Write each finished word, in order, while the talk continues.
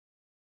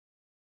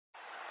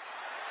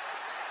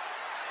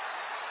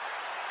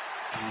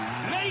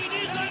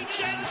Ladies and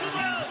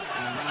gentlemen,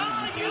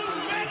 are you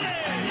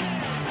ready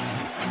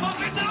for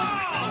the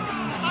dawn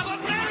of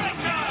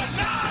America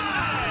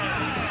Live?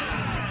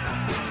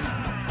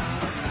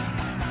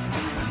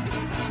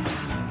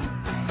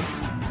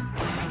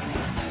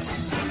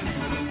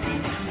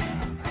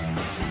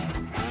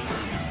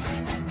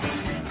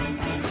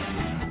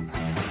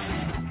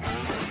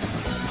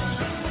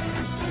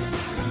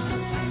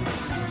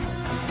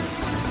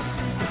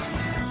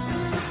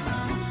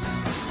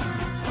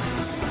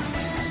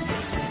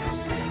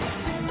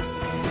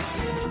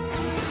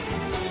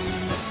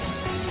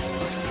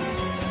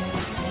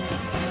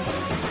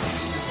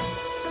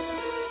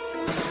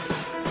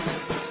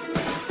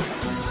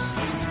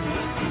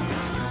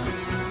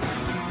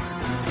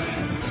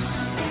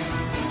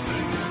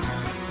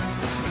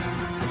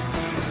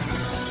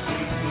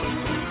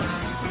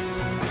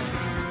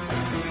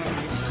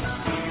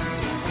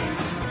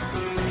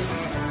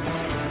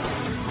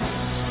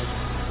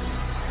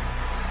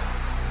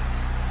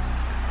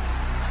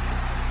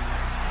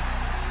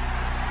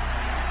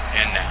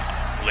 And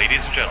now,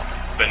 ladies and gentlemen,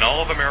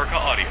 Binnall of America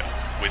Audio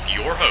with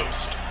your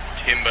host,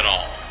 Tim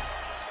Binnall.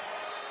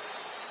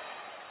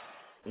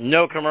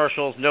 No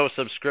commercials, no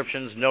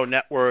subscriptions, no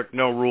network,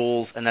 no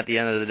rules, and at the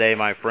end of the day,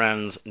 my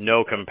friends,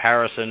 no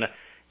comparison.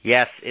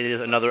 Yes, it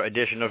is another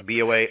edition of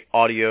BOA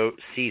Audio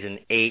Season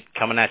 8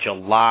 coming at you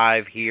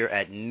live here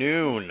at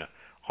noon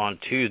on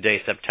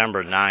Tuesday,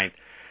 September 9th.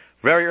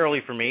 Very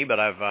early for me, but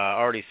I've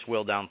already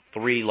swilled down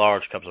 3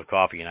 large cups of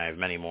coffee, and I have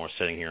many more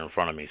sitting here in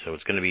front of me, so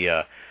it's going to be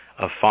a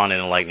fun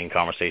and enlightening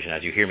conversation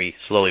as you hear me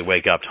slowly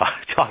wake up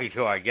talking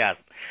to our guest.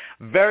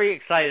 Very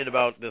excited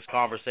about this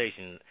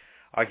conversation.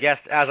 Our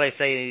guest, as I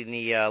say in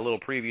the little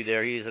preview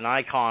there, he is an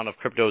icon of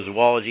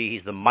cryptozoology.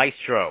 He's the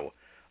maestro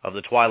of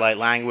the Twilight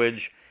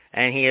language,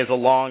 and he is a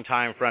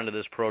longtime friend of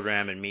this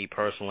program, and me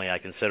personally, I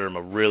consider him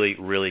a really,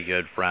 really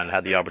good friend.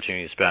 Had the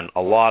opportunity to spend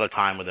a lot of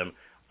time with him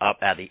up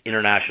at the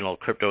International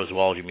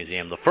Cryptozoology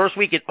Museum. The first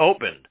week it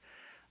opened,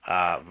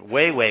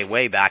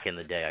 way back in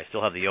the day. I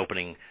still have the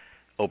opening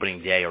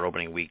day or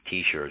opening week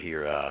T-shirt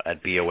here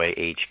at BOA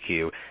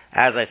HQ.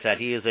 As I said,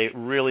 he is a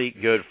really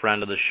good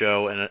friend of the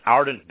show and an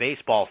ardent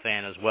baseball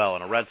fan as well,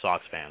 and a Red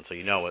Sox fan. So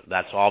you know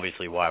that's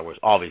obviously why we're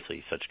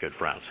obviously such good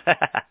friends.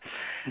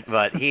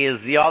 But he is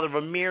the author of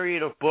a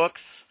myriad of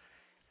books,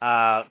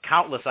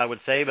 countless I would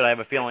say, but I have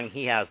a feeling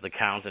he has the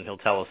count, and he'll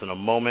tell us in a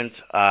moment.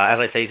 As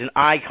I say, he's an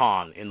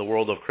icon in the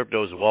world of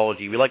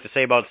cryptozoology. We like to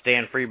say about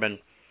Stan Friedman,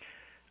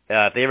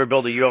 if they ever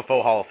build a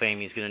UFO Hall of Fame,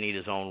 he's going to need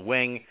his own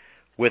wing.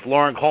 With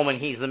Loren Coleman,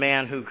 he's the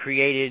man who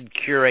created,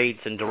 curates,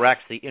 and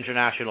directs the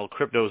International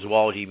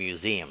Cryptozoology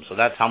Museum. So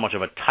that's how much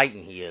of a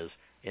titan he is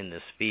in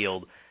this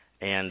field.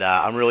 And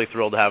I'm really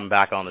thrilled to have him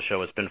back on the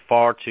show. It's been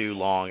far too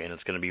long, and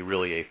it's going to be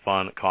really a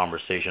fun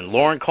conversation.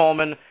 Loren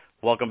Coleman,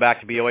 welcome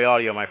back to BOA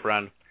Audio, my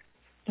friend.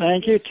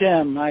 Thank you,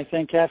 Tim. I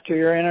think after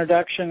your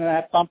introduction and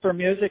that bumper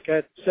music,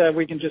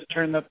 we can just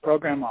turn the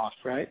program off,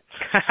 right?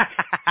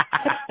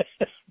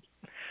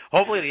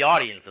 Hopefully the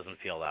audience doesn't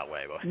feel that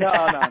way. But No.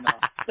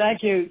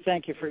 Thank you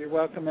for your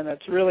welcome, and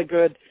it's really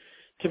good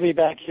to be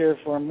back here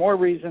for more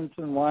reasons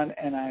than one,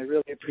 and I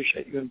really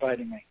appreciate you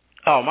inviting me.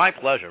 Oh, my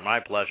pleasure.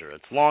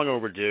 It's long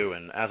overdue,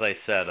 and as I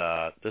said,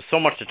 there's so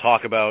much to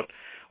talk about.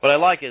 What I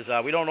like is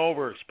we don't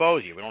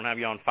overexpose you. We don't have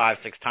you on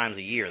 5-6 times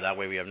a year. That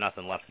way we have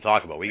nothing left to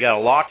talk about. We got a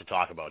lot to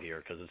talk about here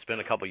because it's been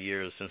a couple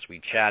years since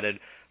we chatted.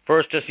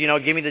 First, just, give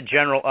me the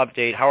general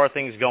update. How are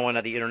things going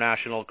at the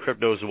International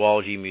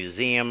Cryptozoology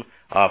Museum?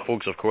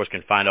 Folks, of course,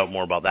 can find out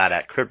more about that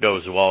at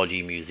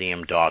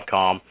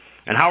cryptozoologymuseum.com.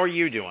 And how are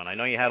you doing? I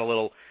know you had a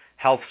little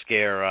health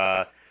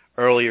scare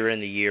earlier in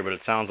the year, but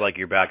it sounds like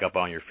you're back up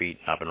on your feet,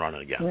 up and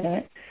running again.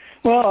 Right.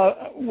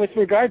 Well, with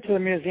regard to the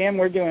museum,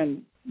 we're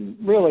doing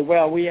really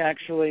well. We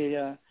actually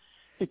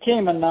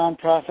became a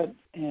nonprofit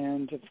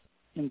in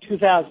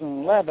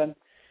 2011.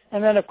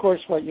 And then, of course,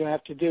 what you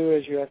have to do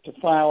is you have to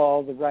file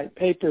all the right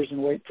papers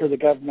and wait for the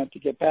government to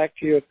get back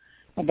to you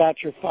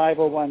about your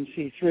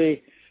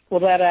 501c3. Well,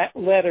 that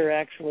letter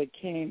actually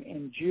came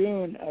in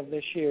June of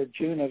this year,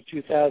 June of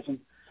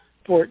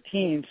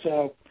 2014.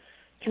 So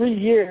 3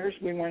 years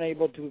we weren't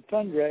able to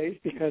fundraise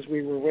because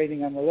we were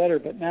waiting on the letter.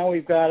 But now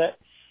we've got it,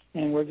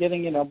 and we're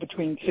getting,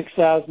 between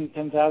 6,000 and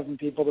 10,000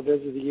 people to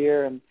visit a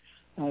year, and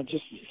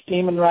just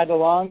steaming right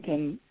along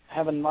and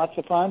having lots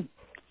of fun.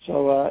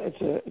 So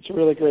it's a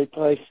really great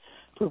place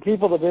for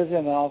people to visit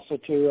and also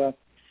to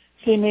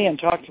see me and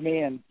talk to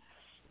me and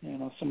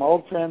some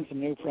old friends and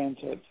new friends.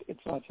 So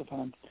it's lots of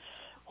fun.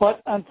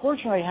 What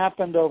unfortunately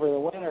happened over the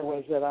winter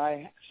was that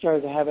I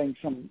started having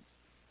some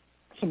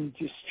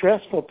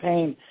distressful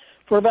pain.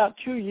 For about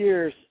 2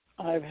 years,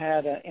 I've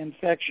had an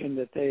infection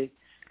that they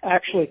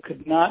actually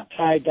could not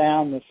tie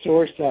down the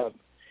source of,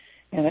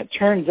 and it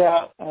turns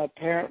out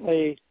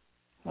apparently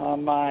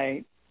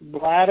my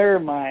bladder,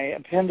 my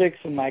appendix,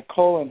 and my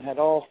colon had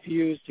all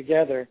fused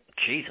together.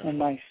 Jesus. And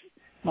my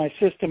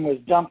system was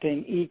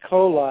dumping E.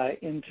 coli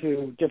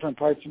into different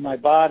parts of my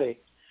body,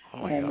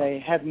 and they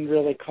hadn't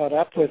really caught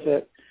up with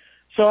it.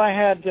 So I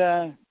had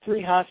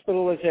 3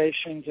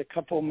 hospitalizations, a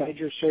couple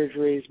major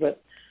surgeries,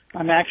 but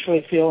I'm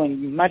actually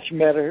feeling much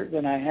better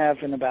than I have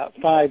in about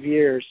 5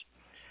 years.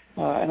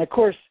 And, of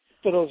course,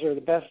 hospitals are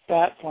the best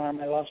fat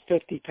farm. I lost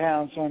 50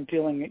 pounds, so I'm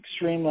feeling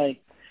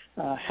extremely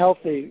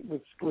healthy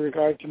with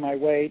regard to my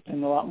weight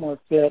and a lot more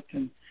fit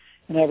and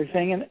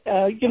everything.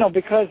 And,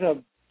 because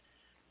of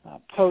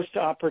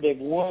post-operative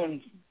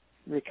wound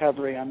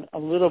recovery, I'm a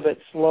little bit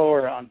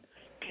slower on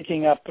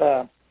picking up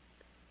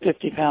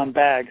 50-pound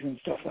bags and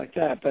stuff like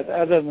that. But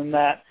other than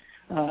that,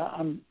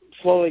 I'm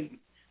slowly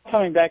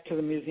coming back to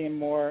the museum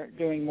more,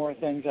 doing more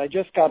things. I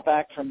just got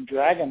back from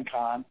Dragon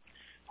Con,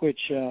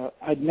 which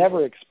I'd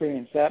never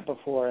experienced that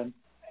before. And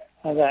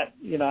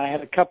I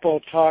had a couple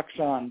of talks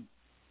on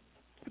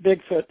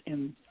Bigfoot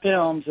in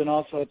films and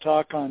also a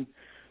talk on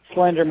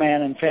Slender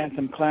Man and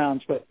Phantom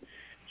Clowns, but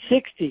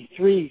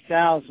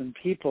 63,000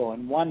 people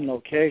in one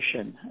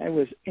location. It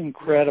was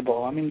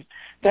incredible. I mean,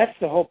 that's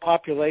the whole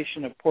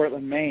population of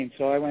Portland, Maine.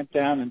 So I went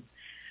down and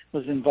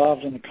was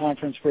involved in a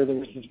conference where there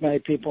was as many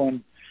people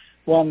in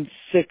 1-6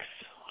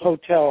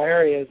 hotel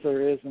area as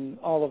there is in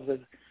all of the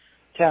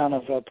town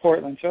of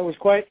Portland. So it was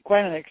quite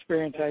an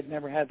experience. I'd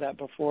never had that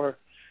before.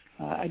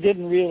 I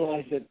didn't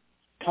realize that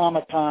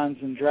Comic-Cons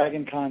and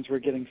Dragon Cons were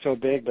getting so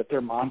big, but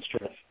they're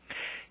monstrous.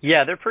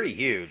 Yeah, they're pretty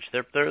huge.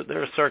 They're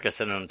a circus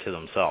in and to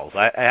themselves.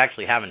 I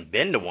actually haven't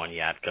been to one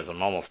yet because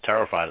I'm almost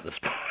terrified at this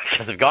point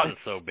because they've gotten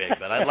so big.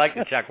 But I'd like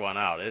to check one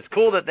out. It's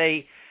cool that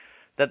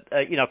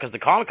because the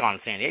Comic-Con in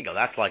San Diego,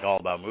 that's like all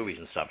about movies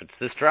and stuff.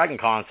 This Dragon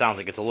Con sounds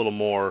like it's a little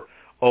more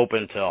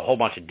open to a whole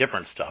bunch of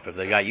different stuff. If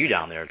they got you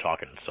down there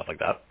talking and stuff like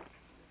that.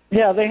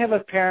 Yeah, they have a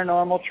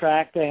paranormal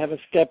track. They have a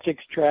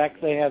skeptics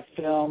track. They have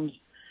films,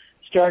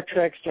 Star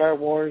Trek, Star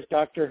Wars,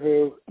 Doctor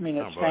Who. I mean,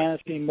 it's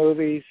fantasy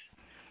movies.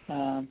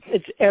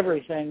 It's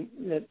everything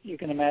that you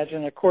can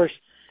imagine. Of course,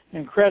 an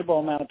incredible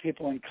amount of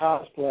people in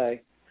cosplay.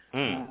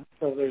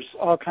 So there's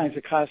all kinds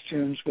of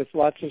costumes with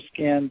lots of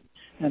skin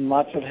and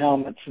lots of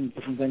helmets and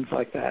different things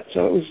like that.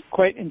 So it was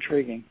quite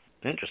intriguing.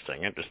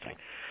 Interesting.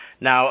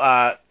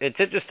 Now, it's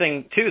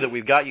interesting, too, that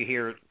we've got you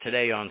here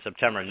today on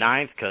September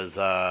 9th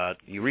because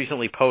you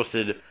recently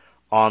posted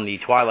on the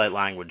Twilight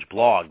Language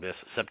blog this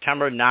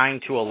September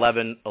 9 to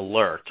 11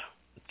 alert,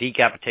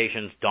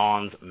 decapitations,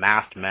 dawns,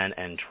 masked men,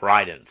 and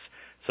tridents.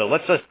 So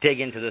let's just dig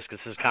into this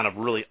because this is kind of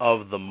really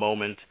of the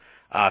moment.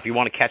 If you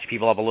want to catch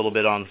people up a little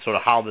bit on sort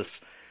of how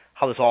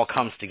this all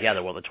comes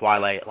together, what the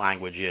Twilight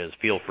Language is,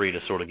 feel free to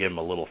sort of give them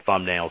a little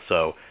thumbnail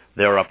so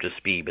they're up to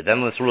speed. But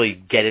then let's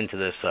really get into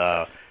this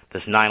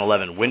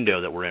 9/11 window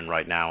that we're in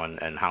right now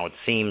and how it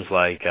seems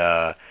like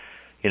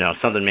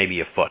something may be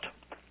afoot.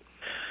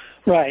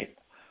 Right.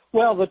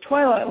 Well, the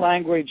Twilight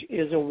Language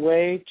is a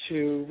way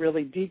to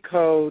really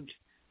decode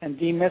and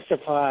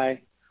demystify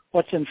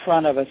what's in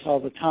front of us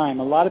all the time.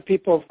 A lot of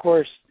people, of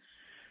course,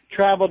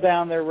 travel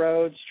down their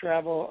roads,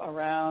 travel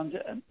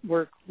around,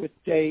 work with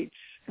dates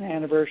and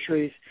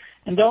anniversaries,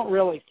 and don't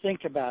really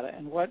think about it.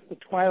 And what the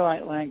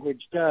Twilight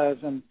Language does,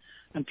 and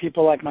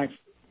people like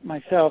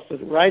myself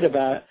that write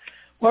about it,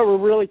 what we're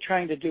really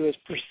trying to do is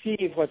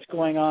perceive what's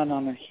going on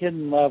a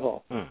hidden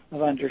level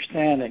of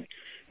understanding.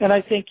 And I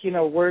think,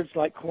 words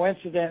like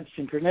coincidence,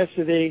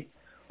 synchronicity,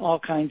 all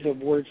kinds of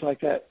words like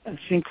that, and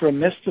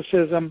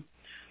synchromysticism,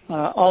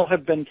 all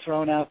have been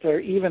thrown out there.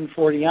 Even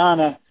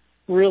Forteana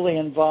really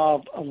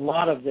involved a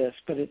lot of this,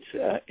 but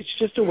it's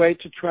just a way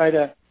to try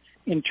to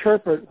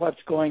interpret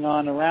what's going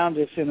on around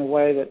us in a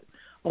way that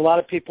a lot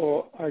of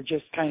people are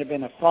just kind of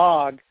in a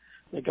fog.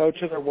 They go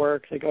to their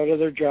work, they go to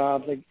their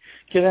job, they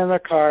get in their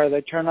car,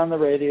 they turn on the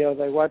radio,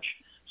 they watch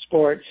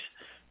sports,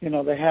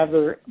 they have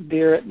their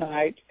beer at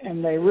night,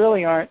 and they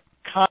really aren't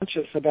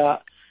conscious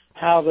about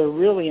how they're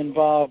really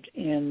involved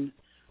in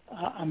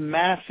a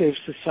massive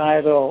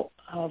societal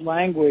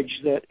language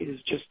that is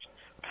just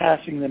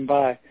passing them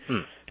by.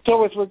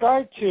 So with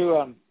regard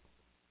to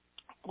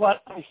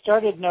what I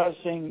started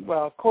noticing,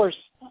 well, of course,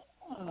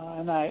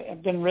 and I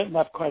have been written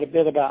up quite a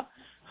bit about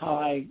how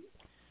I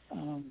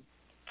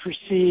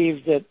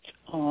perceived that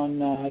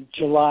on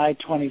July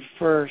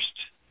 21st,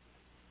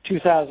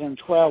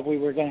 2012, we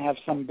were going to have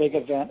some big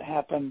event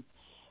happen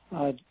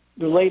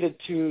related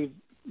to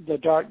The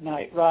Dark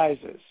Knight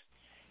Rises.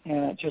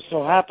 And it just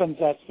so happens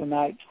that's the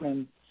night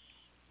when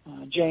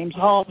James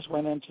Holmes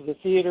went into the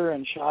theater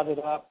and shot it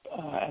up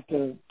at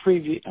the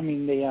premiere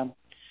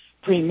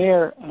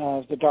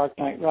of The Dark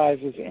Knight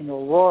Rises in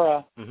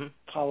Aurora,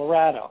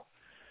 Colorado.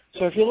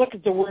 So if you look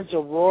at the words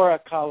Aurora,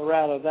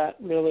 Colorado, that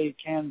really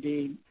can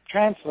be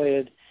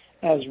translated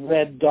as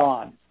Red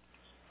Dawn.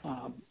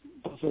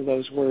 Both of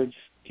those words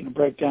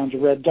break down to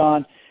Red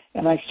Dawn.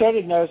 And I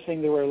started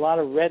noticing there were a lot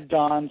of Red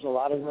Dawns, a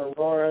lot of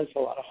Auroras, a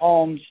lot of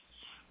Holmes,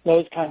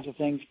 those kinds of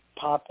things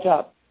popped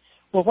up.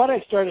 Well, what I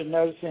started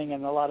noticing,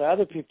 and a lot of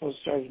other people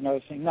started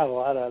noticing, not a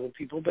lot of other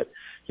people, but,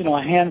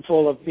 a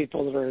handful of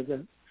people that are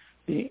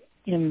the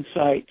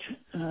inside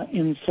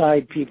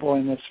people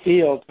in this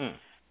field,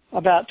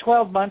 about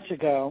 12 months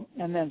ago,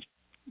 and then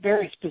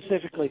very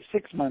specifically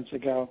 6 months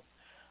ago,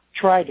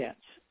 tridents.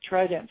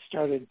 Tridents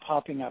started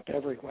popping up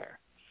everywhere.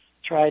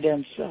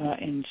 Tridents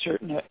in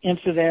certain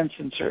incidents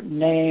and certain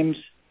names.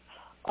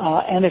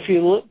 And if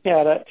you looked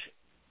at it,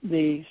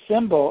 the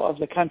symbol of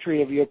the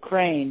country of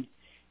Ukraine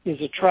is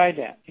a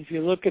trident. If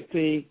you look at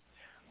the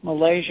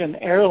Malaysian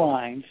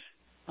Airlines,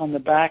 on the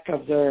back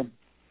of their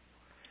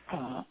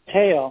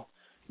tail,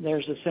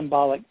 there's a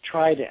symbolic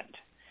trident.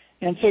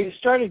 And so you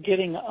started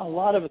getting a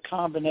lot of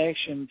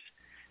combinations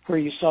where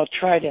you saw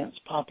tridents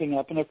popping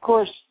up. And, of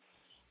course,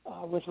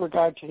 with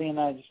regard to the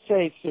United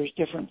States, there's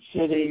different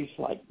cities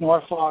like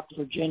Norfolk,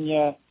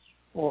 Virginia,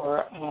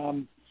 or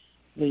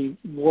the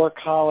War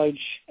College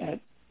at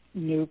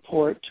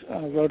Newport,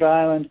 Rhode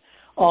Island,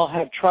 all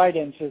have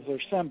tridents as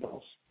their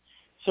symbols.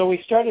 So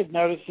we started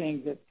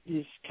noticing that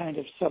this kind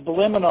of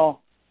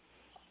subliminal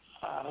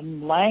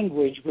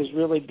language was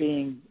really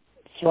being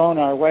thrown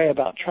our way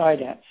about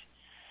tridents.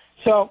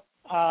 So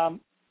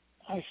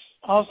I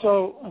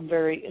also am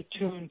very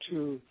attuned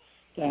to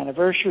the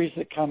anniversaries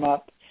that come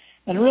up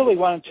and really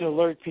wanted to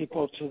alert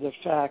people to the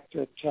fact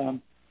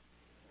that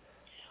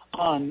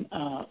on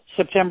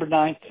September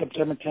 9th,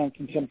 September 10th,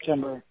 and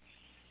September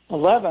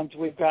 11th,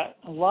 we've got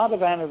a lot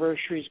of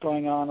anniversaries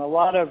going on, a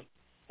lot of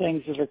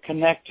things that are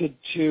connected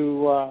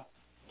to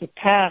the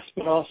past,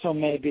 but also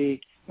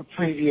maybe a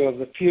preview of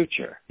the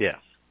future. Yeah.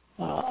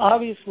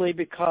 Obviously,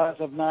 because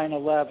of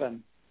 9/11,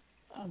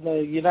 the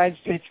United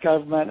States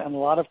government and a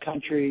lot of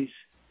countries,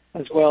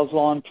 as well as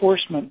law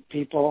enforcement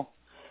people,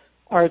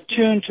 are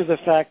attuned to the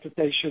fact that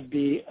they should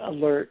be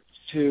alert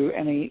to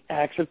any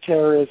acts of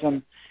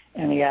terrorism,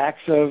 any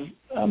acts of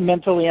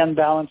mentally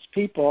unbalanced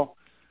people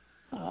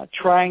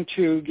trying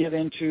to get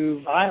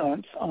into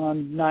violence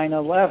on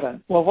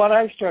 9/11. Well, what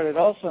I started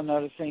also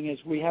noticing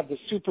is we have the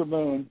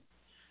supermoon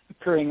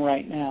occurring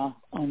right now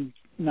on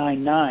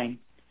 9/9.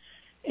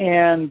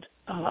 And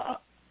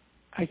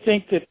I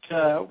think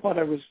that what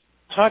I was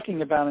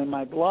talking about in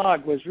my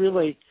blog was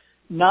really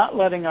not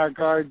letting our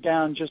guard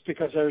down just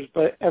because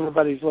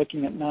everybody's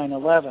looking at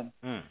 9/11,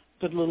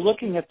 but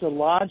looking at the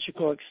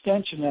logical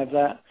extension of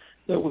that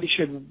we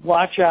should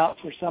watch out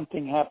for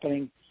something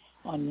happening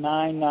on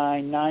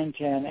 9/9,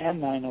 9/10,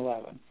 and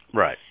 9/11.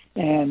 Right.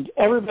 And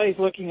everybody's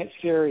looking at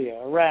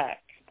Syria, Iraq,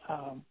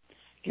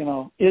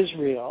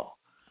 Israel,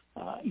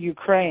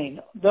 Ukraine,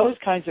 those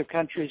kinds of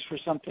countries for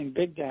something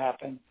big to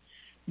happen.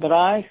 But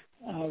I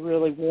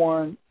really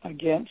warn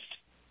against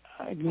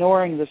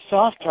ignoring the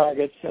soft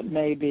targets that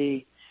may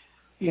be,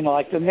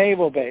 like the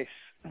naval base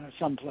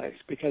someplace,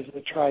 because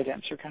the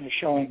tridents are kind of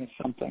showing us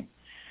something.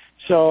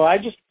 So I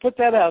just put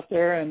that out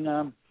there,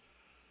 and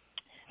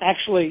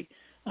actually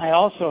I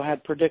also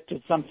had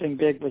predicted something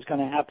big was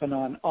going to happen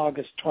on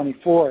August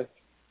 24th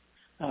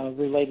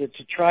related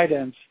to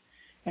tridents.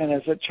 And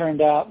as it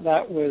turned out,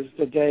 that was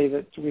the day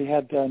that we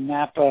had the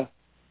Napa,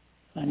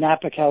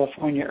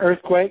 California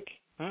earthquake.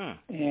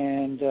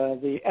 And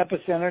the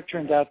epicenter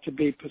turned out to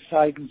be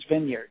Poseidon's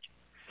Vineyard,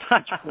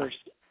 which, of course,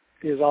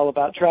 is all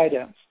about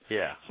tridents.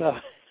 Yeah. So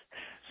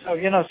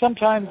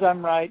sometimes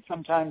I'm right,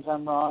 sometimes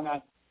I'm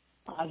wrong.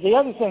 The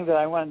other thing that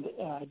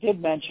I did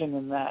mention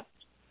in that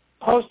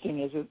posting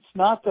is it's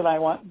not that I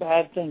want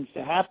bad things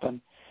to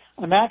happen.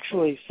 I'm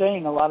actually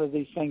saying a lot of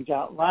these things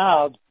out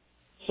loud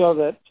so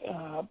that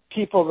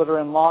people that are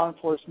in law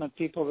enforcement,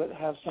 people that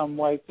have some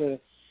way to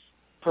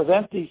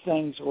prevent these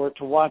things or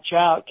to watch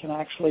out can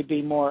actually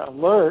be more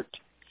alert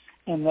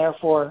and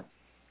therefore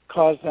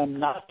cause them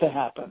not to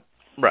happen.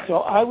 Right. So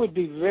I would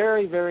be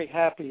very, very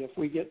happy if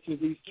we get through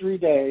these 3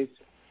 days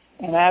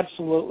and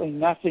absolutely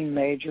nothing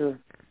major,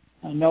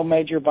 no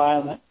major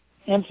violent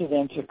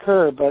incidents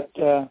occur. But,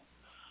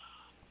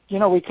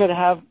 we could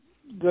have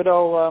good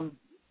old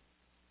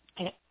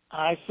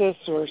ISIS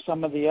or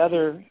some of the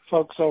other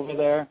folks over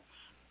there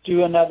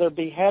do another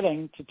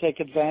beheading to take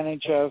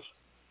advantage of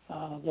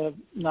the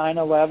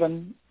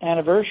 9/11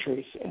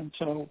 anniversaries, and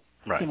so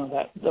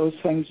right. Those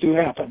things do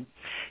happen.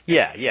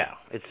 Yeah.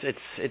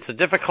 It's a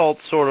difficult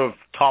sort of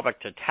topic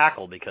to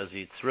tackle because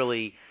it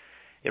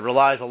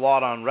relies a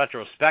lot on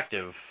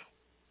retrospective,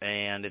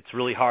 and it's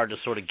really hard to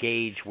sort of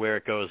gauge where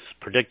it goes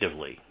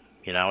predictively.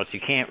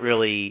 You can't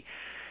really.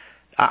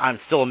 I'm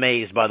still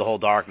amazed by the whole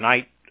Dark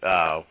Knight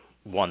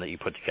one that you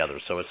put together.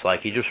 So it's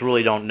like you just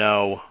really don't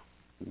know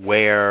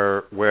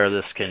where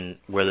this can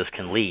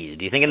lead.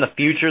 Do you think in the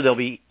future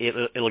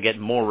it'll get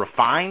more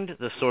refined,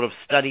 this sort of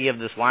study of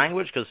this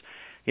language? Because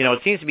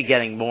it seems to be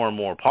getting more and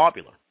more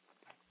popular.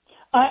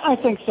 I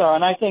think so,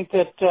 and I think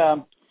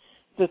that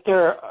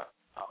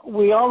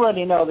we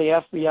already know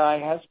the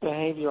FBI has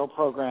behavioral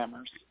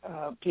programmers,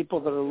 people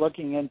that are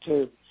looking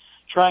into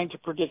trying to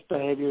predict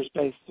behaviors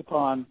based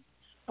upon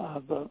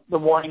the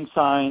warning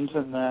signs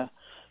and the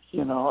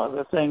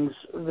things,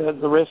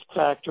 the risk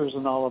factors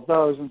and all of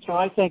those. And so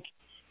I think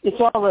it's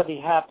already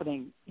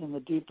happening in the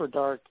deeper,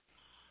 dark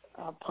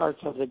parts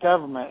of the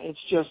government. It's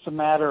just a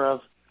matter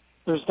of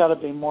there's got to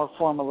be more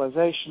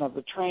formalization of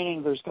the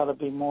training. There's got to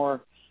be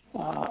more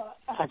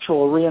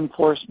actual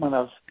reinforcement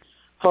of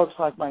folks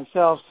like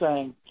myself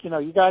saying,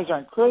 you guys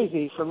aren't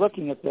crazy for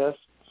looking at this,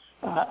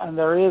 and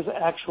there is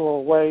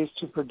actual ways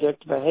to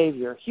predict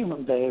behavior,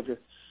 human behavior.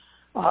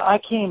 I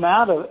came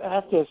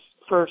at this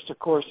first, of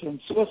course, in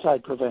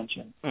suicide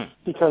prevention,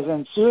 because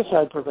in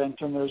suicide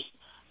prevention there's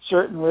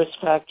certain risk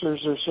factors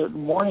or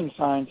certain warning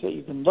signs that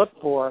you can look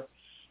for.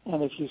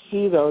 And if you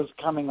see those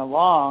coming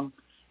along,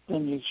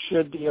 then you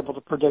should be able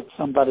to predict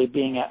somebody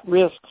being at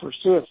risk for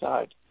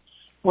suicide.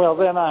 Well,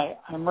 then I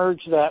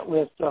merge that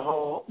with the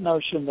whole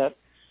notion that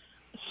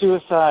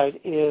suicide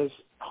is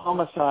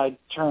homicide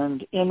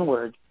turned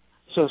inward.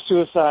 So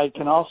suicide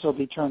can also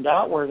be turned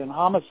outward in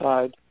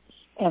homicide,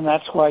 and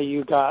that's why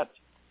you got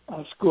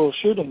school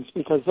shootings,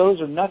 because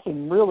those are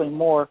nothing really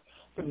more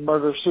than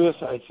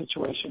murder-suicide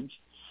situations,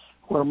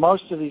 where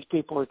most of these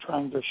people are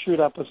trying to shoot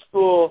up a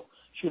school,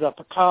 shoot up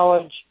a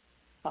college,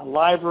 a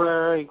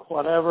library,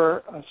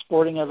 whatever, a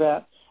sporting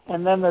event,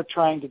 and then they're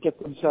trying to get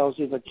themselves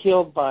either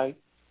killed by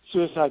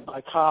suicide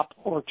by cop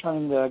or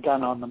turning the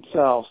gun on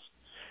themselves.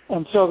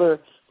 And so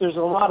there's a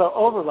lot of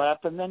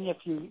overlap, and then if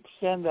you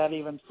extend that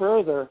even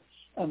further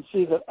and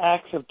see that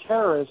acts of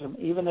terrorism,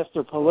 even if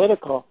they're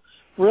political,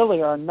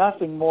 really are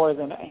nothing more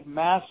than a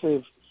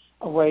massive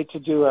way to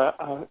do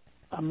a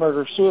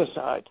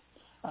murder-suicide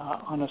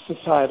on a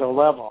societal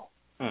level.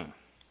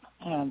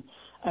 And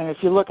if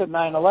you look at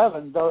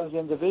 9/11, those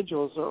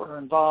individuals that were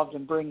involved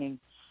in bringing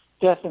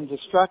death and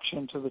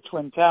destruction to the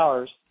Twin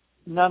Towers,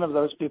 none of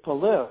those people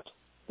lived.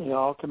 They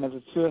all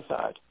committed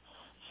suicide.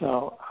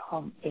 So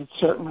it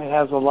certainly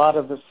has a lot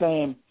of the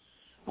same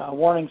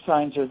warning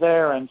signs are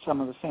there and some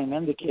of the same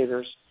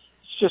indicators.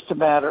 It's just a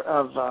matter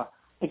of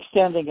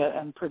extending it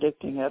and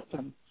predicting it.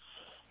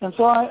 And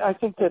so I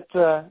think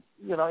that,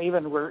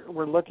 even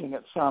we're looking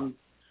at some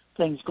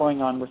things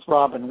going on with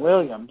Robin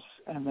Williams.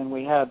 And then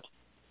we had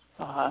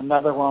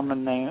another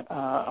woman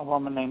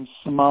named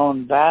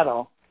Simone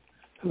Battle,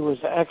 who was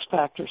an X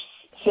Factor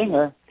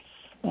singer,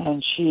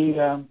 and she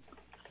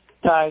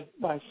died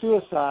by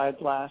suicide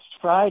last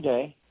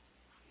Friday,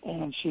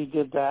 and she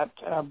did that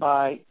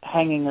by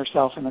hanging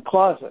herself in a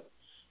closet.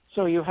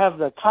 So you have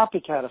the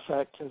copycat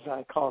effect, as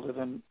I called it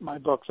in my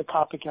book, the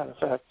copycat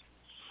effect,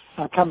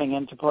 coming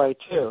into play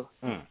too.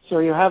 So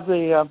you have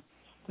the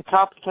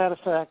copycat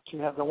effect, you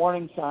have the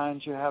warning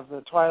signs, you have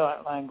the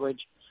twilight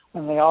language,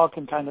 and they all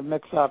can kind of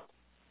mix up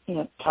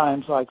in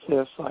times like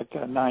this, like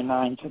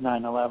 9/9 to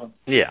 9/11.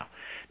 Yeah.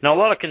 Now, a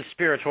lot of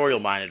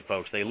conspiratorial-minded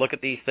folks, they look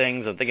at these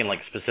things. I'm thinking,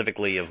 like,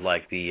 specifically of,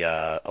 like,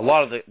 a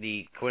lot of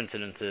the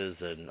coincidences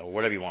or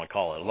whatever you want to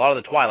call it. A lot of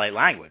the Twilight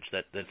language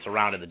that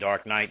surrounded the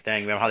Dark Knight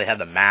thing. Remember how they had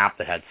the map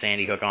that had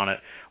Sandy Hook on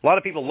it? A lot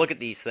of people look at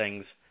these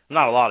things.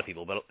 Not a lot of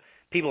people, but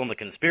people in the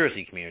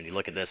conspiracy community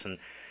look at this, and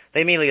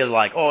they immediately are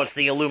like, oh, it's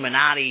the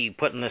Illuminati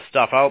putting this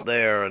stuff out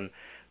there.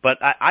 But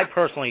I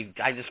personally,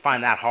 I just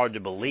find that hard to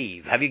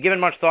believe. Have you given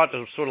much thought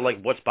to sort of, like,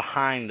 what's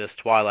behind this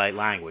Twilight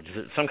language? Is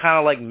it some kind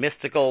of, like,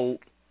 mystical,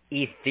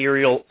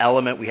 ethereal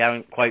element we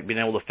haven't quite been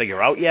able to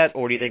figure out yet,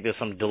 or do you think there's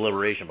some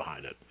deliberation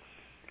behind it?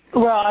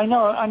 Well, I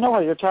know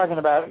what you're talking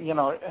about.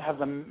 Have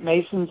the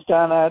Masons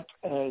done it?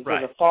 Is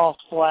right. it a false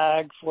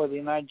flag for the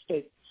United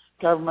States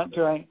government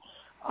doing?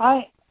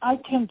 I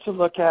tend to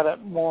look at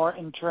it more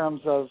in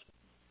terms of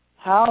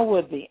how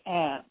would the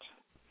ant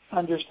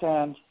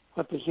understand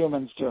what the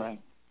human's doing?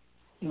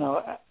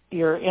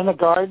 You're in a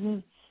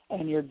garden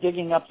and you're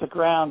digging up the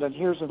ground, and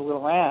here's a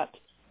little ant,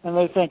 and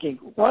they're thinking,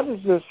 what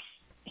is this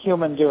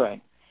human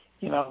doing?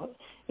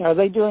 Are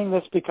they doing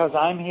this because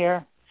I'm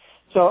here?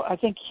 So I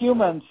think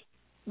humans,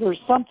 there's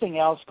something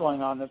else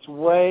going on that's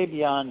way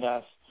beyond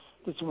us,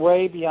 that's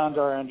way beyond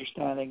our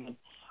understanding. And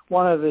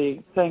one of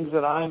the things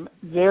that I'm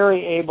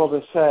very able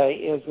to say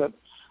is that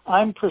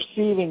I'm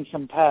perceiving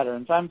some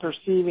patterns. I'm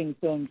perceiving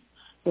things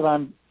that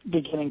I'm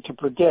beginning to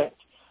predict.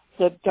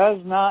 That does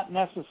not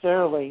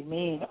necessarily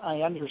mean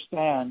I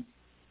understand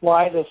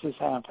why this is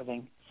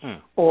happening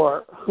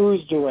or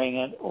who's doing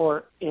it,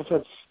 or if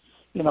it's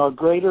a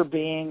greater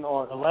being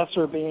or a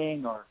lesser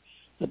being or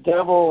the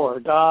devil or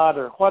God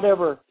or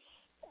whatever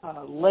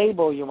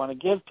label you want to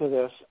give to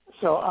this.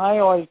 So I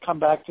always come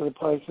back to the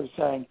place of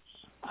saying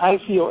I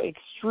feel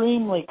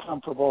extremely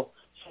comfortable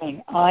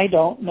saying I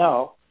don't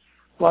know.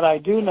 What I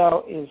do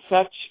know is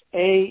such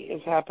A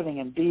is happening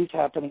and B is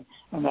happening,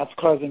 and that's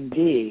causing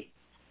D.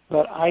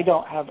 But I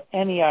don't have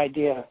any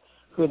idea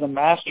who the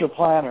master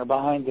planner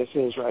behind this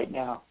is right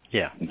now.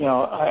 Yeah.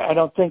 I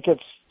don't think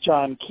it's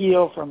John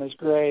Keel from his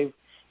grave.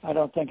 I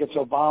don't think it's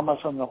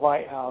Obama from the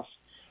White House.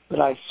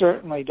 But I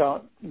certainly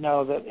don't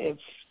know that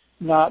it's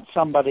not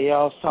somebody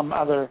else, some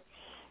other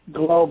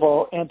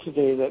global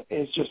entity that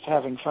is just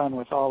having fun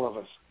with all of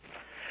us.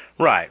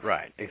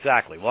 Right,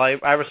 exactly. Well,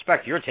 I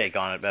respect your take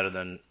on it better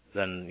than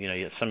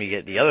some of you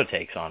get the other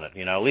takes on it.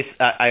 At least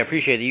I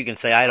appreciate that you can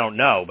say I don't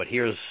know, but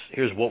here's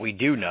what we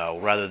do know,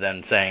 rather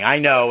than saying I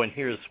know and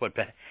here's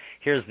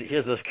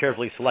this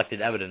carefully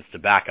selected evidence to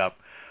back up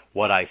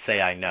what I say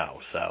I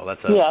know. So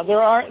that's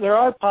there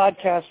are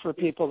podcasts for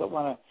people that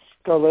want to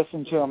go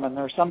listen to them, and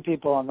there are some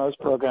people on those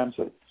programs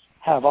that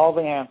have all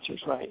the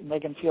answers right, and they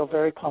can feel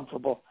very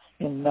comfortable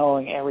in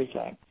knowing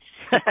everything.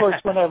 Of course,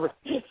 whenever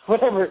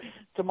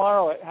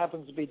tomorrow it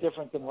happens to be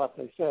different than what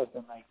they said,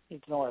 then they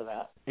ignore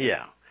that.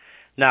 Yeah.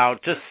 Now,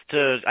 just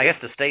to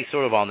stay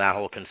sort of on that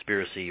whole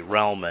conspiracy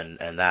realm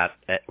and that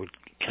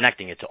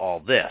connecting it to all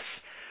this,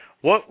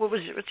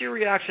 What's your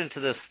reaction to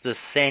this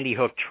Sandy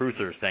Hook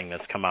truthers thing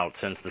that's come out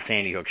since the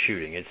Sandy Hook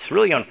shooting? It's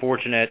really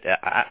unfortunate.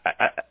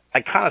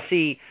 I kind of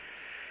see,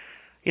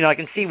 I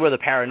can see where the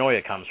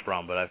paranoia comes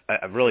from, but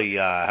I really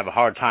have a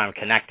hard time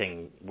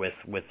connecting with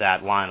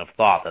that line of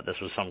thought that this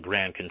was some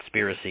grand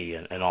conspiracy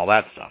and all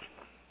that stuff.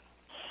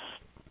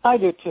 I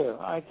do too.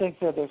 I think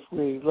that if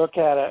we look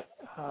at it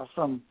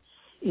from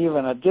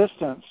even a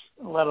distance,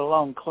 let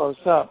alone close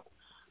up,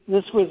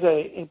 this was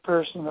a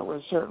person that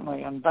was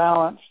certainly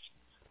unbalanced.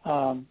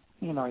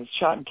 He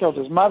shot and killed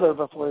his mother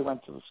before he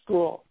went to the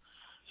school.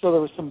 So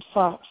there was some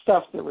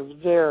stuff that was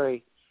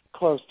very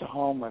close to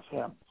home with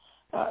him.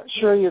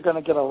 Sure, you're going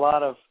to get a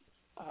lot of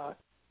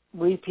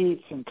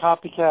repeats and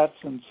copycats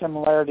and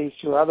similarities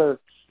to other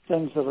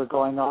things that are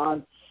going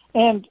on.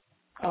 And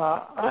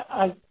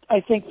I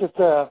think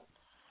that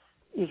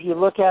if you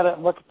look at it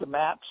and look at the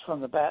maps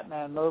from the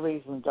Batman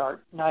movies and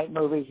Dark Knight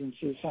movies and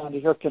see Sandy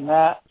Hook in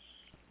that,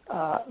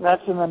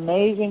 that's an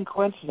amazing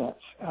coincidence,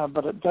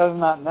 but it does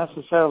not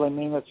necessarily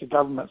mean it's a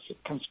government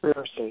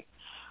conspiracy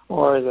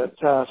or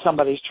that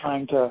somebody's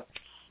trying to,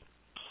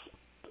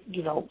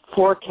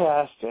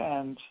 forecast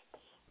and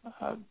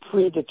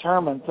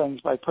predetermine things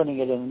by putting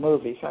it in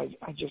movies. I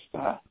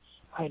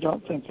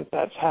don't think that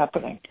that's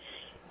happening.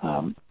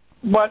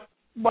 What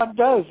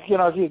does,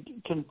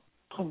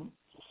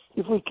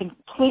 if we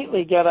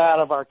completely get out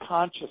of our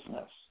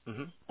consciousness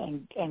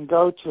and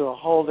go to a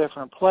whole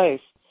different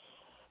place,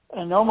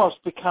 and almost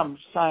become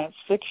science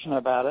fiction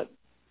about it,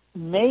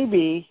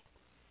 maybe,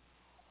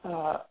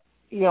 at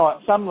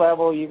some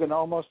level you can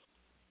almost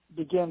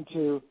begin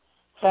to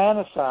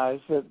fantasize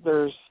that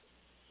there's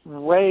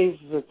ways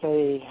that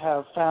they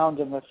have found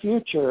in the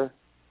future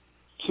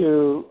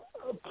to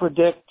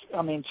predict,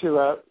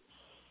 to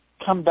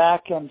come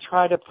back and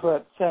try to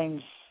put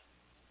things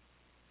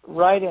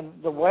right in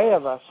the way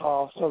of us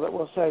all so that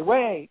we'll say,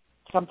 wait,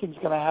 something's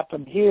going to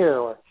happen here,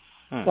 or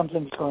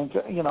something's going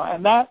to,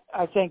 and that,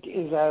 I think,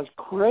 is as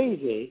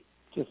crazy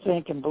to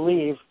think and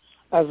believe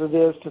as it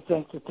is to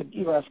think that the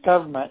U.S.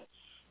 government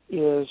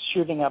is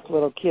shooting up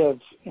little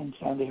kids in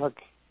Sandy Hook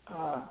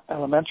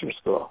Elementary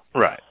School.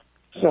 Right.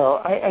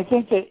 So I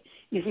think that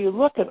if you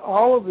look at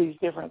all of these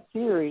different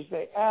theories,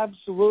 they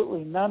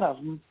absolutely, none of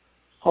them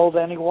hold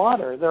any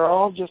water. They're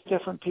all just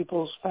different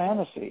people's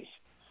fantasies.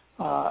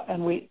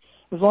 And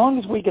as long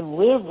as we can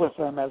live with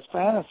them as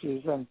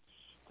fantasies,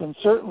 then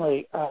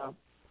certainly,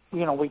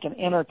 we can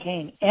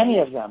entertain any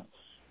of them.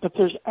 But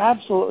there's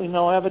absolutely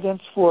no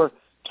evidence for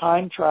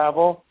time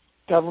travel,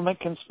 government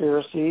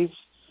conspiracies,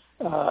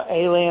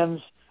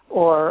 aliens,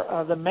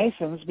 or the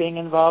Masons being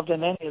involved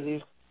in any of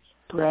these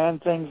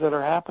grand things that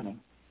are happening.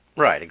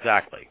 Right,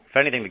 exactly. If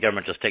anything, the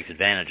government just takes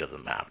advantage of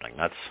them happening.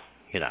 That's,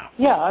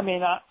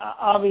 Yeah,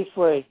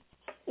 obviously,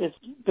 it's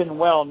been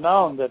well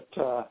known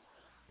that,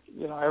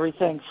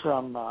 everything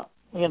from,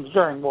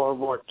 during World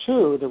War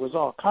II, there was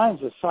all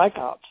kinds of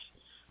psyops.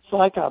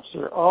 Psyops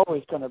are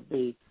always going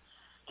to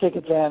take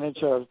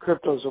advantage of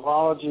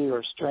cryptozoology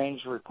or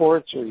strange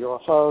reports or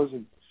UFOs,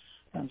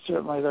 and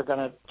certainly they're going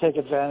to take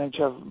advantage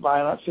of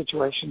violent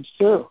situations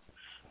too.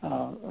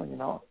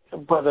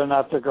 Whether or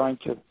not they're going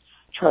to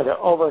try to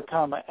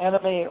overcome an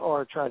enemy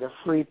or try to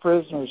free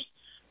prisoners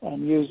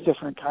and use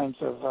different kinds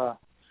of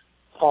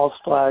false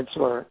flags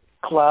or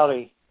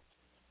cloudy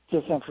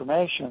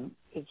disinformation,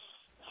 it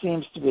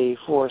seems to be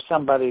for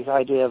somebody's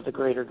idea of the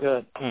greater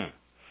good.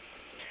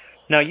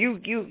 Now,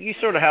 you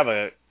sort of have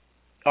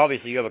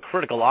obviously you have a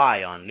critical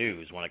eye on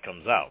news when it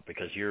comes out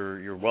because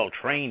you're well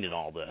trained in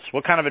all this.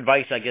 What kind of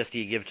advice, I guess, do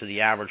you give to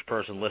the average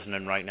person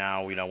listening right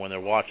now, when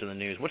they're watching the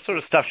news? What sort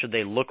of stuff should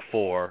they look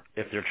for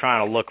if they're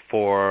trying to look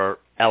for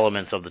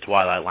elements of the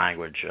Twilight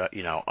language,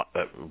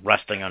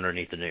 resting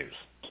underneath the news?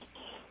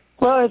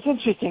 Well, it's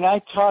interesting.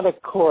 I taught a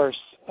course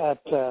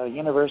at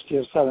University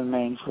of Southern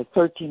Maine for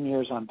 13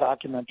 years on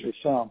documentary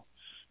film.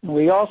 And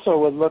we also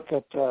would look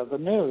at the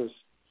news.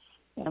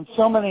 And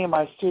so many of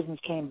my students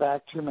came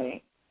back to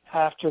me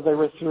after they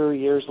were through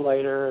years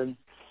later, and,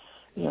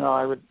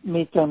 I would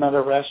meet them at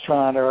a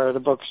restaurant or at a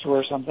bookstore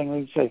or something,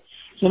 and they'd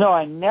say,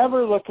 I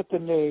never look at the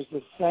news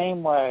the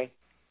same way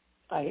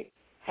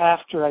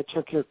after I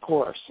took your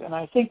course. And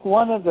I think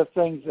one of the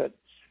things that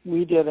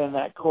we did in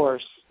that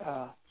course,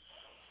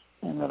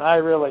 and that I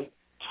really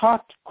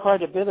talked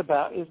quite a bit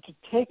about, is to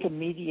take a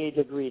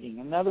mediated reading.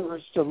 In other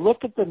words, to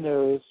look at the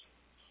news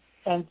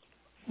and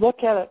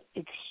look at it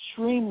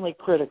extremely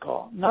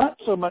critical, not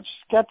so much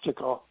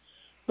skeptical,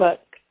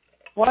 but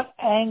what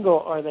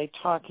angle are they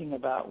talking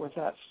about with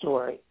that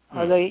story?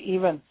 Are they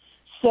even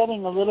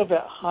setting a little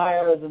bit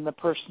higher than the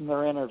person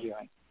they're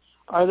interviewing?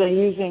 Are they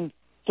using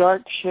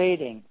dark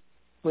shading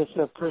with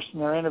the person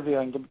they're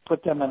interviewing to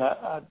put them in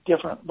a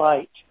different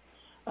light?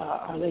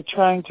 Are they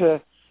trying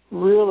to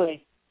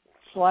really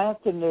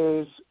slant the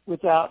news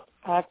without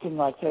acting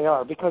like they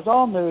are? Because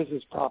all news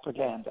is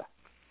propaganda.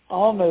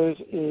 All news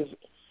is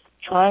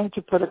trying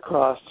to put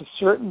across a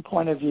certain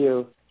point of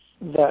view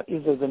that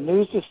either the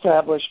news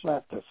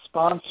establishment, the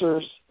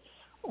sponsors,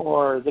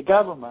 or the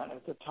government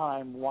at the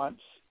time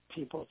wants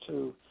people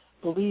to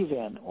believe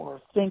in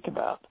or think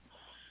about.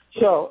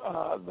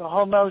 So the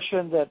whole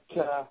notion that,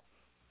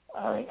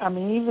 I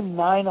mean, even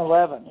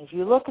 9/11, if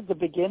you look at the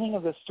beginning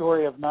of the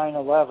story of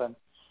 9/11,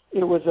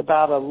 it was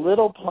about a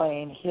little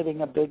plane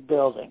hitting a big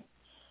building.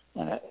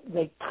 And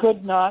they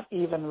could not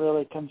even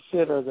really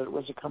consider that it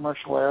was a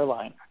commercial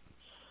airliner.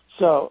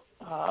 So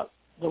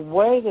the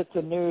way that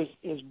the news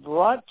is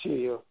brought to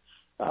you,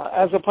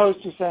 as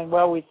opposed to saying,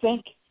 well, we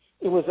think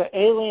it was an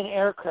alien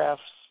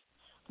aircraft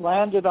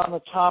landed on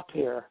the top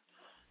here,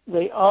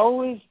 they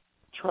always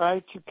try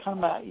to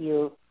come at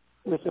you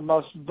with the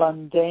most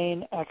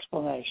mundane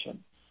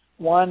explanation,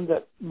 one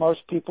that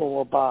most people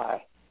will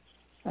buy.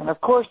 And,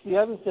 of course, the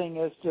other thing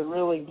is to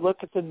really look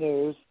at the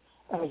news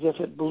as if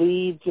it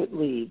bleeds, it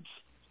leads.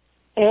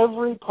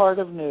 Every part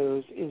of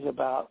news is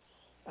about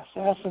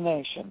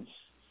assassinations,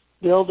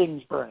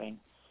 buildings burning,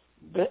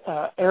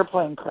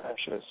 airplane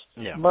crashes,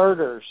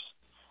 murders.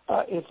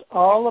 It's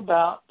all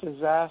about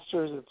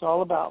disasters. It's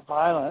all about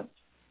violence,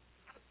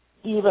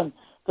 even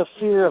the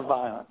fear of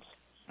violence.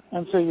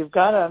 And so you've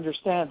got to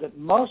understand that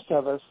most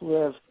of us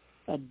live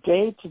a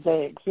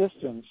day-to-day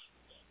existence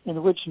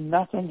in which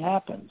nothing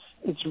happens.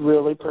 It's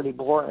really pretty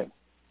boring.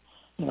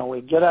 You know,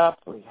 we get up,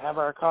 we have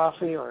our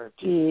coffee or our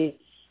tea,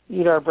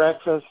 eat our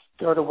breakfast,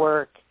 go to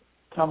work,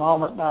 come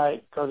home at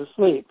night, go to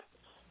sleep.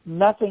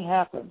 Nothing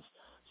happens.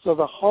 So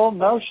the whole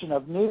notion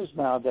of news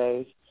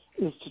nowadays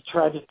is to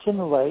try to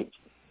stimulate,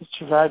 is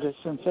to try to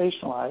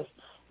sensationalize,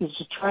 is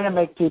to try to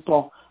make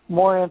people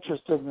more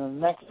interested in the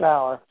next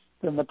hour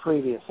than the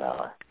previous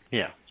hour.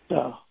 Yeah.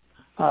 So,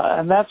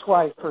 and that's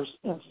why, for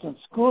instance,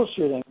 school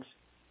shootings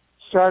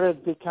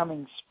started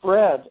becoming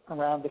spread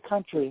around the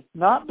country,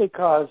 not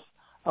because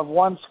of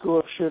one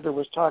school shooter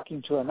was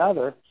talking to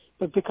another,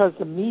 but because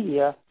the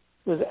media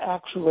was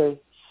actually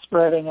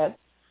spreading it,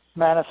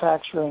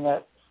 manufacturing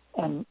it,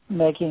 and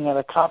making it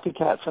a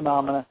copycat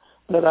phenomena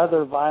that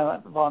other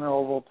violent,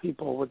 vulnerable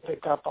people would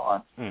pick up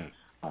on.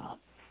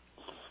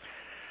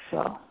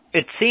 So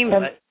it seems. Go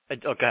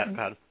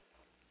ahead.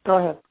 Go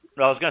ahead.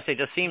 Well, I was going to say,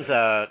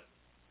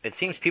 it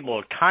seems people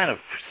are kind of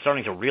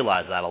starting to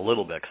realize that a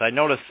little bit. Because I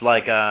noticed,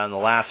 like, in the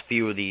last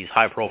few of these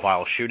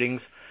high-profile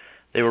shootings,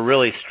 they were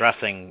really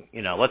stressing,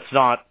 you know, let's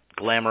not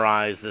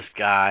glamorize this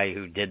guy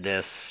who did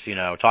this, you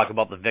know, talk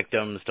about the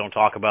victims, don't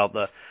talk about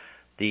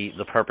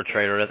the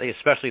perpetrator,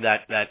 especially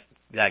that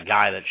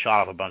guy that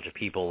shot up a bunch of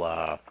people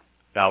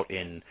out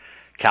in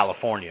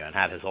California and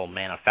had his whole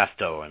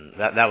manifesto, and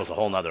that was a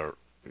whole other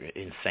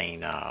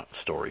insane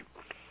story.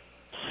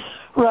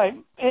 Right.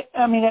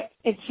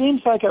 It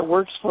seems like it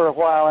works for a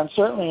while, and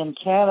certainly in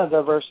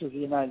Canada versus the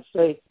United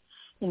States.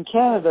 In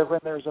Canada, when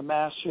there's a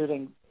mass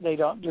shooting, they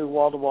don't do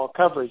wall-to-wall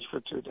coverage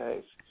for 2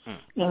 days.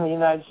 In the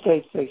United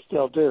States, they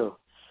still do.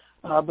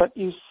 But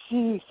you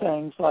see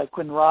things like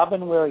when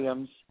Robin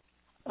Williams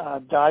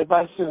died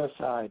by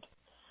suicide,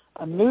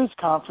 a news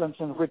conference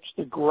in which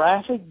the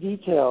graphic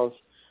details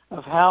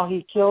of how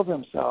he killed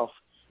himself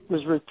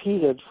was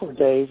repeated for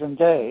days and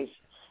days.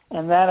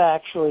 And that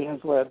actually has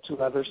led to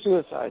other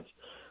suicides.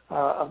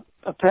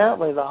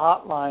 Apparently, the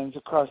hotlines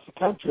across the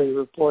country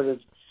reported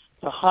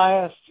the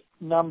highest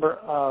number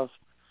of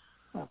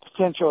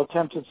potential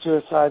attempted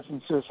suicides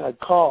and suicide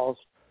calls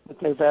that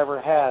they've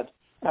ever had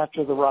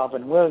after the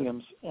Robin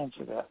Williams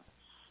incident.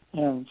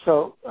 And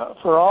so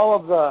for all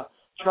of the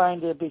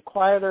trying to be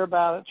quieter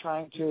about it,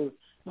 trying to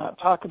not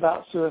talk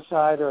about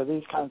suicide or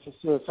these kinds of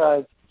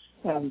suicides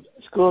and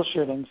school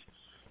shootings,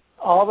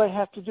 all they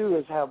have to do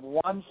is have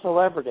one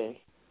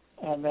celebrity,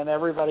 and then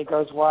everybody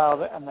goes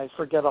wild and they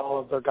forget all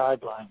of their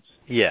guidelines.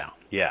 Yeah.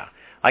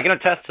 I can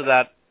attest to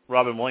that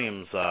Robin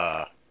Williams,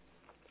 I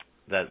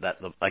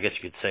guess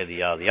you could say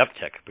the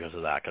uptick because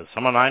of that. Because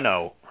someone I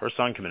know, her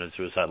son committed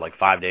suicide like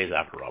 5 days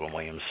after Robin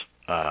Williams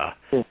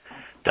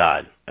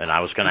died. And I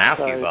was going to ask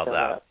you about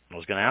that. I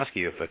was going to ask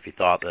you if you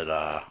thought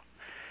that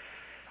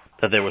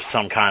there was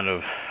some kind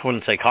of, I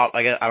wouldn't say,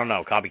 I don't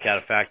know, copycat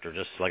effect or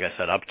just, like I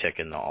said, uptick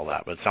in all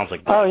that. But it sounds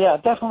like... Oh, yeah,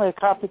 definitely a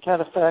copycat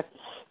effect.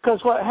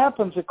 Because what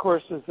happens, of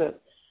course, is that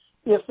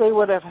if they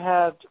would have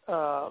had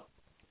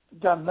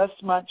done this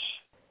much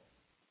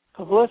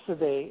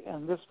publicity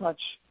and this much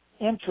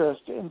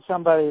interest in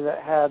somebody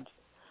that had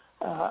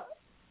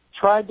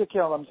tried to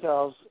kill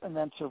themselves and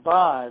then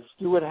survived,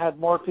 you would have had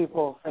more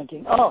people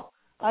thinking, oh,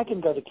 I can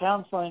go to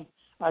counseling,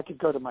 I could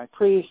go to my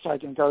priest, I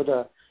can go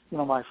to,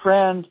 my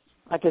friend,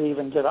 I could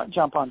even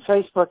jump on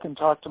Facebook and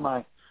talk to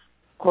my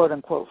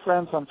quote-unquote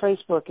friends on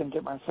Facebook and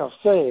get myself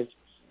saved.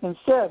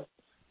 Instead,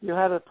 you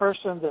had a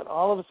person that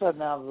all of a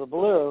sudden out of the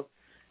blue,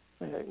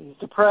 he's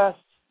depressed,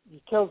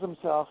 he kills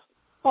himself.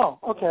 Oh,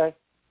 okay,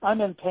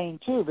 I'm in pain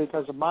too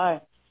because of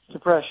my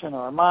depression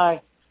or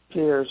my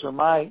fears or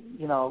my,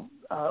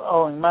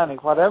 owing money,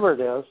 whatever it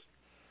is.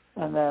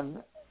 And then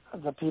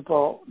the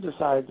people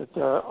decide that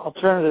the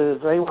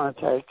alternative they want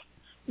to take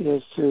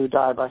is to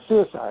die by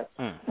suicide.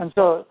 And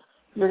so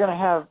you're going to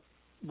have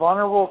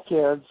vulnerable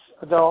kids,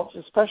 adults,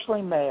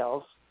 especially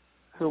males,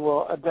 who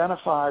will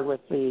identify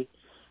with the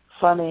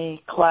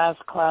funny class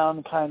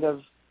clown kind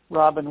of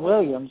Robin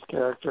Williams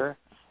character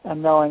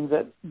and knowing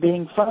that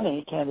being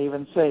funny can't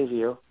even save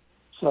you.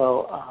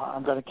 so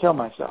I'm going to kill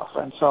myself.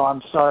 And so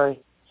I'm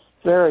sorry,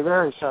 very,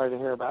 very sorry to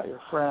hear about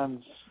your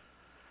friend's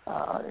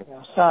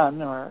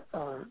son or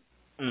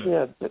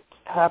kid that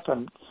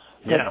happened.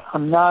 Yeah. But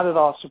I'm not at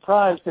all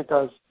surprised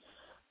because,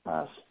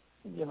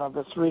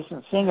 this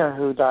recent singer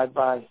who died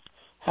by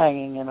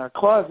hanging in her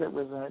closet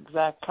was an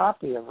exact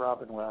copy of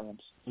Robin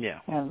Williams. Yeah.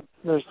 And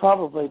there's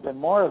probably been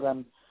more of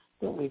them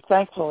that we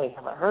thankfully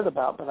haven't heard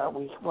about, but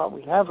what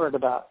we have heard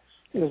about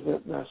is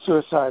that the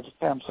suicide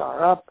attempts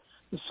are up,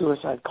 the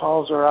suicide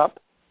calls are up,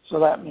 so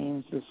that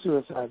means the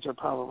suicides are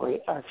probably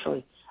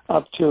actually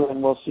up too,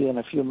 and we'll see in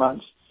a few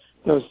months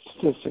those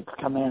statistics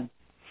come in.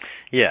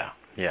 Yeah.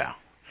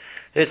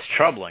 It's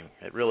troubling.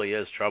 It really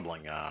is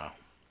troubling.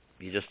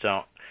 You just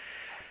don't.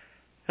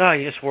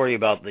 You just worry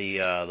about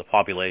the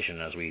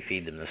population as we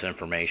feed them this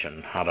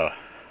information. How to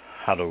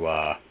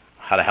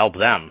help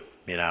them.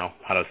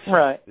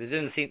 Right. It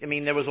didn't seem. I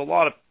mean, there was a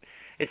lot of.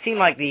 It seemed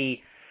like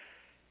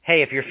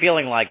hey, if you're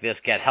feeling like this,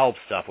 get help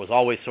stuff was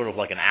always sort of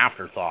like an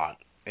afterthought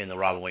in the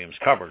Robin Williams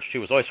coverage. She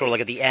was always sort of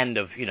like at the end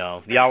of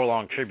the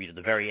hour-long tribute at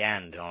the very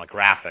end on a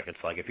graphic.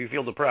 It's like if you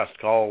feel depressed,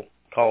 call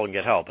and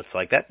get help. It's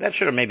like that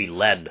should have maybe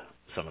led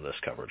some of this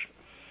coverage.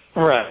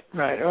 Right,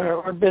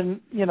 or been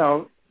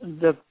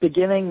the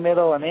beginning,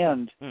 middle, and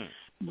end.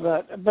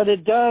 But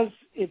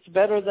it's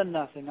better than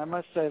nothing. I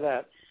must say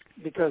that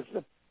because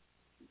the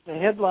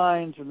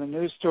headlines and the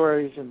news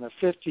stories in the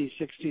 50s,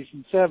 60s,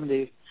 and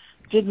 70s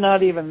did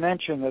not even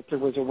mention that there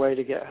was a way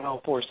to get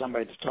help or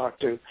somebody to talk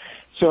to.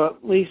 So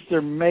at least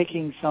they're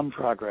making some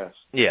progress.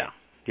 Yeah,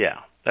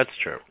 that's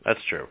true.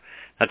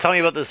 Now tell me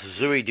about this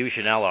Zooey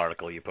Deschanel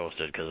article you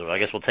posted, because I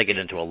guess we'll take it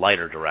into a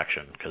lighter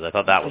direction, because I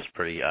thought that was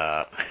pretty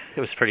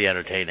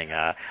entertaining.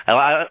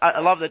 I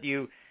love that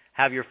you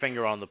have your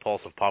finger on the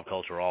pulse of pop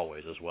culture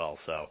always as well.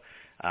 So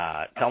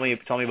tell me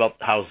about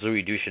how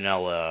Zooey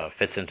Deschanel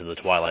fits into the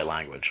Twilight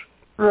language.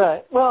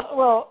 Right.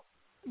 Well,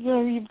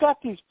 you've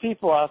got these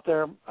people out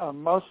there,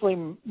 mostly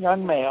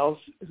young males,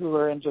 who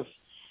are into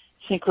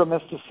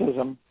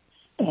synchromysticism,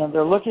 and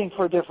they're looking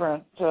for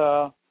different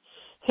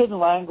hidden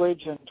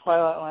language and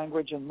Twilight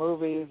language in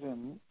movies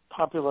and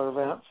popular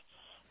events.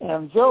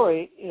 And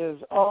Zoe is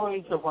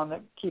always the one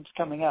that keeps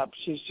coming up.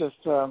 She's just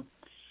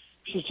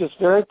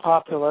very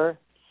popular.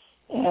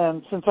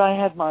 And since I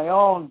had my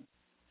own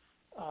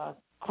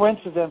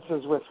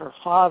coincidences with her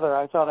father,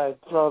 I thought I'd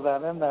throw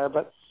that in there.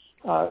 But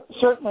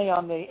certainly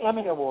on the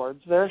Emmy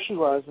Awards, there she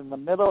was in the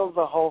middle of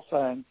the whole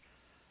thing,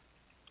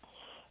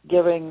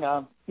 giving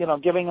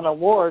an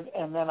award.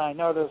 And then I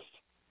noticed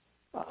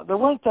there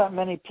weren't that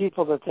many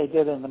people that they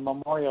did in the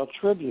memorial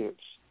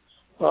tributes.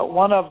 But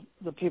one of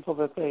the people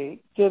that they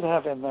did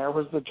have in there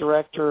was the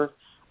director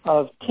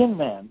of Tin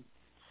Man.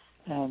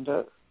 And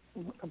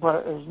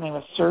his name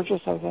is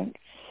Sturgis, I think.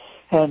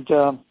 And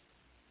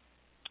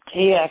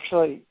he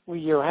actually,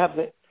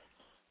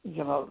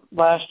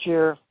 last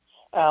year,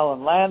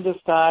 Alan Landis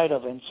died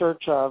of In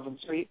Search of, and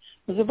so it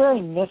was a very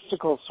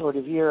mystical sort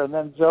of year. And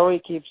then Zoe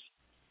keeps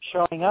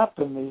showing up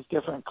in these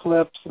different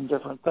clips and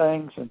different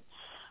things, and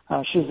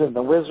she's in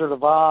The Wizard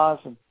of Oz.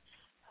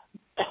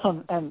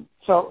 And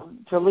so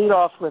to lead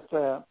off with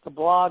the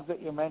blog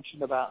that you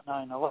mentioned about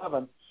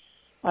 9/11,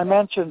 I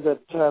mentioned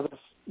that this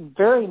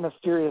very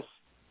mysterious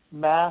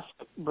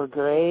masked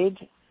brigade,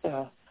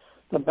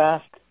 the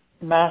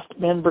masked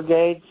men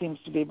brigade, seems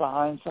to be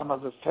behind some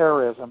of this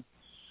terrorism.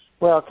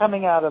 Well,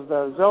 coming out of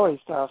the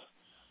Zoe stuff,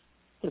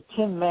 the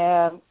Tin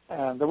Man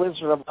and the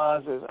Wizard of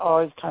Oz is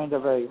always kind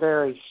of a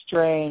very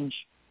strange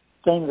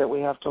thing that we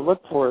have to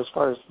look for as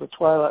far as the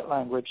Twilight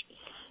language.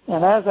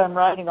 And as I'm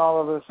writing all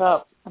of this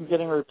up, I'm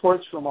getting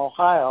reports from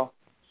Ohio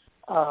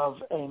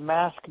of a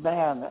masked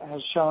man that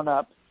has shown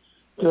up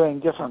doing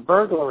different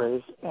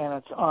burglaries, and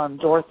it's on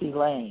Dorothy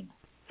Lane.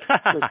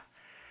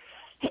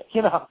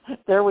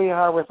 There we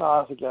are with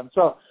Oz again.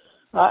 So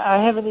I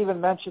haven't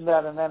even mentioned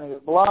that in any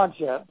of the blogs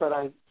yet,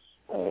 but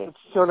it's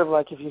sort of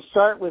like if you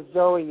start with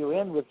Zoe, you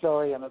end with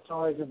Zoe, and it's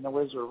always in The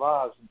Wizard of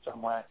Oz in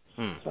some way.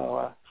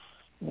 So,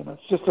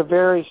 it's just a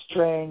very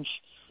strange,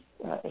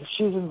 if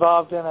she's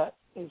involved in it,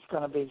 it's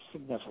going to be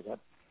significant.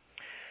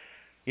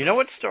 You know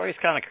what story's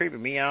kind of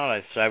creeping me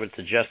out? I would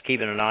suggest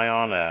keeping an eye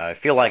on. I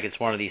feel like it's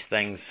one of these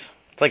things.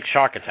 It's like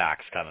Shark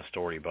Attacks kind of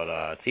story, but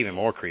it's even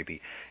more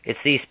creepy. It's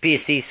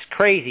these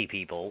crazy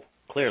people,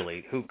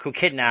 clearly, who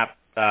kidnap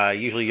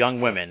usually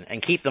young women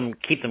and keep them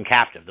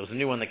captive. There was a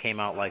new one that came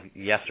out like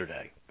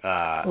yesterday.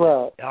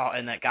 Right.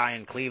 And that guy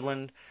in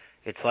Cleveland,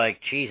 it's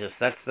like, Jesus,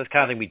 that's the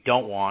kind of thing we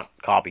don't want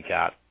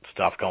copycat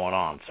stuff going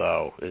on.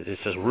 So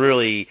it's just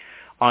really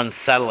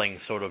unsettling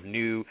sort of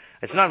new.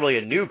 It's not really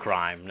a new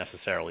crime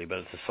necessarily, but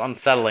it's just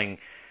unsettling.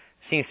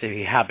 Seems to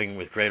be happening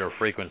with greater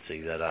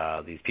frequency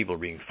that these people are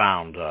being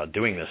found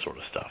doing this sort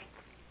of stuff.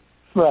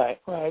 Right.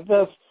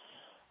 That's,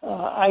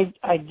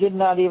 I did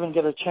not even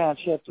get a chance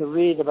yet to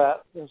read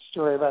about the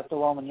story about the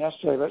woman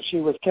yesterday, but she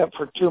was kept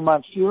for 2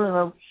 months. Do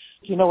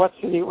you know what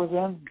city it was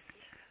in?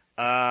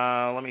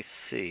 Let me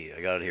see.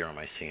 I got it here on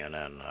my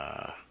CNN.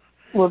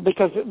 Well,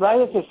 because right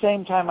at the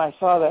same time I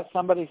saw that,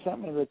 somebody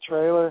sent me the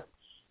trailer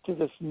to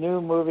this new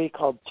movie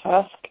called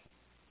Tusk.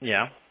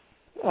 Yeah.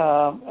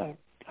 I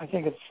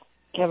think it's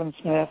Kevin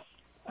Smith,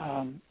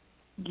 and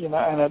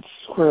it's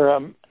where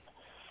a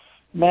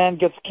man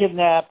gets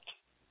kidnapped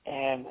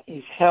and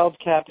he's held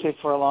captive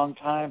for a long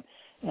time,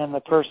 and the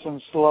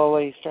person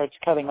slowly starts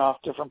cutting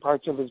off different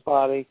parts of his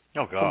body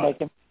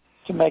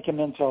to make him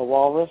into a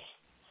walrus.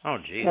 Oh,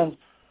 geez.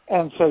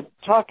 And so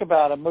talk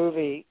about a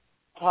movie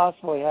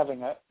possibly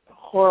having a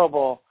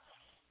horrible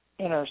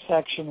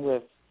intersection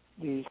with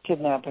these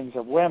kidnappings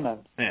of women.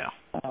 Yeah.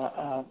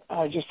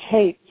 I just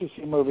hate to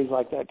see movies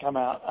like that come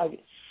out.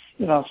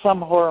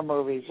 Some horror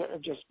movies are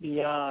just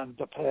beyond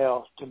the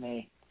pale to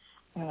me,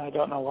 and I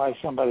don't know why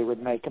somebody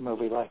would make a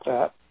movie like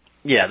that.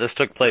 Yeah, this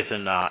took place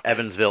in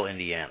Evansville,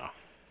 Indiana.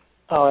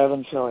 Oh,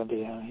 Evansville,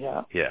 Indiana,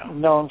 yeah. Yeah.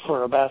 Known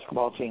for a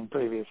basketball team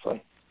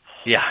previously.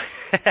 Yeah.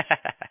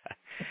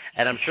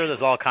 And I'm sure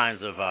there's all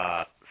kinds of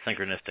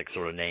synchronistic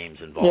sort of names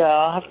involved. Yeah,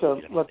 I'll have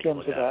to look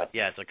into that.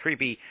 Yeah, it's a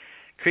creepy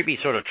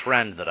sort of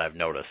trend that I've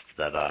noticed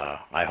that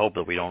I hope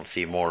that we don't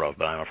see more of,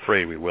 but I'm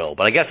afraid we will.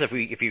 But I guess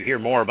if you hear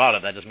more about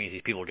it, that just means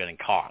these people are getting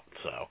caught.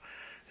 So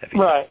if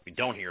we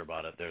don't hear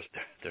about it,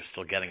 they're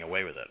still getting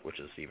away with it, which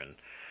is even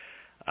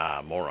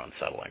more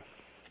unsettling.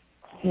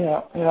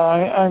 Yeah.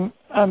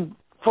 I'm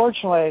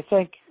fortunately, I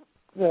think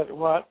that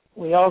what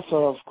we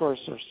also, of course,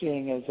 are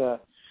seeing is a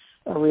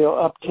real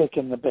uptick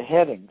in the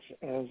beheadings.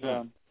 As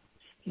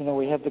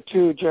we had the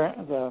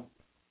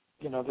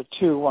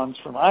two ones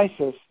from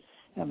ISIS.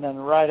 And then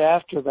right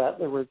after that,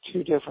 there were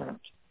two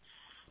different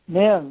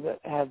men that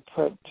had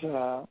put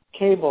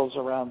cables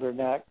around their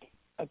neck,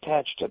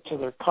 attached it to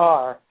their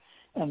car,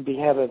 and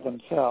beheaded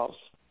themselves.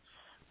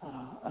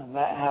 And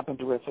that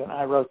happened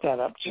I wrote that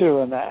up too,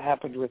 and that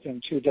happened within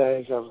 2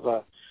 days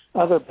of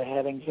other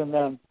beheadings. And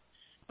then,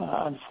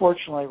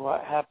 unfortunately,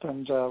 what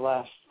happened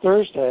last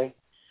Thursday,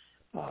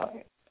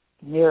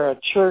 near a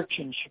church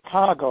in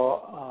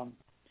Chicago,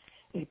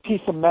 a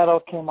piece of metal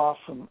came off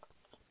from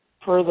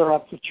further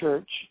up the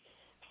church,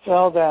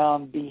 fell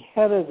down,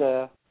 beheaded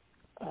a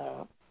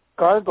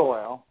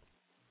gargoyle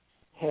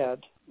head.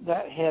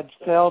 That head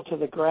fell to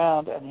the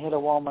ground and hit a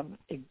woman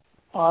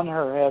on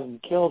her head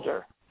and killed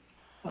her,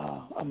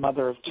 a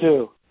mother of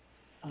two.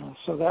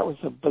 So that was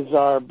a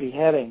bizarre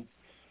beheading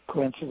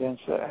coincidence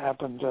that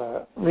happened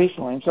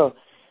recently. And so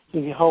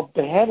the whole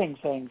beheading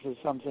things is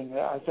something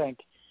that I think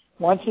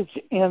once it's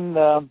in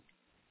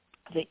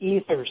the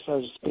ether,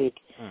 so to speak,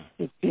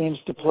 it seems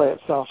to play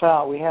itself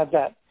out. We had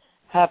that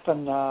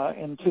happen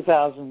in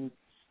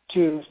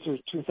 2002 through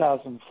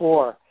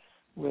 2004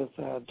 with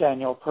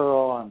Daniel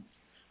Pearl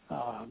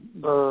and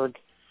Berg.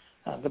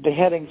 The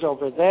beheadings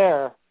over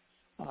there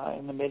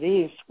in the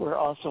Mideast were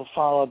also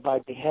followed by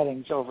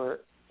beheadings over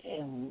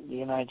in the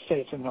United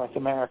States and North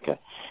America.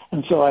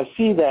 And so I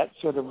see that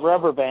sort of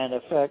rubber band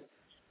effect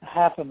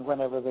happen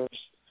whenever there's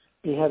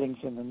beheadings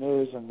in the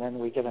news, and then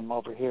we get them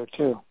over here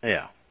too.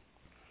 Yeah.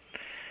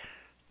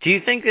 Do you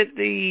think that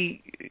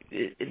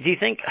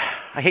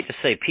I hate to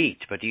say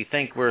peaked, but do you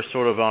think we're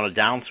sort of on a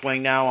downswing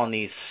now on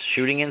these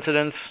shooting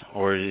incidents,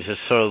 or is this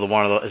sort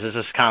of is this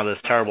just kind of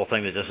this terrible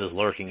thing that just is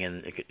lurking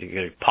and it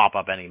could pop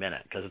up any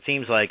minute? Because it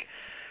seems like,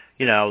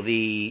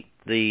 the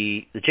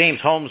James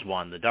Holmes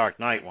one, the Dark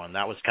Knight one,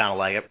 that was kind of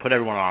like it put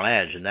everyone on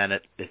edge, and then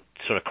it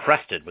sort of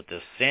crested with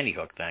this Sandy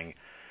Hook thing.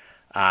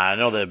 I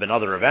know there have been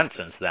other events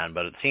since then,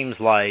 but it seems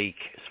like,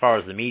 as far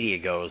as the media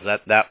goes,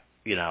 that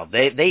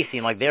they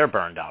seem like they're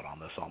burned out on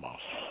this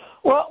almost.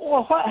 Well,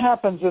 what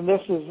happens, and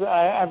this is,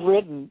 I've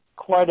written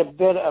quite a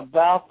bit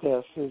about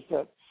this, is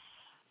that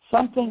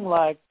something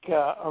like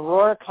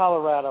Aurora,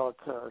 Colorado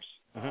occurs,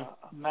 a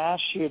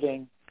mass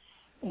shooting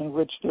in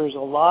which there's a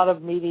lot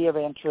of media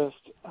interest,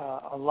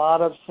 a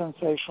lot of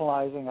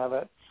sensationalizing of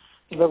it.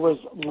 There was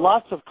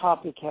lots of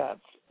copycats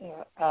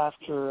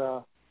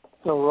after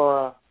the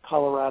Aurora,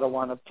 Colorado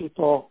one, of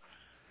people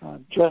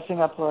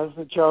dressing up as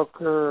the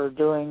Joker or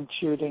doing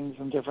shootings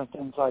and different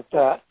things like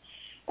that.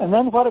 And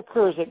then what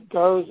occurs, it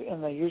goes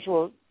in the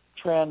usual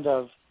trend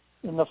of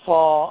in the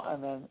fall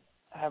and then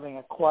having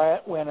a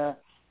quiet winter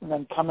and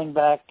then coming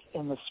back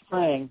in the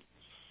spring.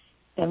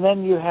 And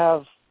then you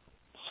have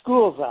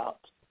schools out.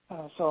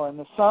 So in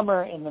the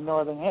summer in the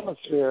Northern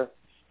Hemisphere,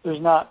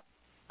 there's not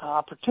an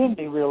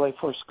opportunity really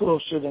for school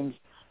shootings.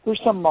 There's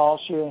some mall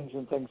shootings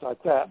and things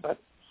like that. But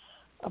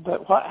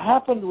what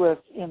happened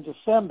in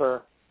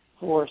December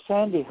for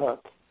Sandy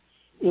Hook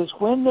is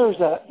when there's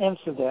an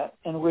incident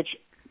in which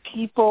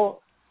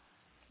people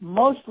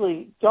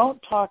mostly don't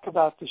talk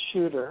about the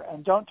shooter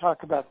and don't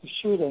talk about the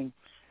shooting,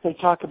 they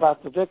talk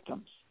about the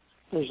victims.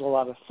 There's a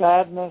lot of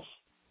sadness,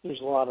 there's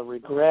a lot of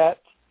regret,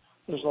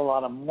 there's a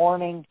lot of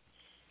mourning,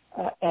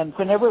 and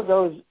whenever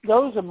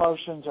those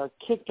emotions are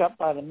kicked up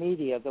by the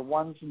media, the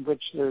ones in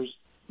which there's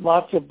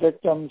lots of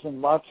victims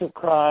and lots of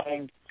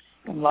crying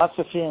and lots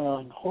of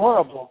feeling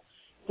horrible,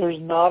 there's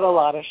not a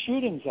lot of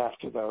shootings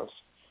after those.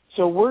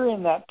 So we're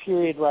in that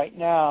period right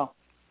now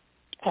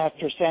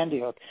after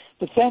Sandy Hook.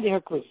 But Sandy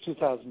Hook was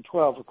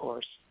 2012, of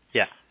course.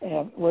 Yeah.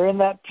 And we're in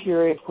that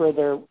period where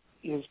there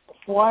is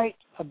quite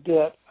a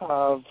bit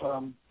of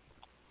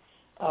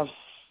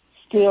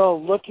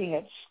still looking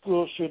at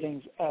school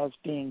shootings as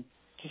being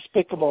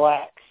despicable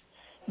acts.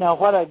 Now,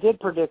 what I did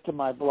predict in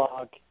my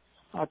blog,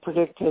 I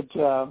predicted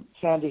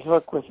Sandy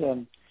Hook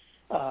within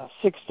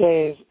 6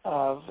 days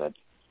of it,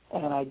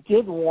 and I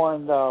did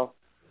warn, though,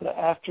 that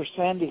after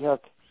Sandy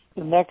Hook,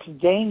 the next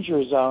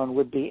danger zone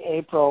would be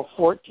April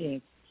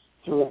 14th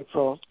through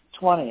April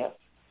 20th.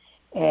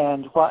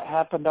 And what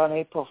happened on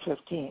April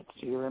 15th?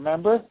 Do you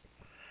remember?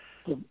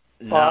 The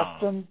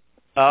Boston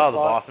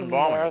Boston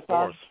bombing,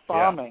 Marathon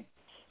bombing.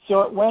 Yeah.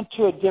 So it went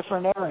to a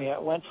different area.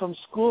 It went from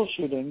school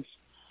shootings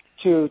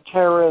to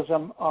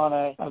terrorism on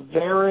a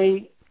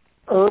very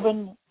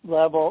urban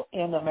level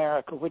in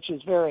America, which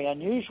is very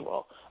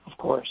unusual, of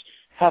course.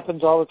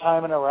 Happens all the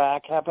time in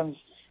Iraq, happens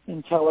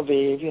in Tel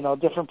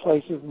Aviv, different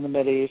places in the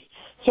Mideast,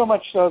 so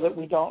much so that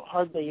we don't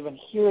hardly even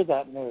hear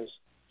that news.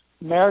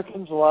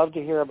 Americans love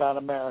to hear about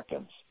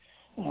Americans.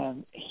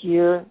 And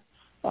here,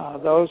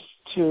 those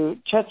two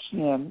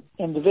Chechen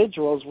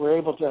individuals were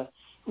able to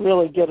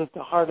really get at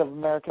the heart of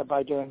America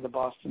by doing the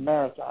Boston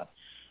Marathon.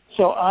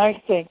 So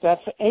I think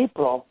that's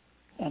April,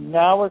 and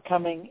now we're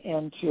coming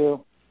into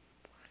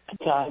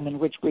a time in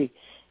which we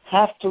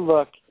have to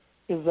look,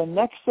 is the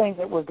next thing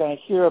that we're going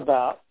to hear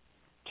about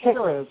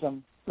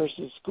terrorism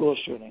versus school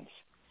shootings,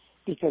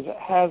 because it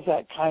has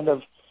that kind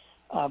of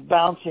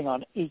bouncing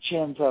on each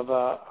end of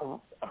a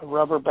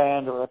rubber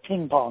band or a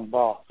ping pong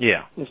ball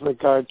with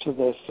regard to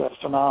this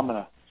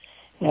phenomena.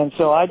 And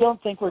so I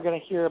don't think we're going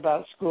to hear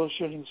about school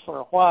shootings for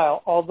a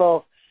while,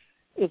 although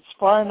it's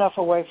far enough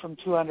away from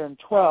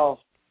 212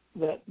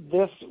 that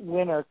this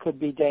winter could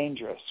be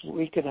dangerous.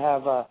 We could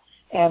have an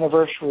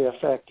anniversary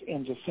effect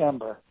in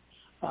December.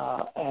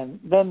 And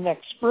then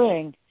next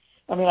spring,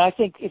 I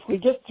think if we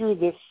get through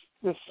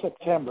this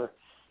September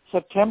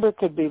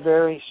could be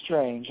very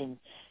strange. And,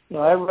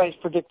 everybody's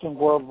predicting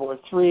World War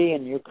III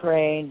in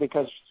Ukraine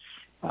because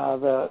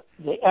the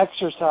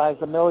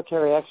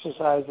military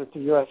exercise that the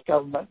U.S.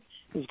 government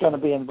is going to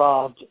be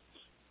involved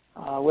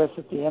with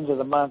at the end of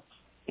the month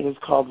is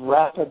called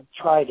Rapid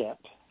Trident.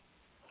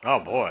 Oh,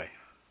 boy.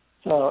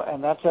 So,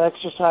 and that's an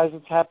exercise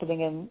that's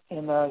happening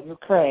in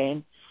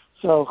Ukraine.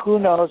 So who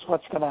knows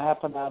what's going to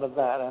happen out of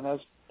that. And as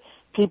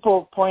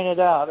people pointed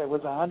out, it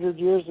was 100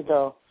 years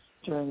ago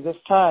during this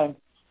time,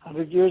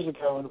 100 years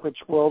ago, in which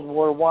World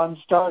War I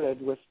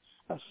started with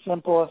a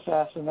simple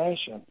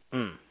assassination.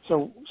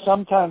 So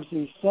sometimes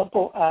these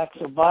simple acts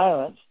of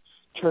violence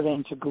turn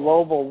into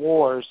global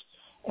wars,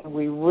 and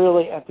we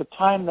really, at the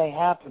time they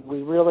happen,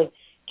 we really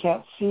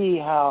can't see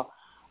how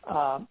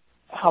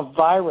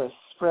virus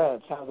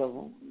spreads, how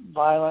the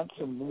violence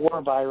and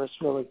war virus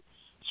really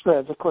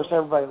spreads. Of course,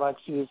 everybody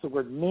likes to use the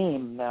word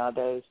meme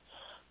nowadays,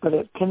 but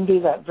it can be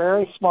that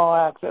very small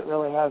act that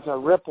really has a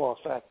ripple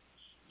effect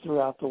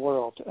throughout the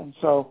world. And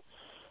so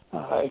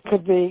it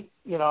could be,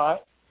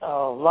 a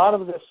lot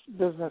of this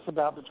business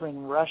about between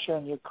Russia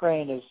and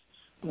Ukraine has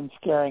been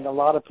scaring a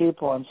lot of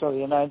people, and so the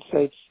United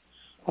States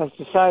has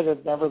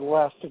decided,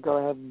 nevertheless, to go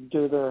ahead and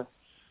do their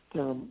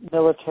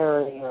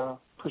military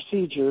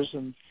procedures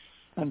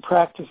and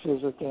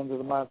practices at the end of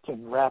the month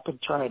in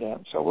Rapid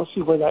Trident. So we'll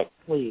see where that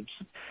leads.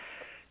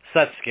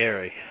 That's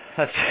scary.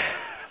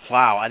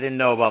 Wow, I didn't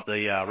know about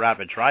the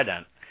Rapid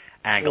Trident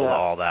angle to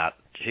all that.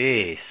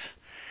 Jeez.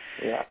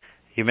 Yeah.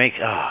 You make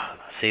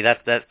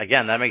that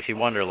again. That makes you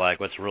wonder, like,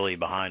 what's really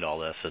behind all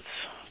this. It's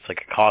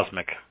like a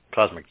cosmic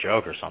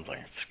joke or something.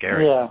 It's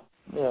scary. Yeah.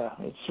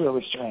 It's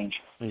really strange.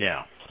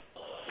 Yeah.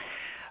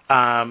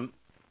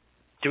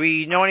 Do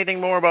we know anything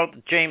more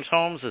about James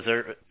Holmes? Does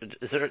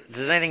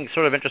anything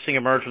sort of interesting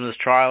emerge from this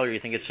trial, or do you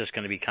think it's just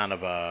going to be kind of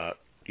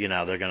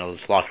they're going to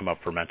just lock him up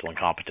for mental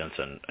incompetence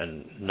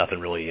and nothing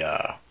really?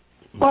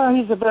 Well,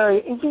 he's a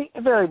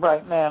very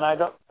bright man.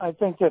 I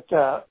think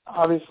that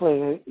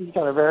obviously he's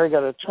got a very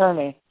good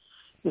attorney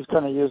who's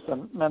going to use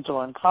the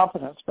mental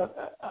incompetence.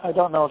 But I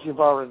don't know if you've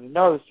already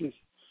noticed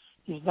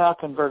he's now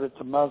converted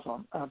to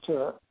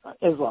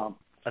Islam.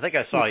 I think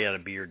I saw he had a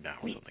beard now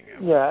or something.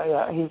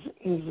 Yeah.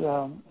 He's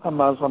a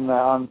Muslim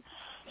now, and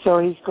so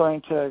he's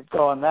going to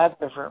go on that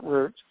different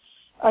route.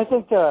 I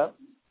think the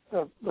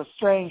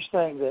strange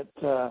thing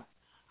that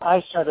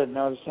I started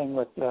noticing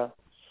with the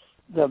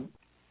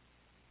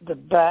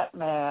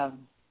Batman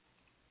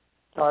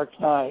Dark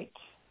Knight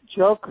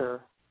Joker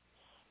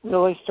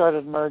really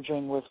started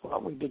merging with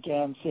what we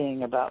began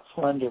seeing about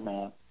Slender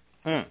Man.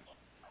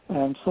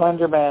 And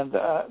Slender Man,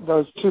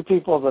 those two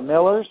people, the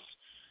Millers,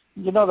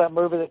 that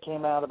movie that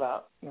came out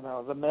about,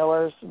 the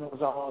Millers, and it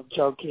was all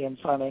jokey and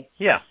funny?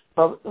 Yeah.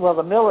 Well,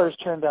 the Millers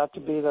turned out to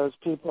be those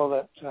people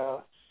that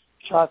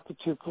shot the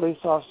two police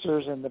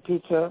officers in the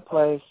pizza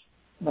place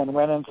and then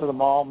went into the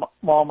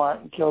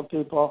Walmart and killed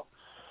people.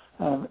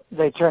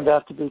 They turned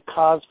out to be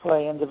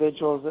cosplay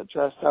individuals that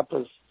dressed up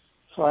as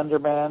Slender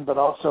Man, but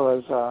also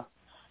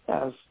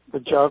as the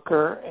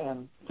Joker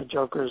and the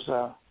Joker's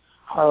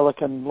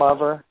Harlequin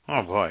lover.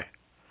 Oh, boy.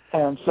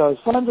 And so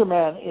Slender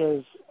Man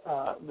is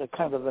the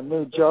kind of the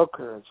new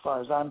Joker, as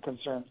far as I'm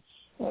concerned,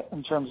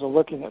 in terms of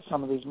looking at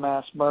some of these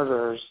mass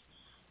murderers,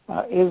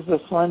 is the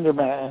Slender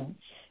Man.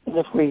 And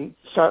if we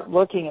start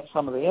looking at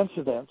some of the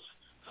incidents,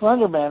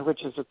 Slender Man,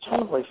 which is a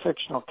totally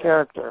fictional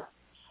character,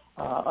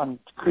 on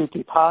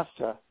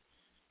creepypasta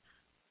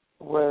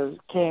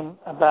came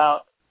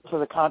about to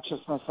the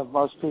consciousness of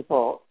most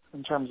people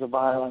in terms of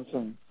violence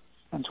and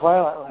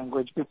Twilight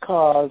language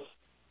because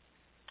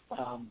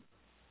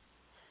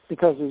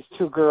these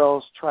two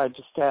girls tried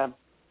to stab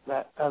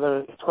that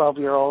other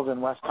 12-year-old in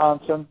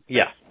Wisconsin.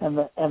 Yeah. And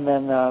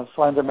then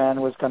Slender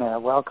Man was going to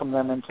welcome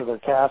them into their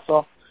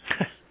castle.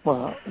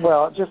 Well,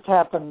 it just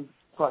happened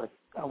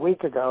a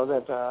week ago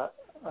that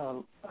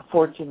a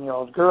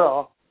 14-year-old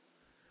girl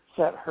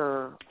set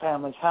her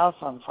family's house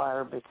on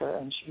fire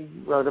and she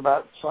wrote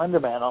about Slender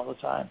Man all the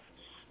time.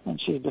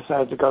 And she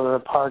decided to go to the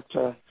park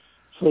to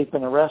sleep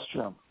in a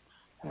restroom.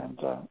 And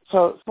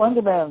so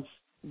Slender Man's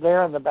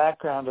there in the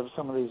background of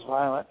some of these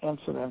violent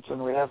incidents,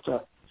 and we have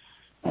to.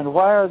 And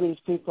why are these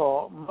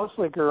people,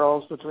 mostly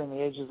girls between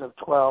the ages of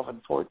 12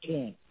 and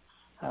 14?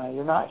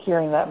 You're not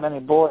hearing that many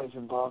boys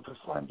involved with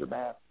Slender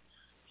Man.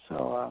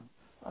 So.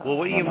 Well,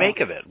 what do you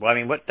make of it? Well, I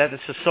mean, that is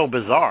just so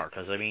bizarre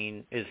because, I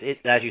mean, as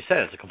you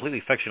said, it's a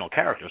completely fictional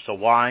character. So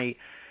why,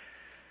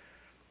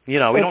 we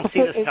don't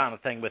see this kind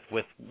of thing with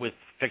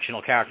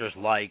fictional characters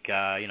like,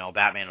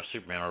 Batman or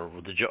Superman or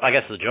I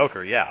guess the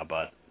Joker, yeah,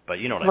 but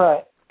you know what I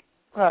mean.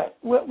 Right.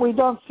 We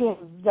don't see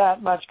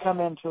that much come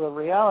into the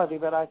reality,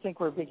 but I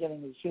think we're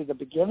beginning to see the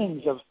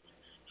beginnings of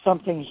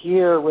something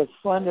here with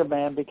Slender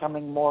Man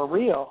becoming more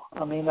real.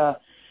 I mean,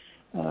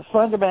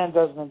 Slender Man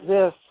doesn't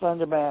exist,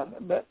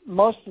 but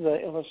most of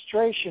the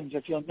illustrations,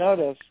 if you'll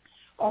notice,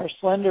 are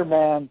Slender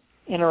Man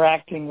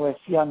interacting with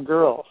young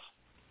girls,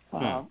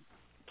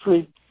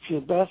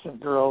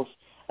 prepubescent girls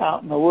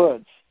out in the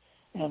woods.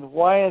 And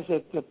why is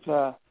it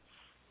that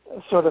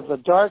sort of the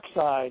dark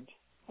side,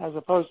 as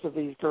opposed to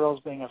these girls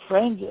being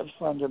afraid of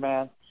Slender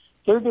Man,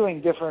 they're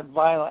doing different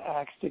violent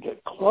acts to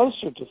get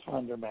closer to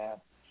Slender Man.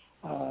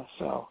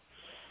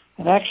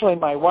 And actually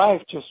my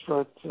wife just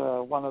wrote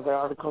one of the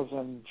articles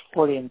in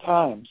Fortean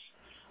Times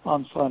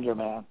on Slender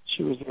Man.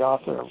 She was the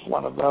author of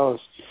one of those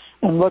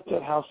and looked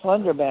at how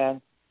Slender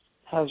Man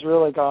has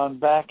really gone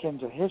back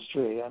into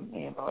history. And,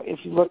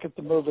 if you look at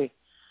the movie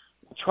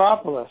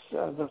Metropolis,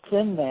 the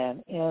Thin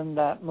Man in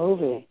that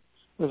movie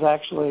was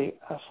actually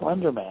a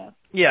Slender Man.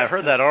 Yeah, I've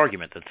heard that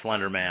argument that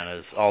Slender Man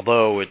is,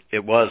 although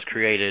it was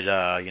created,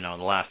 in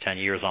the last 10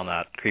 years on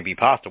that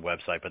creepypasta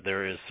website, but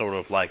there is sort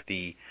of like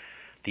the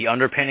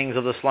underpinnings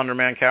of the Slender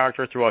Man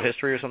character throughout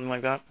history or something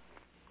like that?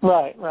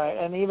 Right.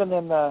 And even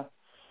in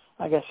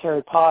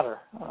Harry Potter,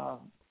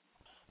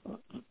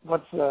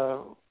 what's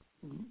the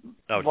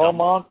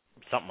Beaumont?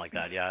 Something like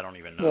that, yeah, I don't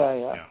even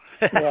know.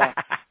 Yeah.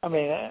 I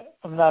mean,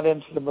 I'm not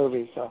into the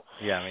movies, so.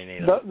 Yeah, me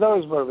neither.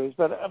 Those movies,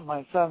 but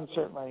my son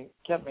certainly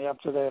kept me up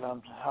to date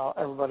on how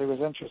everybody was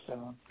interested in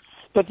them.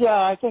 But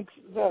yeah, I think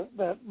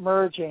that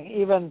merging,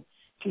 even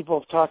people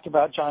have talked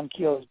about John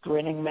Keel's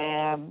Grinning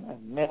Man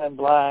and Men in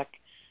Black,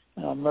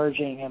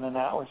 merging in and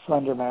out with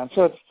Slender Man.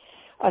 So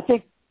I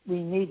think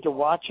we need to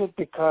watch it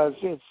because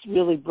it's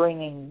really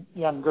bringing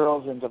young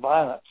girls into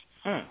violence.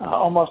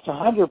 Almost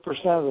 100%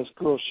 of the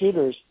school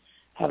shooters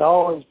had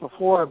always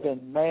before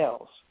been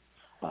males,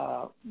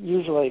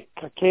 usually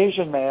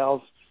Caucasian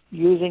males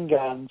using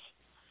guns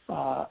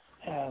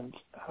and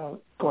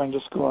going to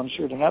school and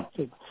shooting up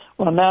people.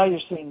 Well, now you're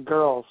seeing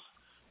girls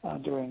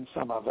doing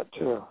some of it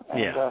too.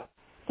 And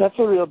that's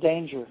a real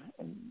danger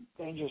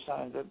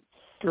sign that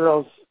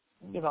girls,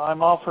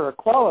 I'm all for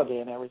equality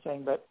and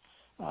everything, but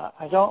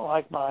I don't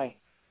like my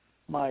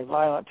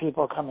violent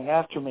people coming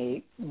after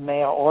me,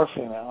 male or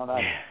female, and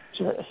I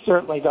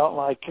certainly don't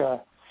like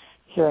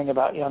hearing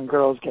about young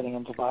girls getting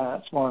into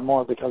violence more and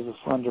more because of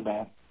Slender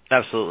Man.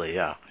 Absolutely,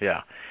 yeah.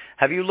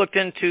 Have you looked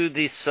into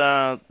this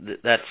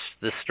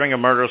string of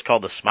murders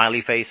called the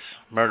Smiley Face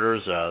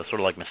murders, sort of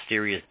like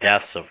mysterious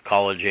deaths of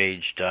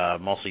college-aged,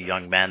 mostly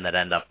young men that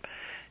end up...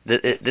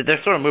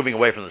 They're sort of moving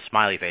away from the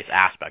Smiley Face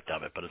aspect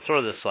of it, but it's sort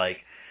of this, like,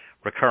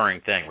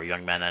 recurring thing where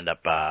young men end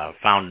up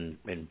found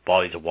in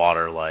bodies of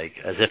water, like,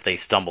 as if they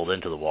stumbled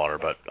into the water,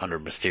 but under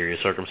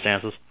mysterious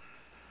circumstances.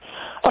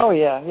 Oh,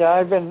 yeah.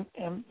 I've been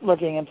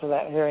looking into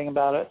that, hearing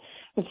about it.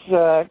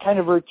 It's kind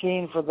of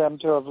routine for them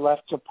to have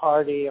left a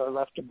party or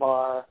left a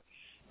bar,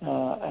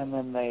 and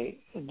then they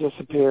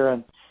disappear,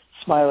 and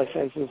smiley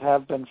faces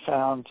have been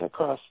found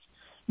across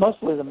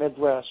mostly the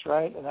Midwest,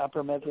 right, and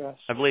upper Midwest?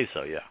 I believe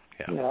so, yeah.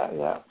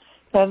 Yeah.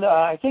 And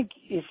I think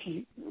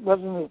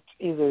wasn't it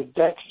either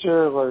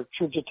Dexter or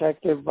True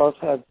Detective both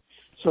had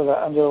sort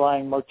of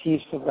underlying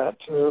motifs of that,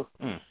 too?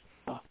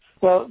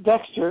 Well,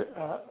 Dexter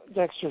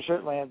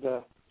certainly had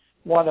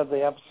one of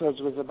the episodes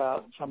was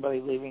about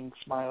somebody leaving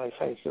smiley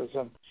faces,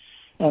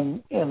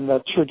 and in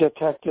the True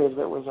Detective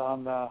that was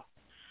on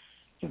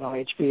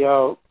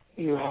HBO,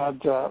 you had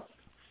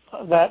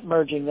that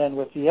merging then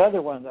with the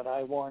other one that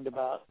I warned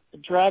about,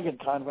 Dragon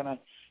Con, when I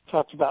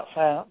talked about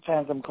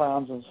Phantom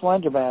Clowns and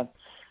Slender Man.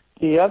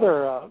 The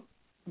other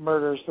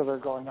murders that are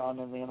going on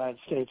in the United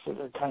States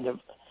that are kind of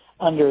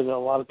under a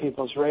lot of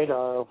people's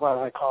radar are what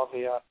I call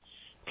the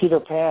Peter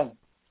Pan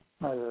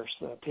murders,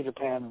 the Peter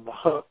Pan and the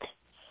Hook.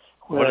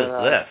 What is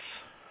this?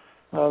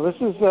 Well, this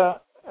is,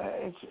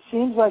 it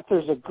seems like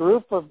there's a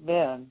group of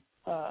men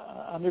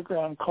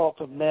underground cult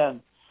of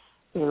men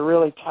that are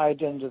really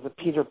tied into the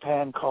Peter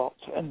Pan cult.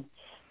 And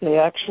they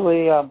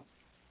actually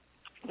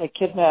they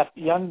kidnap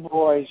young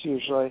boys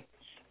usually,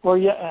 or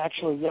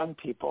actually young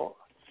people,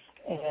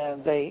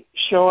 and they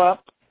show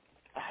up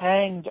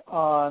hanged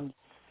on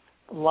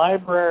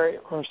library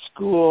or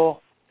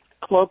school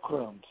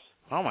cloakrooms.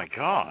 Oh, my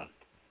God.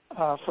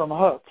 From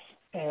hooks.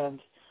 And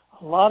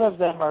a lot of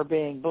them are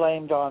being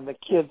blamed on the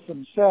kids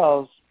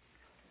themselves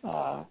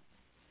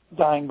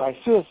dying by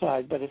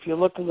suicide. But if you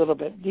look a little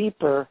bit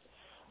deeper,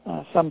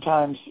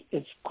 sometimes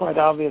it's quite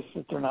obvious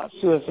that they're not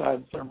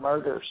suicides, they're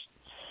murders.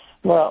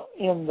 Well,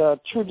 in the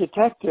True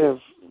Detective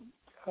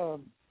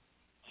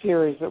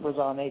series that was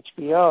on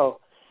HBO,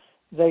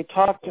 they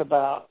talked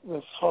about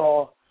this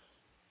whole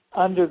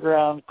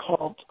underground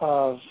cult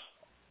of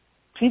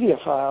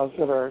pedophiles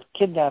that are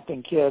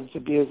kidnapping kids,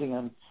 abusing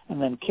them,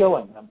 and then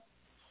killing them,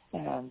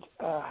 and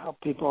how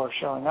people are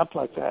showing up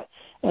like that.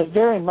 And it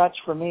very much,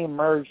 for me,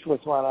 merged with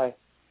what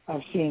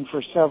I've seen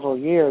for several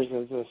years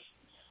as this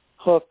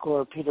Hook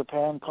or Peter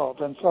Pan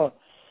cult. And so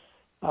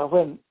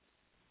when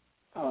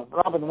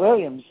Robin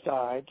Williams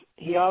died,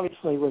 he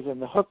obviously was in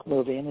the Hook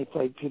movie, and he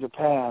played Peter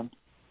Pan,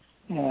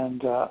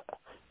 and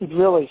it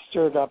really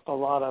stirred up a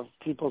lot of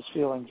people's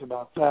feelings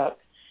about that.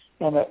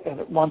 And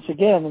it once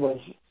again was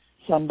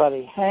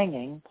somebody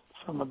hanging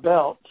from a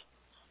belt,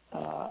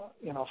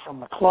 from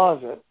the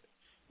closet,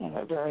 and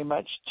it very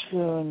much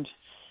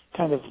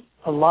kind of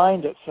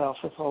aligned itself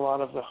with a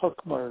lot of the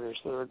Hook murders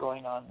that are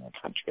going on in the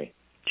country.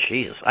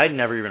 Jesus, I'd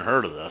never even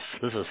heard of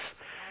this.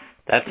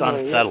 That's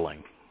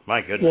unsettling.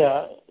 My goodness.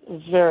 Yeah,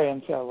 it's very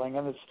unsettling,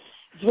 and it's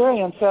very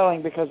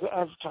unsettling because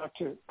I've talked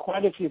to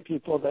quite a few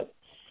people that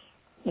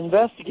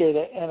investigate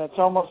it, and it's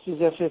almost as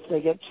if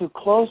they get too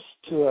close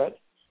to it,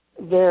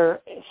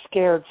 they're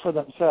scared for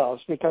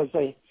themselves because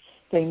they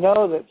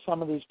know that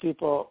some of these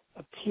people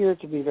appear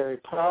to be very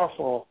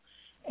powerful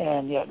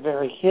and yet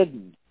very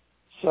hidden.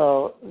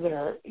 So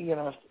they're,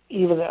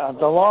 even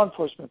the law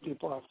enforcement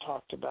people I've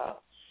talked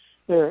about,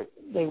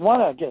 they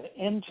want to get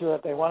into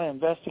it, they want to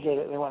investigate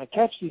it, they want to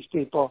catch these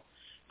people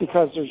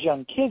because there's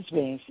young kids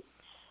being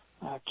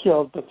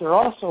killed, but they're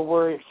also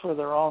worried for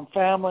their own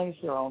families,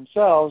 their own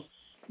selves,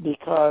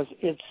 because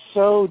it's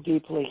so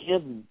deeply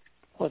hidden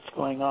what's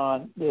going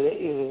on that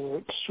it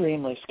is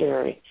extremely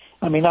scary.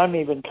 I mean, I'm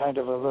even kind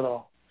of a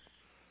little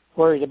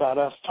worried about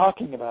us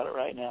talking about it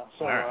right now.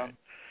 So, all right.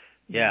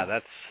 Yeah,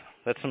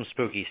 that's some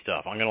spooky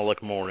stuff. I'm going to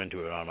look more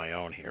into it on my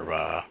own here,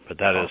 but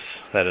that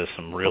is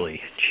some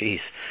really, jeez.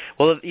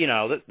 Well,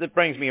 that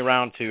brings me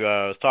around to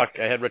I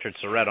had Richard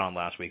Surrett on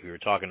last week. We were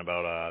talking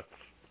about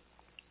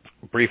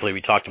briefly.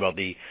 We talked about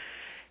the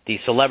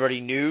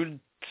celebrity nude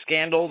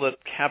scandal that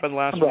happened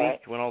last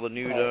week when all the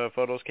nude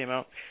photos came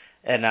out,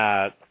 and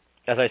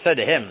as I said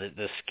to him,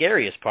 the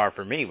scariest part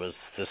for me was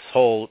this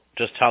whole,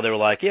 just how they were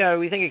like, yeah,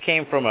 we think it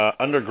came from an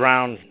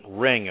underground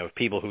ring of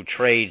people who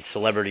trade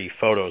celebrity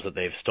photos that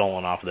they've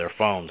stolen off of their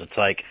phones. It's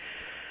like,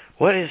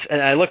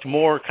 and I looked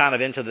more kind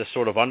of into this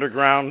sort of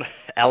underground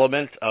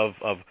element of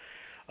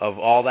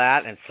all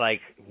that, and it's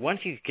like, once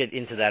you get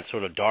into that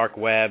sort of dark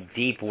web,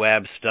 deep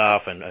web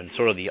stuff, and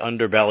sort of the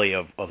underbelly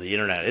of the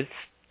internet, it's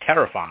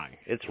terrifying.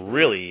 It's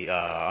really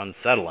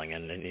unsettling,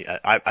 and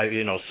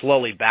I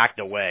slowly backed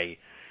away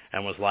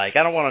and was like,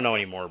 I don't want to know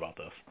any more about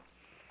this.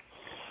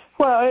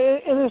 Well,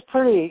 it is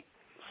pretty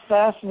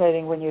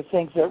fascinating when you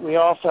think that we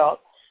all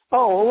felt,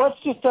 let's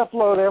just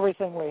upload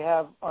everything we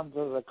have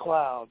onto the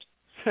cloud.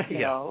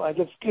 Like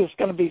it's just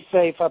going to be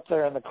safe up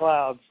there in the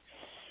clouds.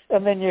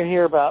 And then you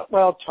hear about,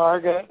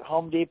 Target,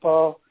 Home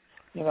Depot,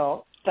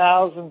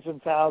 thousands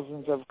and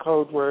thousands of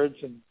code words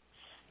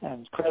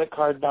and credit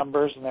card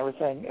numbers and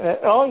everything. And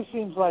it always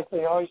seems like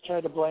they always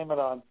try to blame it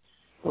on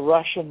the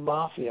Russian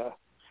mafia.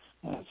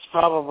 And it's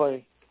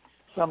probably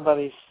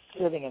somebody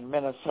sitting in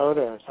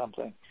Minnesota or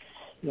something.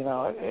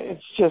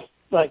 It's just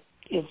like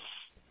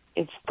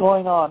it's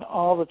going on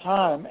all the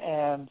time,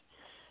 and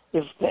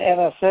if the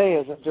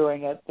NSA isn't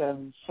doing it,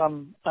 then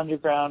some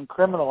underground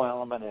criminal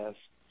element is.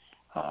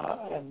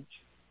 And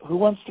who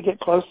wants to get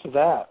close to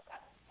that?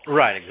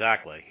 Right,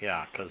 exactly.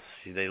 Yeah, because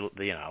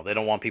they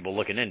don't want people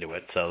looking into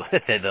it, so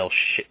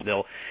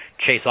they'll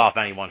chase off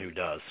anyone who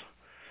does.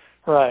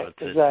 Right,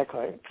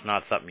 exactly. It's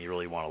not something you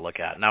really want to look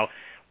at. Now,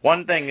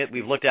 one thing that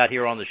we've looked at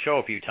here on the show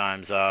a few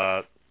times,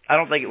 I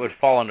don't think it would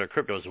fall under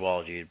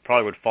cryptozoology. It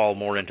probably would fall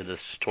more into this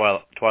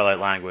Twilight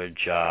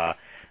language,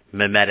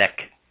 mimetic,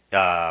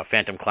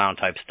 phantom clown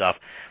type stuff.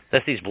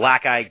 That's these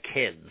black-eyed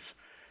kids.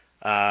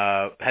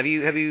 Have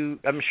you?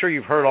 I'm sure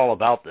you've heard all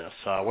about this.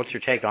 What's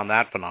your take on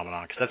that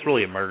phenomenon? Because that's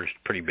really emerged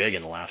pretty big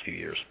in the last few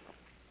years.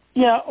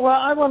 Yeah, well,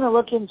 I want to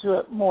look into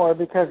it more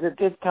because it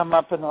did come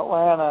up in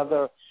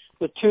Atlanta.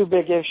 The two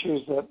big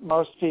issues that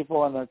most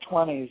people in their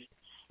 20s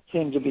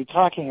seem to be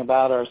talking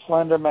about are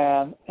Slender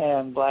Man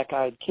and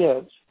black-eyed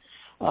kids.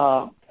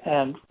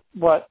 And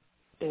what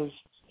is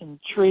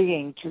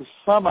intriguing to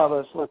some of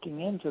us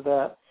looking into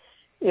that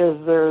is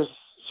there's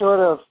sort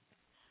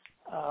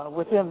of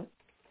within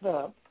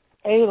the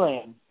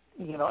alien,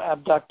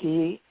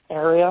 abductee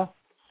area,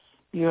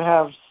 you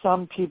have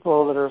some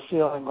people that are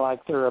feeling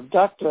like they're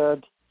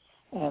abducted,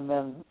 and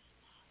then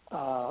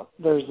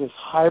there's this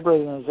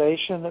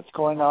hybridization that's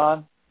going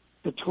on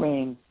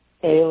between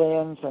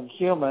aliens and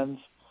humans,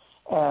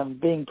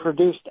 and being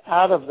produced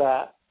out of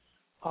that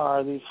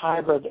are these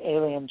hybrid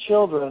alien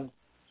children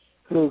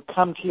who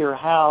come to your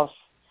house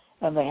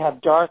and they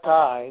have dark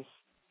eyes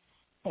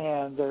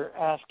and they're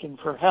asking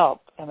for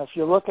help. And if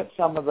you look at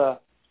some of the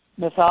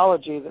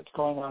mythology that's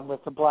going on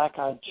with the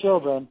black-eyed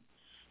children,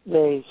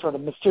 they sort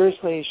of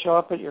mysteriously show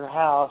up at your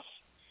house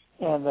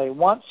and they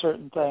want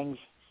certain things,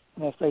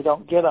 and if they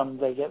don't get them,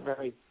 they get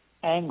very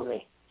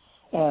angry.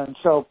 And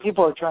so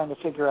people are trying to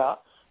figure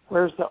out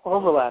where's the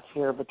overlap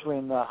here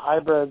between the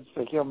hybrids,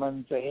 the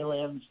humans, the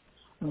aliens,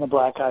 and the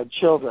black-eyed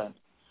children.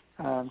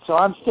 So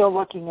I'm still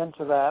looking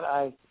into that.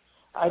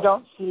 I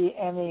don't see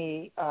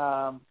any,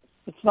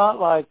 it's not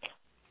like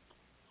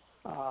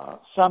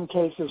some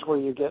cases where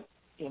you get,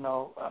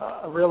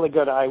 a really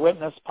good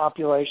eyewitness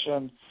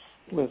population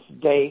with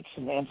dates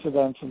and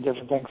incidents and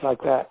different things like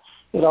that.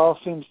 It all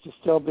seems to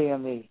still be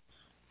in the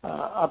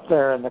up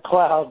there in the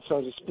cloud,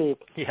 so to speak,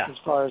 as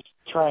far as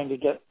trying to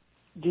get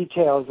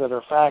details that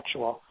are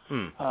factual.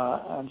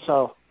 And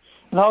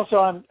also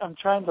I'm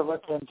trying to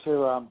look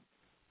into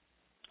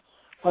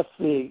what's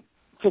the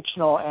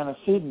fictional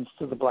antecedents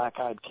to the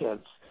black-eyed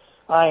kids.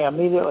 I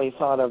immediately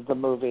thought of the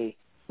movie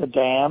The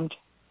Damned,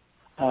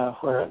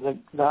 where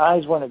the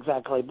eyes weren't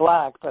exactly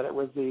black, but it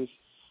was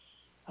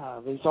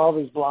all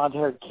these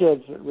blonde-haired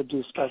kids that would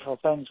do special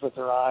things with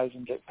their eyes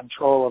and get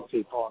control of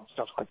people and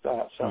stuff like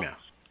that.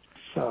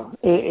 So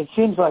it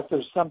seems like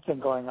there's something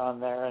going on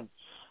there. And,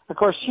 of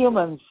course,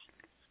 humans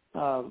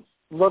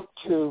look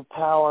to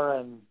power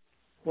and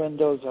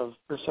windows of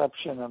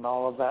perception and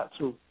all of that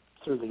through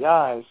the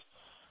eyes.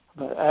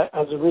 But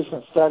as a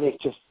recent study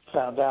just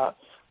found out,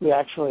 we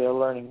actually are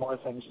learning more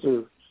things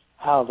through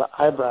how the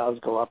eyebrows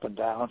go up and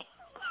down.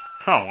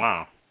 Oh,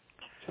 wow.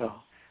 So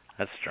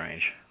that's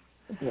strange.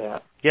 Yeah.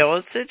 Yeah, well,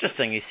 it's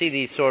interesting. You see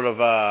these sort of,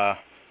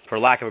 for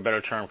lack of a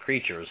better term,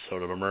 creatures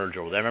sort of emerge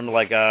over there. I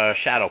remember,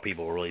 shadow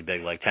people were really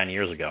big, 10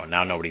 years ago, and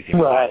now nobody's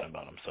even talking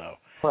about them. So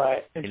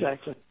right,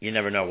 exactly. You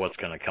never know what's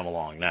going to come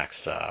along next.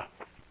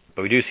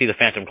 But we do see the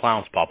phantom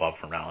clowns pop up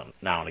from now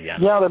and again.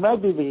 Yeah, there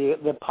might be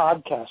the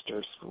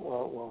podcasters.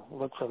 We'll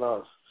look for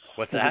those.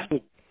 What's that?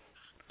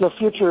 The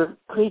future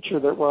creature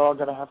that we're all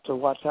going to have to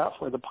watch out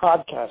for, the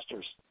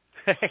podcasters.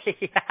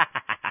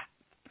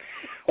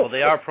 Well,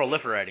 they are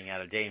proliferating at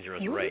a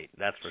dangerous rate,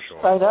 that's for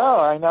sure. I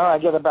know. I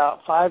get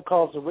about 5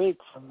 calls a week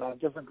from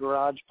different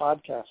garage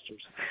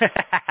podcasters.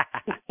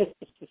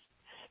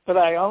 But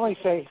I only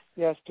say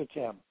yes to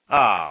Tim.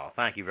 Oh,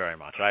 thank you very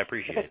much. I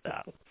appreciate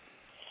that.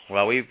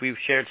 Well, we've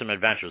shared some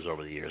adventures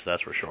over the years,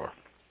 that's for sure.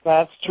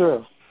 That's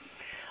true.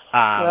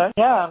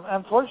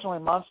 Unfortunately,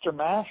 Monster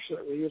MASH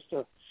that we used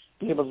to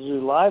be able to do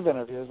live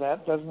interviews,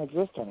 that doesn't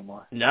exist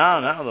anymore.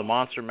 No, the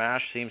Monster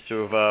MASH seems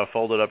to have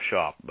folded up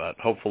shop, but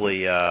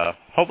hopefully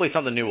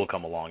something new will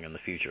come along in the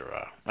future.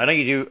 I know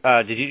you do.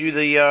 Did you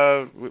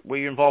do were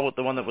you involved with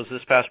the one that was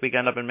this past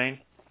weekend up in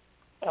Maine?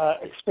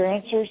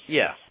 Experiencers?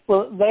 Yeah.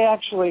 Well, they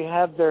actually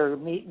had their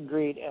meet and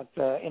greet at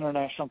the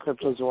International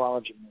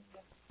Cryptozoology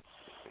Museum.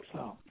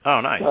 So.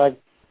 Oh, nice.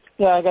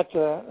 So I got to.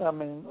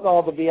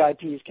 All the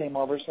VIPs came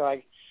over, so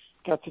I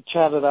got to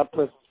chat it up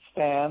with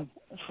Stan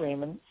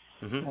Freeman.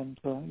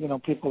 Mm-hmm.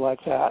 And, people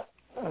like that,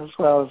 as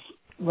well as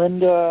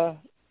Linda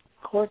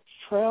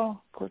Cortilli?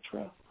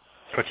 Cortilli?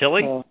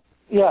 Cortilli,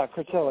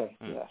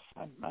 yes.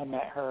 I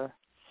met her.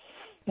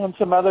 And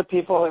some other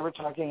people, they were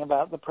talking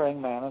about the praying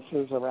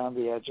mantises around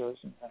the edges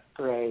and the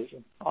grays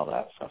and all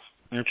that stuff.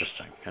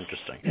 Interesting.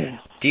 Yeah.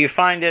 Do you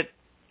find it,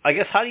 I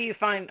guess, how do you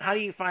find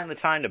the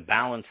time to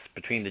balance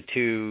between the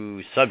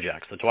two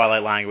subjects, the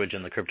Twilight language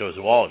and the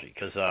cryptozoology?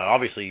 Because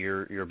obviously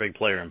you're a big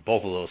player in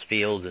both of those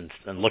fields and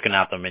looking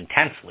at them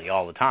intensely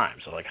all the time.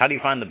 So, how do you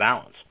find the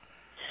balance?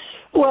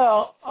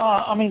 Well,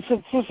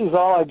 since this is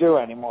all I do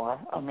anymore,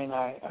 I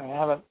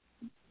haven't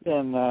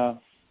been,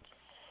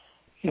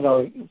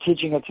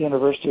 teaching at the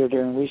university or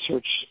doing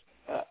research.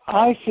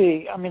 I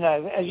see,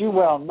 as you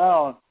well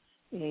know,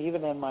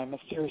 even in my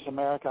Mysterious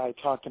America, I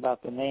talked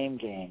about the name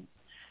game.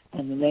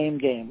 And the name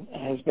game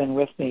has been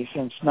with me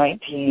since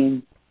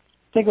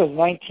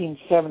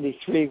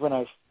 1973 when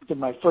I did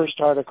my first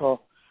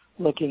article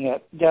looking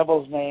at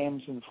devil's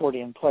names in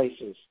Fortean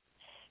places.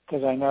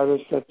 Because I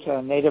noticed that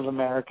Native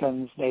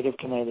Americans, Native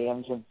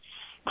Canadians, and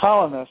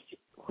colonists,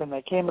 when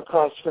they came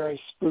across very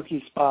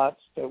spooky spots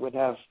that would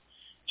have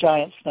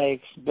giant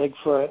snakes,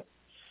 Bigfoot,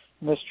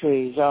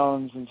 mystery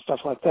zones, and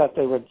stuff like that,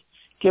 they would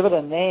give it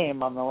a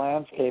name on the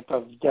landscape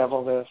of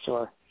devil this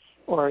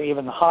or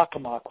even the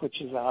Hockomock,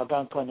 which is an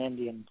Algonquin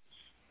Indian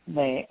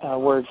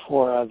word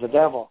for the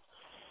devil.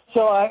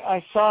 So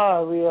I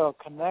saw a real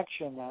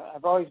connection.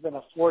 I've always been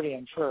a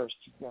Fortean first,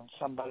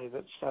 somebody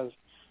that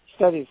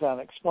studies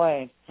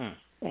unexplained.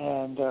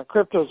 And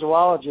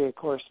cryptozoology, of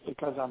course,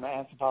 because I'm an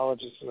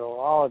anthropologist and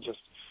zoologist,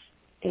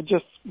 it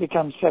just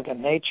becomes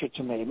second nature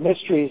to me.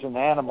 Mysteries and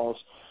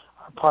animals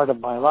are part of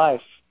my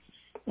life.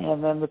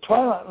 And then the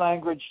twilight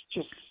language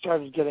just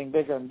started getting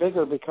bigger and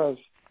bigger because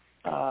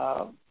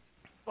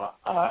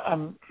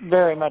I'm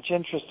very much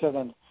interested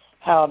in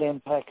how it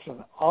impacts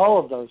in all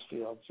of those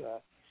fields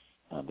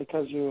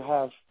because you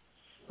have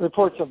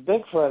reports of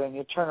Bigfoot and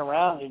you turn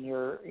around and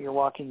you're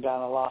walking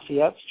down a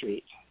Lafayette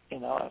Street,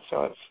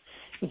 so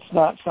it's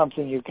not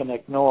something you can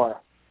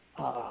ignore.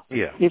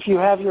 If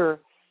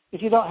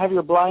you don't have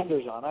your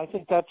blinders on, I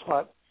think that's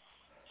what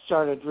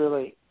started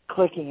really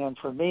clicking in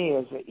for me,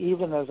 is that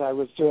even as I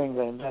was doing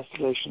the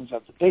investigations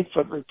of the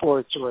Bigfoot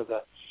reports or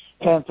the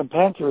Phantom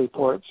Panther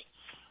reports,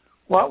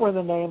 what were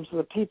the names of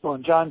the people?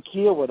 And John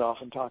Keel would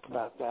often talk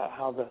about that,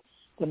 how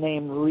the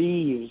name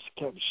Reeves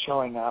kept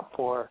showing up,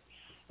 or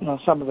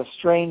some of the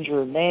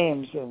stranger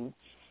names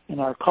in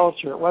our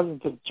culture. It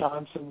wasn't the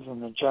Johnsons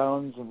and the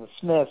Jones and the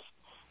Smiths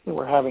that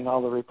were having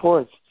all the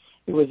reports.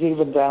 It was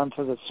even down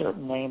to the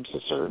certain names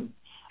of certain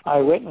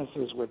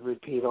eyewitnesses would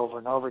repeat over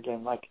and over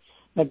again, like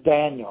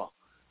McDaniel.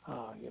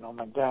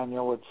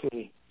 McDaniel would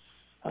see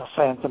a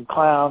phantom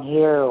clown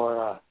here, or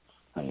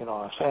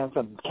a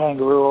phantom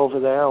kangaroo over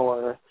there,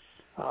 or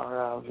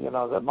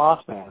the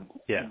Mothman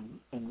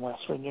in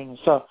West Virginia.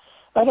 So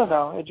I don't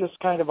know. It just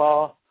kind of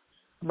all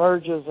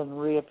merges and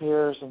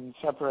reappears and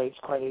separates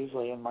quite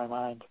easily in my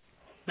mind.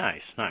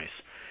 Nice.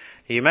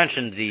 You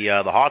mentioned the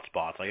hot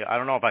spots. I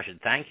don't know if I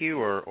should thank you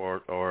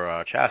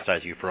or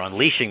chastise you for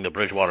unleashing the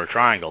Bridgewater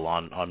Triangle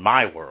on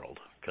my world,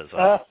 because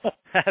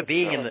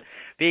being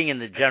in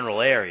the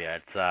general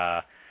area,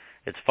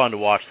 it's fun to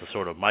watch the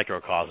sort of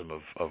microcosm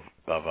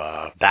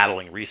of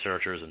battling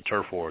researchers and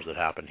turf wars that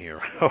happen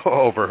here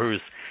over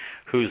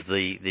who's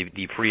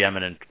the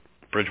preeminent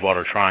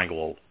Bridgewater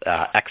Triangle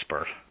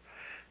expert.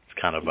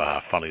 It's kind of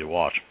funny to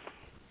watch.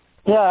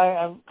 Yeah,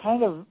 I've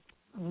kind of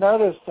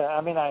noticed that. I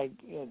mean, I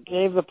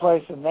gave the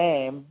place a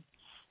name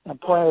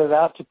and pointed it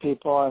out to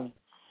people,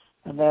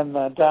 and then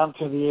down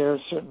through the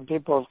years, certain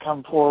people have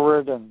come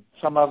forward, and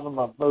some of them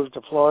have moved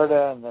to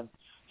Florida, and then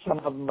some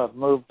of them have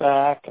moved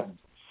back, and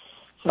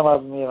some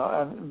of them,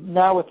 and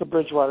now with the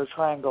Bridgewater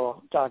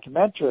Triangle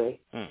documentary,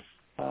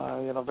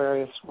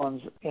 various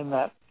ones in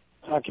that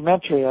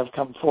documentary have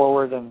come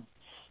forward and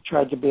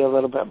tried to be a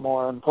little bit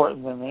more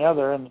important than the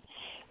other, and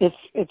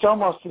it's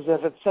almost as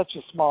if it's such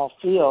a small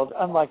field,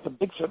 unlike the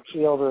Bigfoot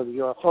field or the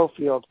UFO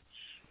field,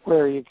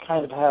 where you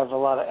kind of have a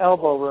lot of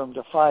elbow room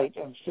to fight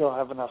and still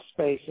have enough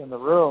space in the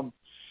room.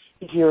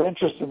 If you're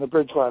interested in the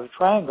Bridgewater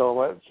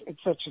Triangle,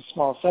 it's such a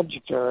small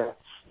subject area,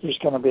 there's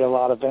going to be a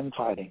lot of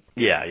infighting.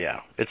 Yeah.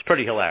 It's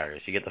pretty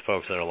hilarious. You get the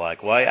folks that are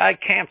like, well, I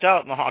camped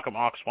out in the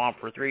Hockomock Swamp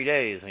for 3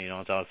 days. And,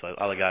 it's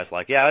other guys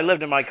like, yeah, I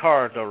lived in my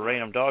car at a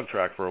random dog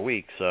track for a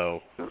week,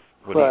 so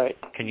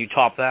can you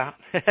top that?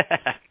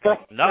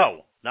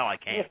 No, I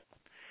can't.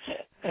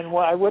 And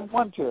I wouldn't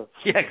want to.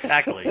 Yeah,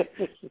 exactly.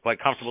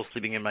 Quite comfortable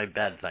sleeping in my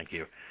bed, thank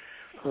you.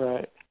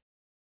 Right.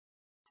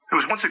 There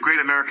was once a great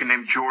American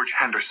named George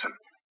Henderson.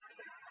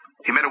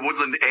 He met a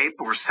woodland ape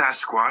or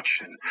Sasquatch,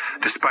 and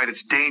despite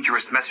its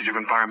dangerous message of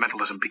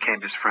environmentalism,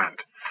 became his friend.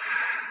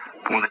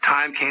 But when the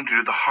time came to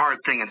do the hard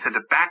thing and send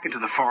it back into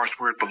the forest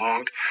where it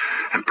belonged,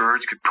 and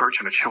birds could perch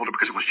on its shoulder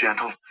because it was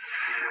gentle,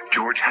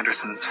 George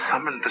Henderson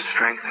summoned the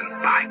strength, and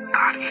by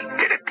God, he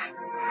did it.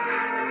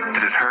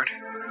 Did it hurt?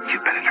 You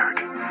bet it hurt.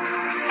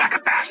 Like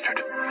a bastard.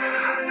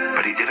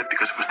 But he did it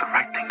because it was the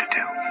right thing to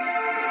do.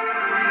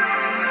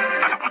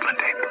 For the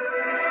woodland ape.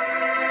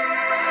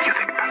 You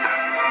think about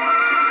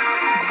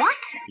that. What?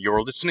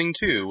 You're listening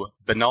to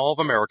Binnall of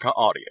America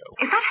Audio.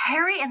 Is that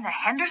Harry and the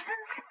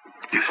Hendersons?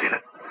 You've seen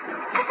it.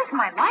 This is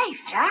my life,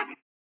 Jack.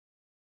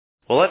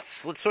 Well,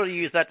 let's sort of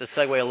use that to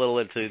segue a little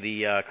into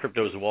the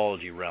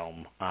cryptozoology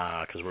realm,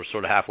 because we're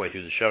sort of halfway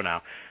through the show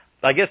now.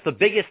 I guess the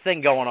biggest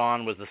thing going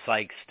on was the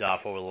Sykes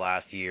stuff over the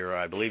last year.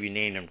 I believe you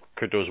named him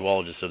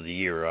Cryptozoologist of the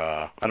Year.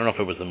 I don't know if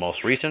it was the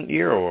most recent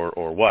year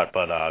or what,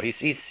 but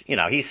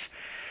he's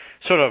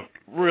sort of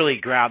really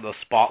grabbed the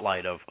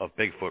spotlight of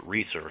Bigfoot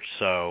research.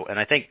 So, and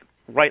I think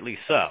rightly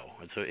so.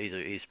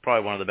 He's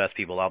probably one of the best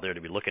people out there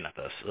to be looking at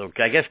this. So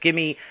I guess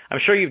I'm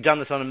sure you've done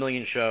this on a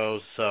million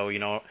shows, so you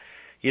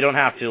don't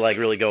have to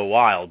really go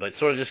wild, but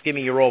sort of just give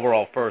me your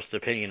overall first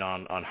opinion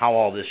on how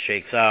all this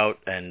shakes out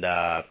and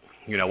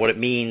what it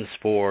means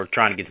for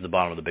trying to get to the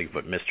bottom of the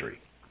Bigfoot mystery.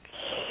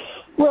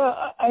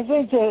 Well, I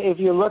think that if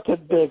you look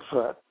at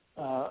Bigfoot,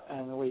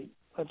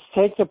 let's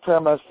take the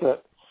premise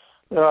that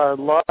there are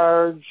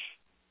large,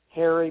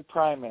 hairy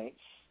primates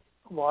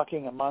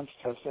walking amongst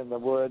us in the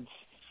woods,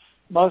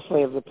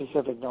 mostly of the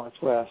Pacific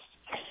Northwest.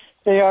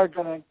 They are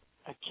going to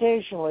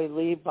occasionally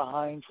leave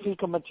behind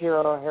fecal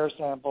material, hair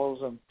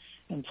samples,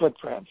 and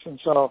footprints. And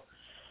so,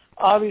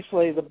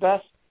 obviously, the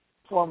best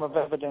form of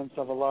evidence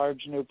of a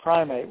large new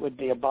primate would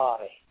be a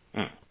body.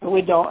 But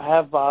we don't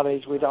have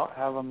bodies. We don't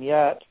have them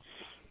yet.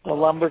 The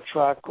lumber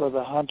truck or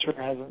the hunter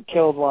hasn't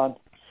killed one.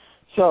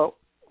 So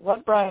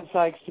what Brian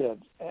Sykes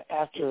did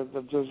after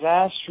the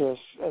disastrous,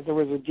 there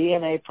was a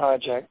DNA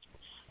project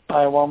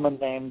by a woman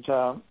named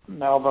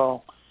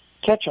Melville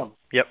Ketchum.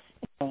 Yep.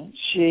 And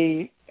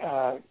she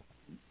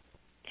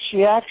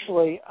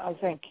actually, I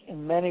think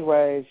in many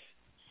ways,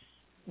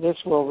 this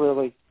will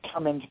really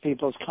come into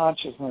people's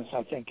consciousness,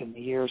 I think, in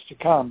the years to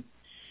come.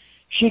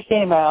 She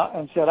came out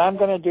and said, I'm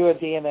going to do a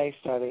DNA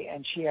study,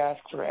 and she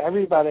asked for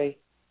everybody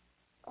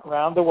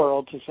around the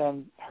world to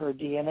send her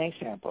DNA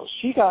samples.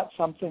 She got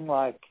something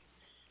like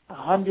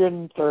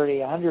 130,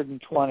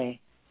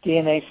 120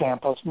 DNA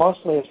samples,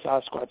 mostly of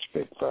Sasquatch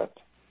Bigfoot,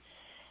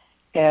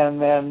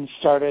 and then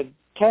started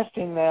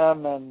testing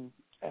them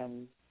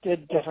and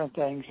did different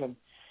things. And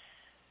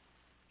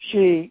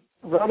she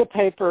wrote a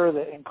paper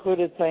that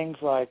included things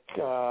like,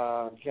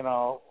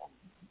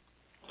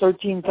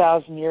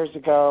 13,000 years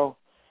ago,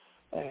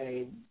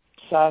 a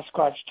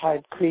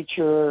Sasquatch-type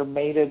creature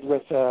mated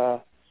with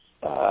a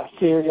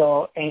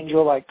ethereal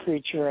angel-like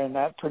creature, and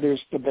that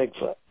produced the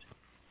Bigfoot.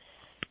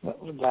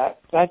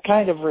 That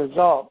kind of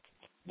result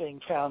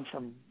being found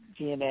from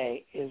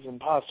DNA is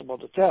impossible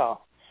to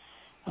tell.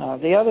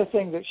 The other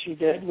thing that she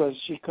did was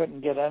she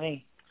couldn't get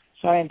any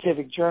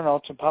scientific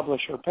journal to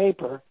publish her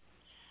paper,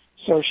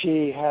 so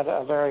she had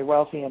a very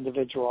wealthy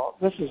individual.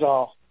 This is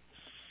all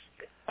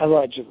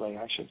allegedly,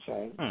 I should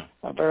say.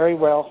 A very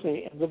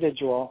wealthy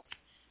individual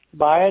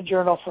buy a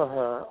journal for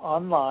her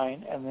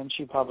online, and then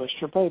she published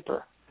her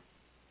paper.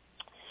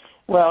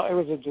 Well, it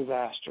was a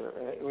disaster.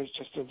 It was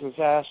just a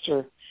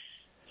disaster.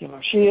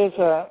 She is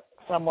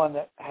someone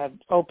that had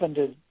opened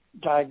a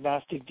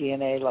diagnostic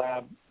DNA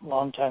lab a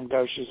long time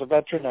ago. She's a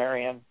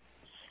veterinarian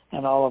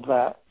and all of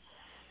that.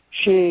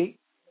 It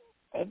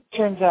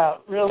turns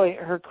out, really,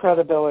 her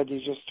credibility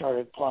just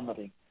started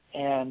plummeting.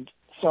 And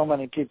so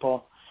many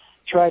people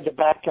tried to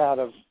back out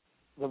of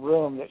the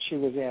room that she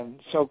was in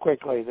so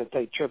quickly that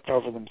they tripped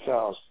over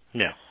themselves.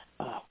 Yeah.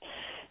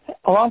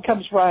 Along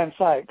comes Brian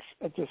Sykes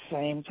at the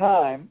same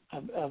time,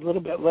 a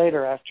little bit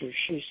later after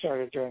she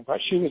started doing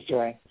what she was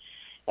doing.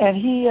 And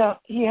he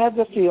had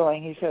the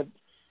feeling, he said,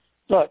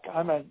 look,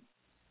 I'm a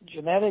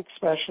genetic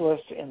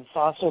specialist in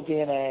fossil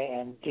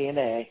DNA and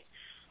DNA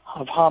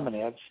of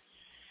hominids.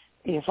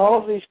 If all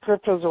of these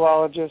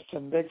cryptozoologists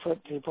and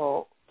Bigfoot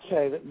people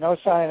say that no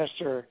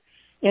scientists are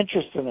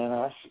interested in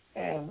us,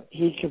 and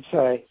he could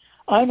say,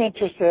 I'm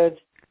interested,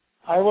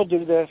 I will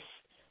do this.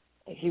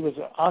 He was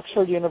at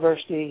Oxford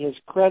University. His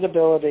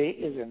credibility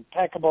is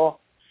impeccable.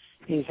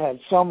 He's had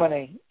so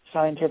many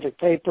scientific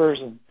papers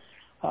and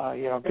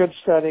good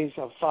studies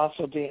of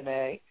fossil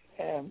DNA,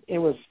 and it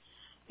was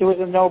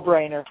a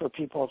no-brainer for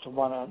people to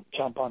want to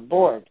jump on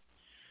board.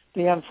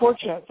 The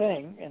unfortunate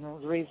thing, and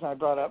the reason I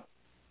brought up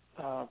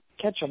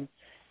Ketchum,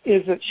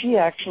 is that she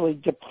actually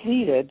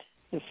depleted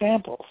the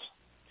samples.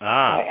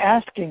 By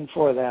asking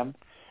for them.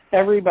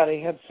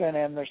 Everybody had sent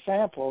in their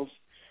samples,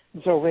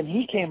 and so when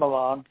he came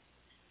along,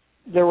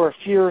 there were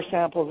fewer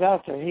samples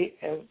out there.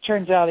 It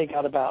turns out he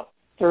got about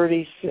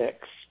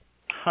 36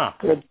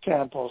 good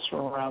samples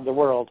from around the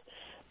world,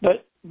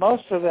 but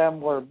most of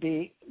them were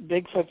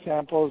Bigfoot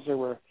samples. There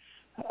were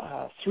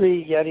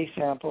 3 Yeti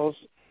samples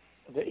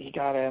that he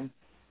got in,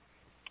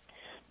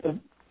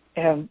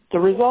 and the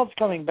results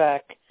coming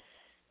back,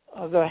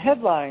 the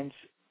headlines,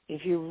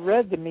 if you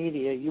read the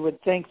media, you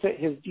would think that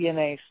his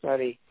DNA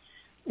study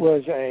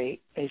was a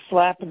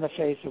slap in the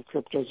face of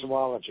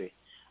cryptozoology.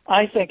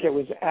 I think it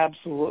was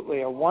absolutely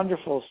a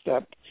wonderful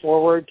step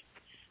forward,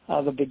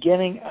 the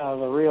beginning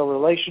of a real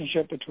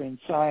relationship between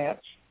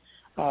science,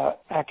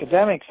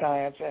 academic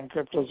science, and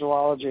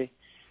cryptozoology,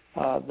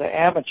 the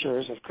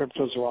amateurs of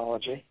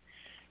cryptozoology.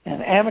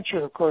 And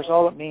amateur, of course,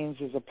 all it means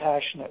is a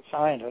passionate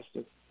scientist.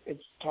 It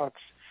talks,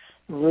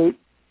 the roots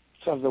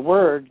of the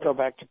word go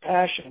back to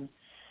passion.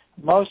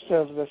 Most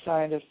of the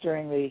scientists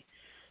during the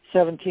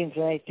 17th and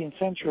 18th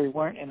century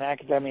weren't in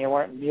academia,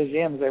 weren't in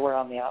museums. They were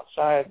on the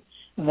outside,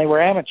 and they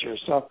were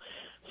amateurs. So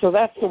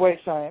that's the way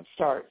science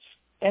starts.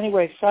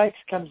 Anyway, Sykes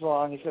comes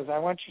along. He says, I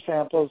want your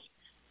samples,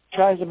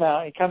 tries them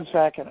out. He comes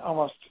back, and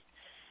almost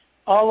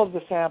all of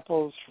the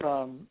samples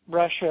from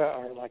Russia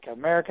are like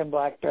American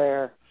black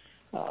bear,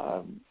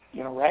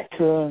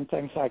 raccoon,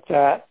 things like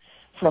that.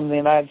 From the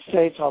United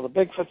States, all the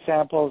Bigfoot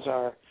samples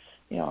are,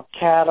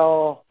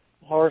 cattle,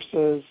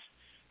 horses,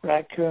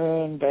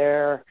 raccoon,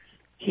 bear,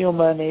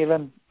 human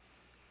even.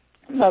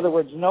 In other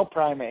words, no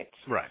primates.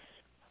 Right.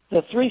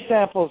 The 3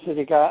 samples that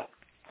he got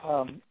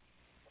on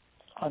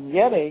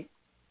Yeti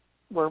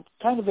were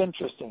kind of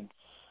interesting.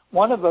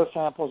 One of those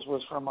samples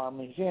was from our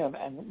museum,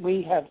 and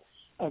we had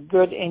a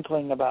good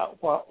inkling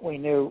about what we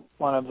knew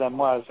one of them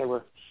was. They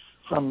were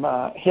from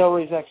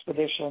Hillary's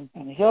expedition,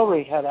 and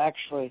Hillary had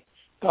actually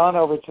gone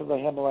over to the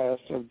Himalayas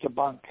to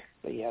debunk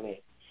the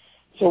Yeti.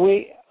 So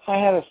I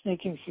had a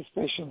sneaking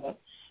suspicion that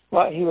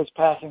what he was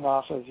passing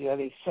off as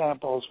Yeti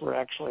samples were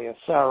actually a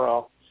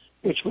Saro,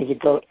 which was a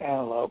goat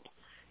antelope.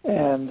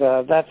 And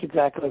that's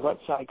exactly what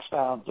Sykes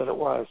found that it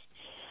was.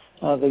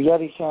 The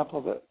Yeti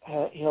sample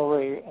that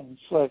Hillary and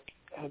Slick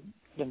had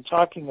been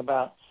talking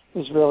about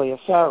was really a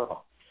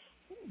Saro.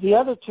 The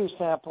other 2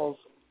 samples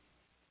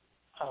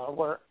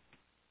were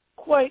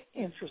quite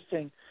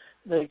interesting.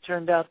 They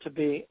turned out to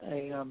be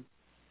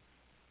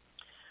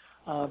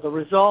the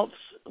results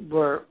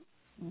were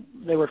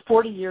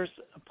 40 years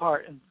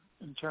apart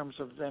in terms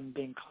of them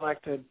being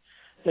collected.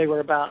 They were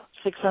about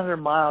 600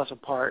 miles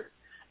apart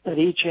at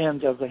each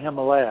end of the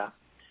Himalaya.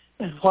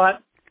 And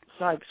what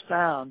Sykes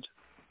found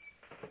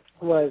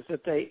was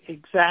that they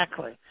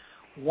exactly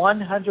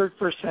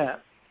 100%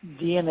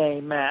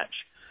 DNA match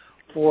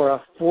for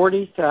a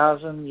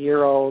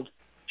 40,000-year-old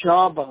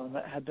jawbone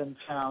that had been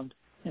found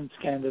in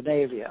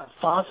Scandinavia,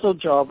 a fossil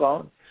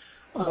jawbone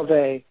of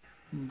a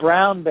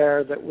brown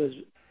bear that was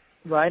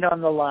right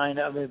on the line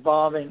of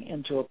evolving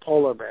into a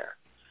polar bear.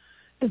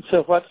 And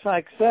so what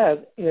Sykes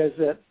said is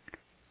that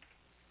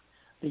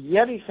the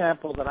Yeti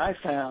sample that I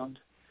found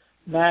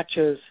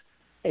matches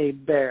a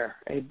bear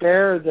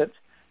that,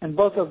 and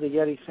both of the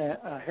Yeti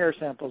hair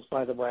samples,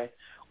 by the way,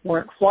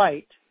 weren't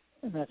white,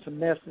 and that's a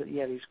myth that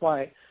Yeti's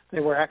white. They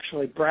were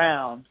actually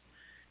brown,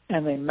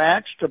 and they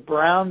matched a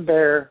brown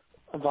bear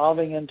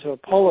evolving into a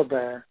polar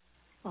bear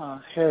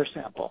hair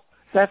sample.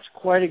 That's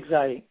quite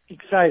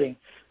exciting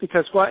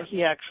because what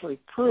he actually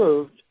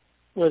proved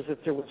was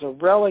that there was a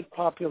relic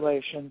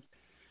population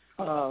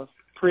of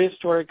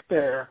prehistoric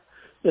bear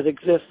that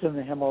exists in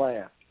the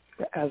Himalaya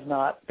that has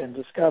not been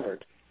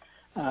discovered.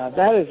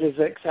 That is as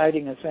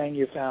exciting as saying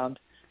you found,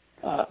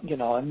 a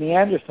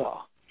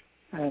Neanderthal.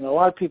 And a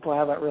lot of people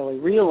haven't really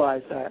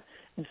realized that.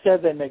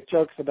 Instead, they make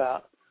jokes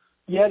about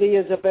Yeti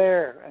is a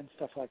bear and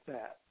stuff like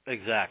that.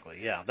 Exactly,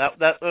 yeah. That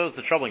was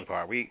the troubling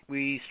part.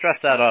 We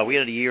stressed that we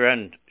had a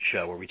year-end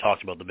show where we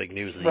talked about the big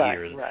news of the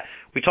year. Right.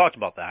 We talked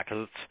about that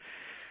because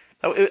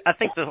I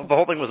think the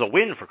whole thing was a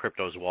win for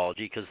cryptozoology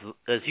because,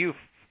 as you've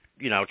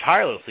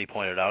tirelessly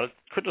pointed out,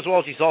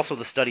 cryptozoology is also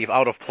the study of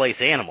out-of-place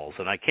animals,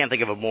 and I can't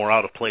think of a more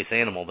out-of-place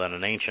animal than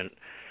an ancient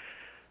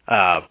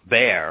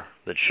bear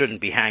that shouldn't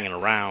be hanging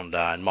around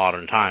in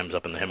modern times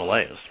up in the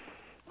Himalayas.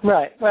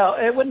 Right. Well,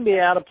 it wouldn't be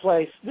out of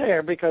place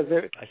there because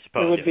there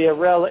would be a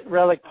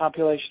relic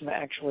population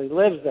that actually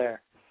lives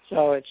there.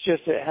 So it's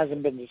just it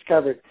hasn't been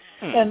discovered.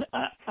 And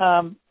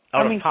time,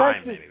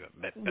 Sykes maybe.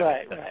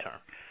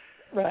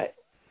 Right.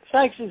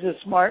 Sykes is a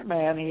smart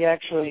man. He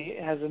actually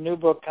has a new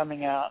book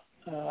coming out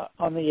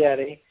on the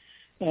Yeti,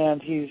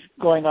 and he's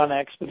going on an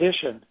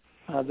expedition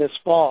this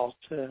fall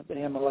to the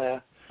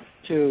Himalaya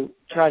to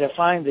try to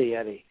find the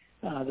Yeti,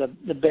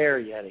 the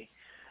bear Yeti.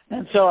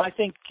 And so I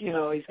think, he's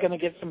going to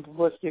get some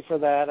publicity for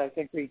that. I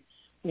think we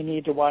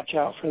need to watch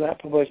out for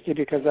that publicity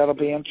because that'll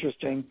be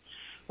interesting.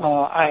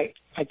 I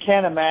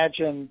can't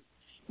imagine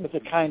with the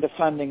kind of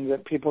funding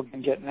that people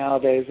can get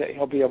nowadays that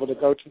he'll be able to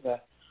go to the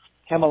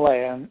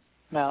Himalayan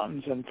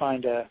mountains and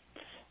find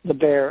the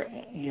bear,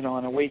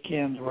 on a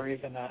weekend or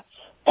even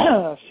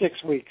a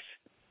 6 weeks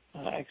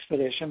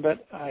expedition.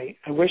 But I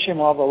wish him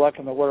all the luck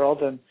in the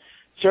world, and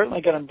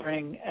certainly going to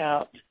bring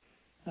out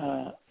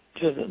to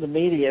the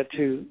media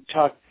to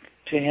talk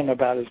to him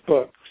about his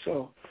book.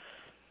 So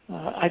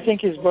I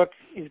think his book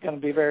is going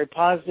to be very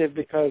positive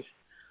because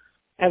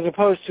as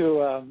opposed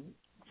to a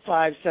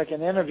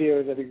 5-second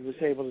interview that he was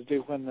able to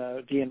do when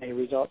the DNA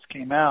results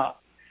came out,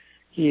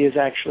 he is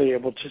actually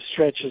able to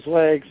stretch his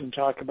legs and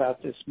talk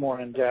about this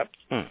more in depth.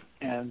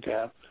 And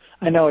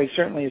I know he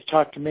certainly has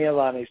talked to me a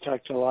lot. He's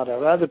talked to a lot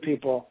of other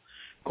people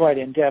quite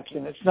in depth.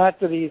 And it's not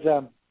that he's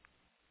a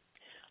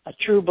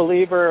true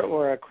believer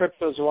or a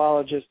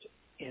cryptozoologist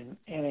in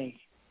any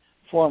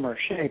form or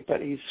shape, but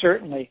he's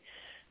certainly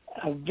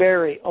a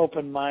very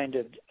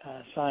open-minded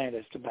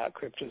scientist about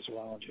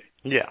cryptozoology.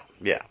 Yeah.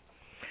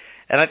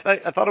 And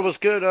I thought it was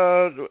good.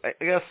 I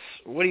guess,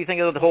 what do you think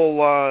of the whole?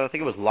 I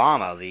think it was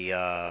Lana.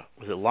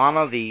 Was it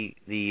Lana?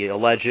 The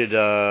alleged.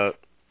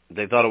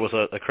 They thought it was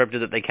a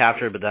cryptid that they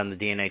captured, but then the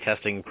DNA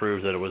testing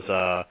proved that it was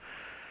a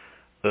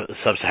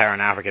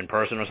sub-Saharan African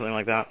person or something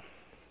like that.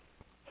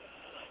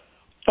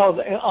 Oh,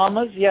 the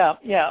Amas, yeah.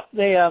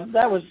 They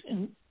that was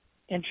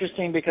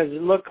interesting because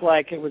it looked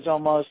like it was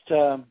almost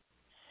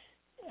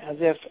as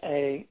if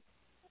a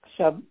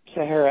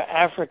sub-Saharan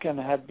African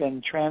had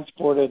been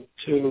transported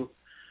to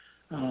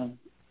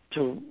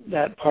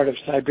that part of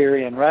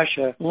Siberian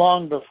Russia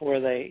long before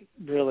they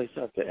really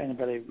thought that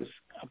anybody was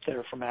up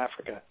there from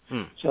Africa.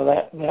 So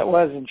that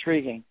was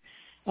intriguing.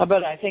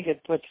 But I think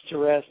it puts to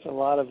rest a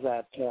lot of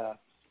that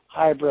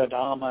hybrid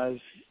Amas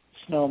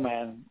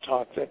snowman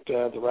talk that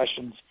the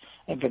Russians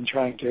have been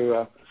trying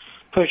to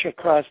push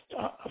across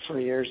for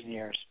years and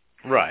years.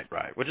 Right,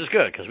 which is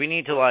good because we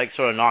need to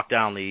sort of knock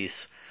down these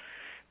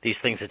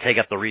things that take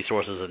up the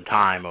resources and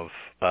time of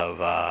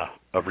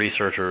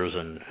researchers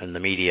and the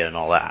media and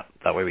all that.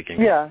 That way we can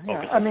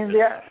focus. I mean,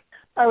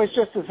 I was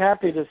just as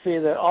happy to see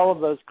that all of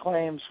those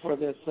claims for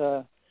this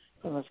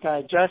from this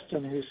guy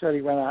Justin who said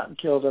he went out and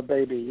killed a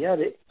baby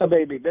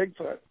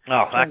Bigfoot.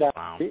 Oh, that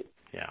clown!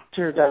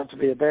 Turned out to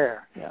be a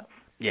bear.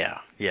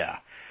 Yeah.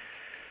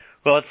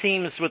 Well, it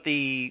seems with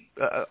the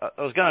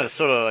I was going to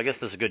sort of, I guess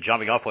this is a good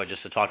jumping off point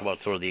just to talk about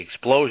sort of the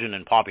explosion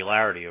in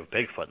popularity of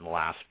Bigfoot in the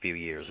last few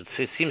years.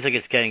 It seems like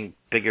it's getting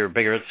bigger.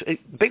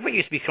 Bigfoot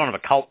used to be sort of a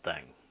cult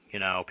thing.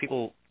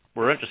 People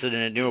were interested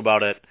in it, knew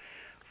about it,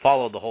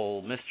 followed the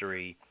whole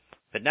mystery,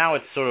 but now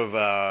it's sort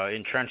of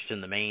entrenched in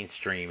the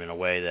mainstream in a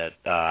way that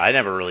I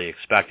never really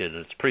expected,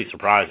 and it's pretty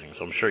surprising.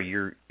 So I'm sure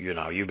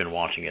you've been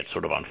watching it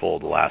sort of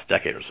unfold the last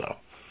decade or so.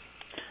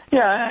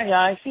 Yeah,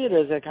 I see it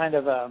as a kind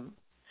of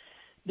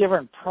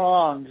different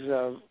prongs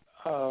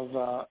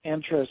of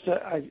interest.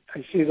 I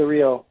see the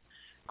real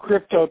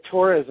crypto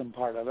tourism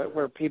part of it,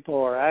 where people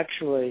are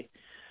actually,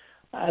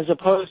 as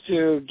opposed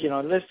to,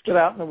 let's get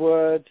out in the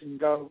woods and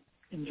go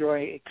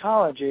enjoy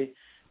ecology,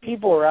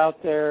 people are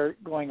out there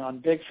going on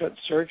Bigfoot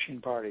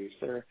searching parties.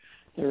 They're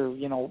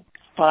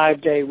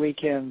 5-day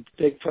weekend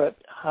Bigfoot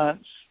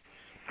hunts.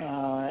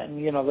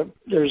 And,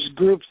 there's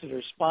groups that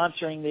are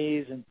sponsoring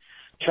these and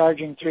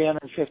charging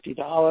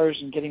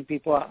 $350 and getting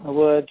people out in the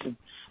woods. And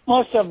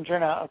most of them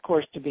turn out, of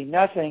course, to be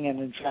nothing. And,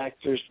 in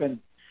fact, there's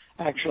been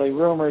actually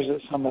rumors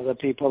that some of the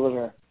people that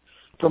are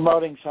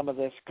promoting some of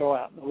this go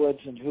out in the woods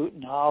and hoot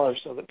and holler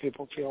so that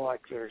people feel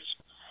like there's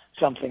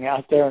something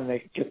out there and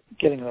they're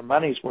getting their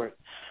money's worth.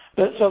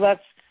 But so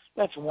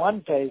that's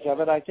one phase of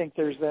it. I think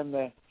there's then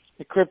the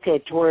crypto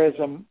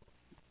tourism,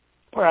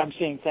 where I'm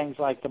seeing things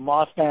like the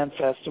Mothman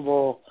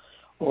Festival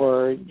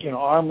or,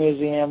 our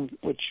museum,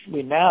 which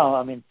we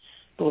now,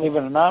 believe it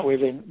or not, we've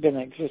been in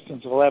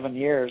existence 11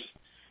 years.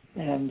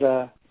 And,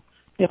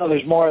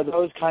 there's more of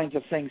those kinds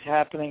of things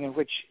happening, in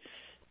which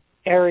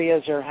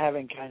areas are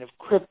having kind of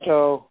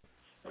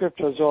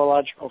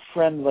cryptozoological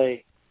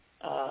friendly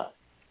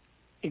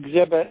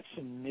exhibits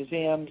and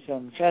museums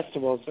and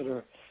festivals that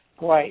are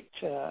quite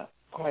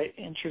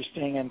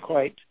interesting and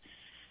quite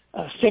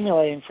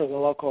stimulating for the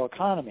local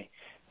economy.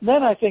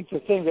 Then I think the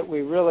thing that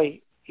we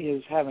really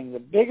is having the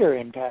bigger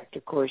impact,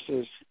 of course,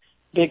 is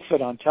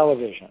Bigfoot on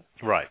television.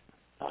 Right.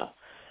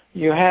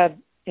 You had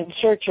In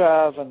Search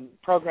Of and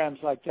programs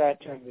like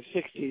that during the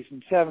 60s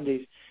and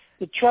 70s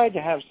that tried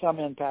to have some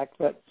impact,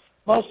 but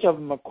most of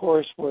them, of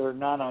course, were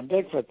not on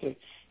Bigfoot.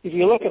 If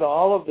you look at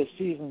all of the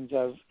seasons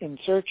of In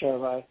Search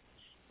Of,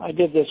 I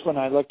did this when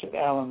I looked at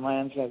Alan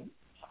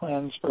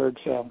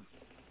Landsberg's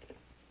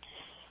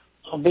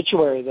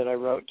obituary that I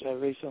wrote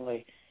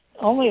recently.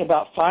 Only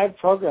about 5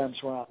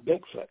 programs were on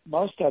Bigfoot.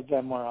 Most of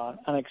them were on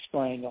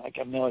unexplained, like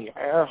Amelia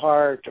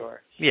Earhart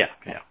or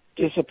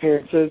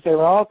disappearances. There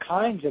were all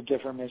kinds of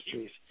different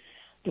mysteries.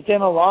 But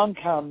then along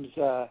comes,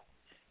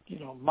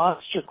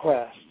 Monster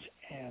Quest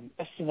and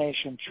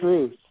Destination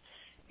Truth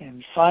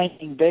and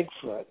Finding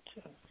Bigfoot,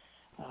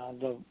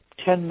 the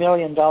 $10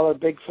 million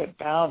Bigfoot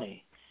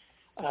bounty,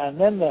 and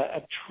then the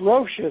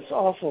atrocious,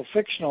 awful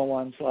fictional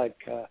ones like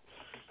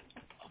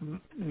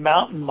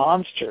Mountain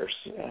Monsters,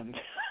 and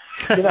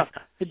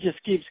it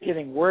just keeps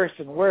getting worse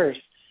and worse.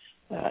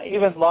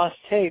 Even Lost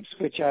Tapes,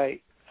 which I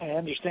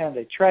understand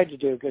they tried to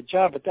do a good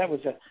job, but that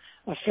was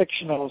a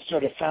fictional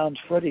sort of found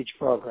footage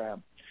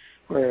program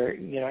where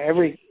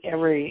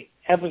every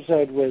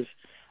episode was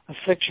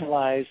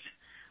fictionalized.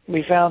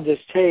 We found this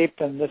tape,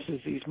 and this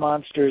is these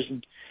monsters,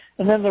 and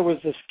then there was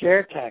the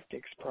Scare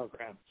Tactics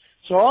program.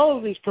 So all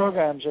of these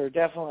programs are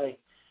definitely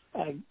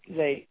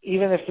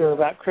even if they're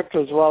about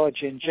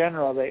cryptozoology in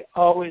general, they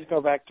always go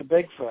back to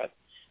Bigfoot.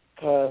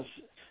 Because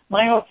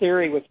my whole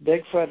theory with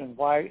Bigfoot and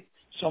why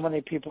so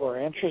many people are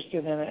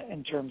interested in it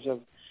in terms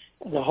of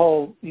the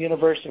whole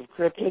universe of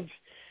cryptids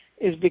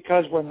is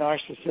because we're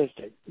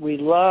narcissistic. We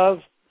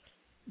love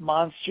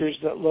monsters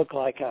that look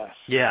like us.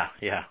 Yeah.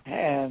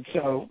 And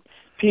so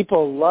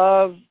people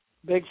love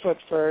Bigfoot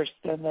first,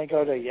 then they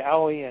go to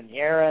Yowie and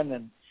Yeren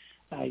and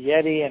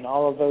Yeti and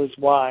all of those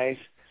Ys,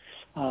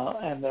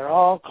 and they're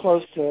all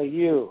close to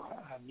you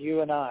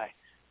and I.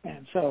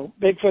 And so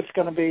Bigfoot's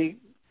going to be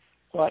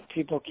what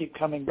people keep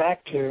coming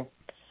back to.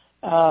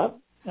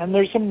 And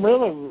there's some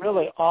really,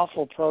 really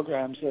awful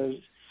programs. There's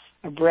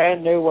a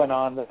brand new one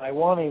on that I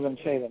won't even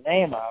say the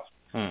name of.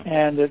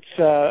 And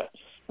it's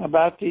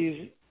about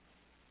these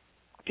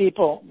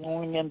people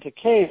going into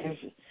caves,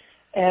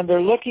 and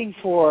they're looking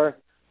for,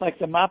 like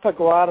the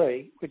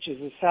Mapaguari, which is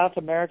a South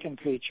American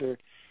creature,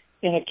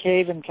 in a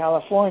cave in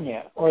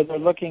California, or they're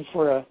looking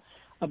for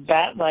a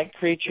bat-like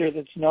creature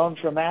that's known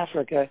from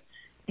Africa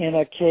in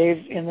a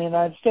cave in the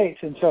United States.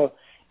 And so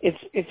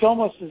it's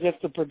almost as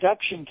if the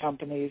production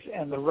companies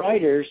and the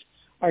writers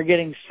are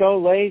getting so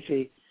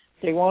lazy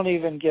they won't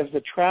even give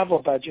the travel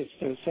budgets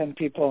to send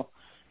people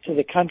to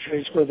the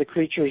countries where the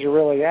creatures are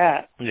really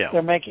at. Yeah.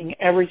 They're making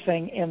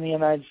everything in the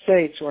United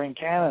States or in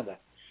Canada.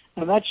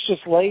 And that's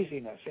just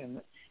laziness in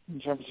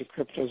terms of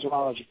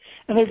cryptozoology.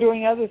 And they're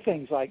doing other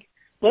things like,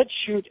 let's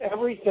shoot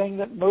everything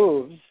that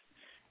moves,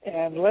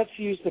 and let's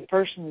use the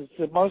person that's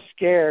the most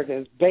scared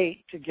as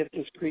bait to get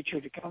this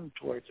creature to come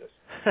towards us.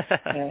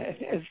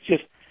 It's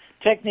just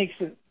techniques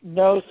that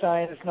no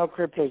scientist, no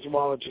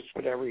cryptozoologist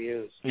would ever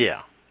use.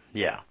 Yeah.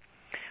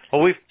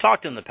 Well, we've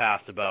talked in the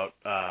past about,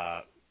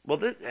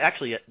 this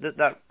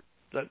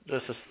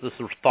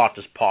thought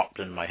just popped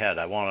in my head.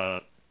 I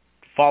want to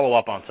follow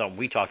up on something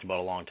we talked about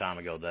a long time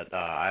ago that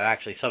I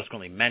actually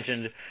subsequently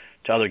mentioned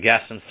to other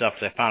guests and stuff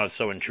because I found it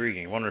so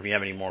intriguing. I wonder if you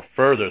have any more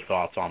further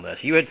thoughts on this.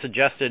 You had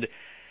suggested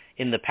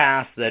in the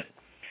past that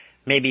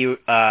maybe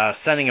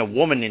sending a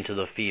woman into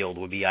the field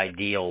would be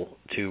ideal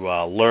to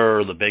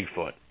lure the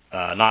Bigfoot.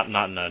 Not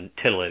in a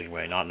titillating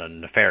way, not in a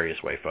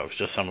nefarious way, folks.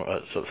 Just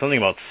something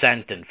about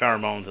scent and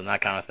pheromones and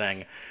that kind of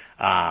thing.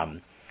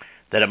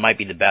 that it might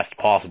be the best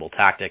possible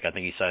tactic. I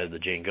think he cited the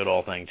Jane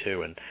Goodall thing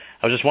too, and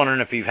I was just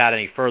wondering if you've had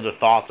any further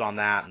thoughts on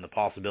that and the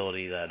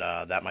possibility that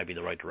that might be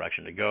the right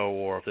direction to go,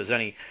 or if there's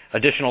any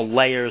additional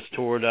layers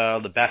toward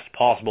the best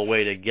possible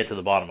way to get to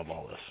the bottom of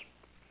all this.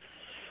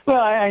 Well,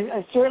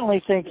 I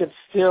certainly think it's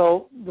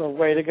still the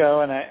way to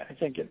go, and I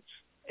think it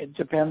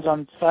depends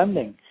on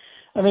funding.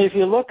 I mean, if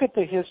you look at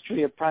the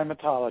history of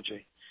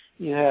primatology,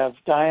 you have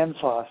Dian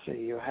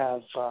Fossey, you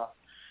have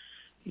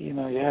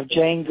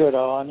Jane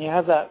Goodall, and you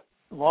have that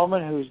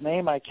woman whose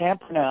name I can't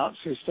pronounce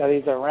who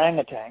studies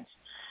orangutans.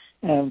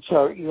 And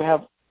so you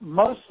have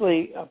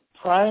mostly a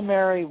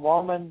primary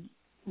woman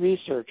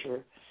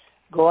researcher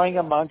going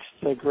amongst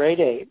the great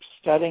apes,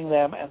 studying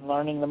them and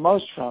learning the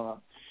most from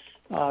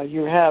them.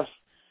 You have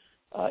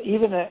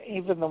even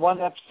the one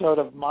episode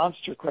of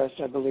Monster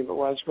Quest, I believe it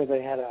was, where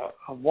they had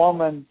a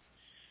woman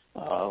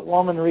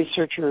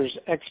researcher's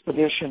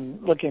expedition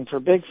looking for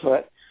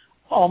Bigfoot.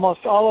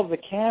 Almost all of the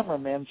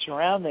cameramen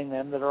surrounding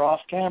them that are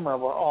off camera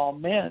were all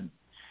men.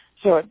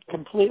 So it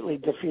completely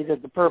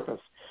defeated the purpose.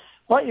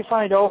 What you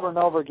find over and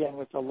over again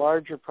with the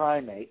larger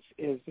primates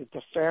is that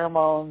the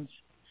pheromones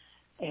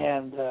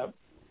and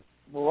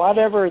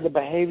whatever the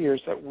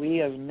behaviors that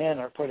we as men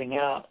are putting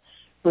out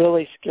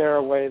really scare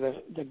away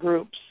the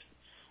groups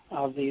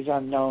of these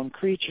unknown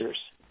creatures.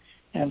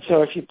 And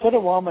so if you put a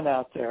woman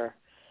out there,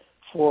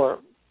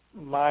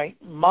 my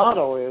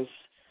motto is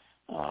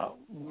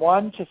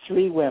 1 to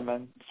 3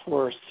 women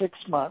for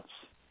 6 months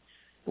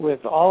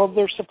with all of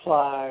their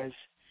supplies,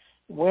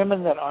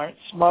 women that aren't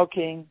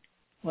smoking,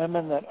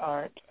 women that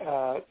aren't,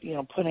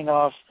 putting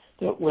off,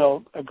 that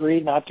will agree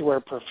not to wear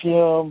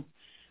perfume,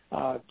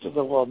 that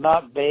will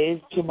not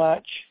bathe too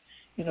much.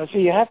 So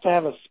you have to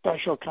have a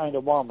special kind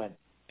of woman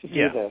to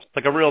do this.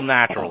 Like a real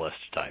naturalist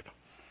type.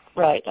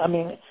 Right. I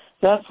mean,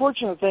 the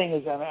unfortunate thing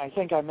is, and I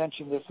think I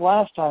mentioned this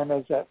last time,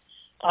 is that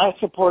I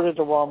supported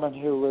a woman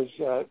who was,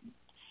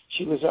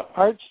 she was an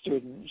art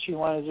student. She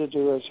wanted to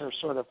do as her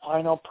sort of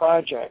final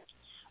project,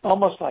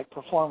 almost like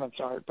performance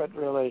art, but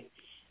really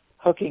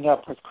hooking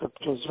up with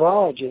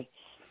cryptozoology,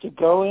 to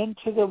go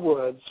into the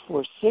woods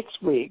for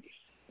 6 weeks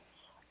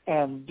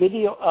and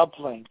video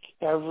uplink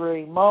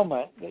every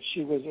moment that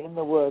she was in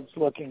the woods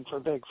looking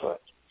for Bigfoot.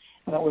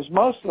 And it was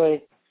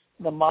mostly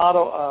the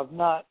model of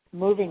not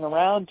moving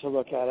around to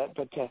look at it,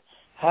 but to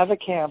have a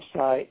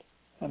campsite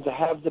and to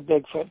have the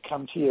Bigfoot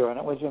come to you. And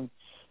it was in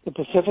the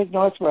Pacific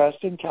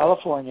Northwest in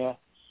California,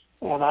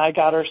 and I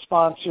got her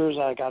sponsors,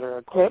 I got her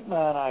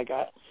equipment, I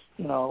got,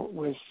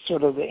 was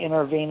sort of the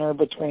intervener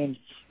between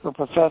her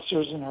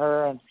professors and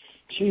her, and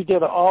she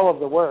did all of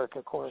the work,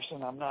 of course,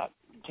 and I'm not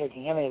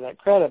taking any of that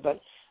credit, but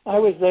I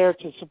was there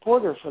to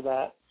support her for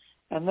that.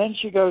 And then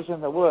she goes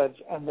in the woods,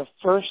 and the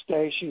first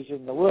day she's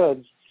in the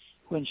woods,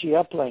 when she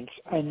uplinks,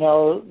 I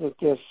know that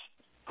this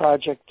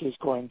project is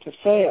going to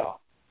fail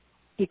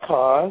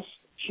because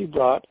she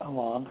brought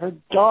along her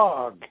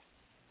dog.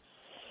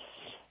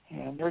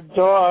 And her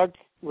dog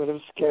would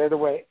have scared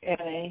away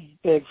any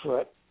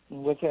Bigfoot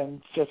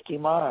within 50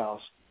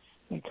 miles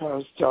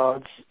because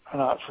dogs are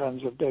not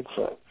friends of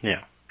Bigfoot.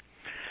 Yeah.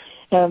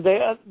 And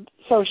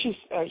so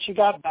she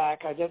got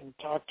back. I didn't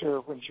talk to her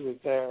when she was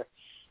there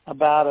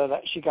about it.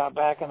 She got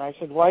back, and I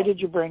said, "Why did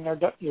you bring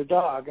your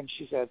dog?" And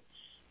she said,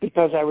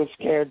 "Because I was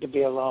scared to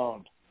be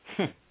alone."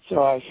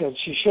 So I said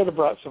she should have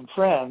brought some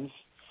friends,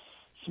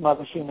 some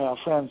other female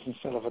friends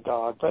instead of a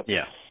dog. But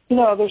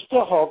there's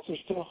still hope. There's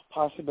still a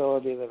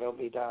possibility that it'll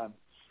be done.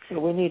 So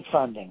we need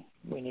funding.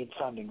 We need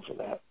funding for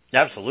that.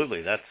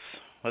 Absolutely. That's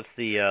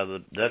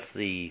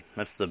the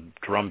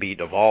drumbeat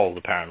of all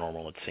the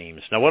paranormal, it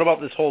seems. Now, what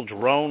about this whole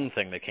drone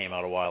thing that came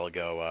out a while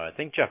ago? I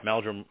think Jeff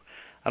Meldrum,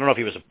 I don't know if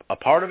he was a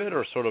part of it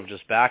or sort of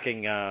just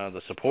backing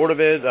the support of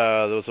it.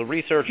 There was a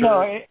researcher.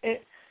 No,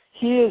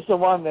 he is the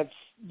one that's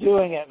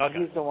doing it. Okay.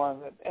 He's the one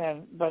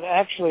but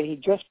actually he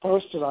just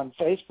posted on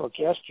Facebook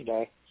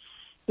yesterday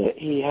that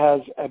he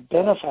has a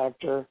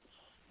benefactor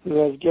who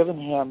has given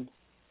him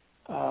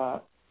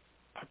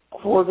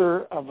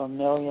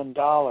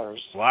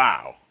 $250,000.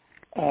 Wow.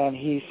 And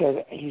he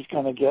said he's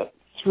going to get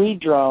 3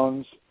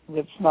 drones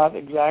that's not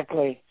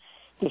exactly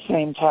the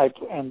same type.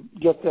 And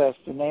get this,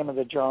 the name of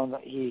the drone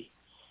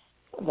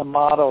the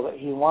model that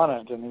he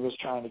wanted and he was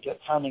trying to get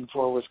funding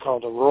for was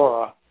called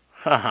Aurora.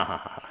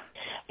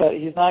 But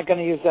he's not going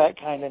to use that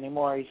kind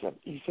anymore. He said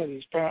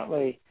he's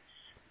apparently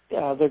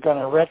they're going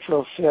to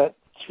retrofit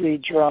 3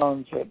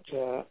 drones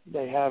that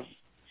they have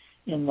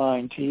in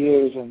mind to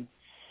use.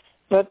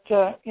 But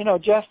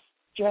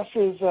Jeff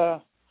is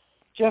a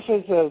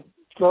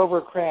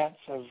Grover Krantz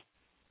of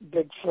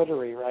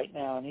Bigfootery right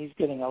now, and he's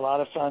getting a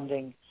lot of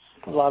funding,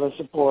 a lot of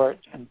support,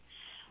 and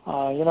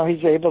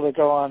he's able to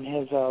go on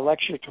his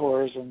lecture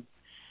tours and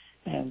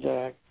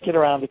get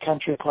around the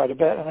country quite a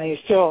bit. And he's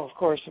still, of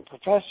course, a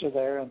professor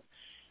there, and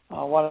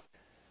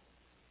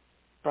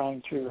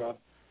trying to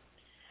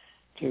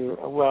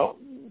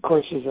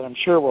courses that I'm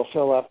sure will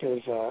fill up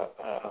is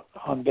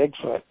on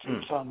Bigfoot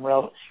and some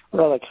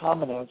relic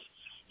hominids.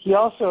 He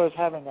also is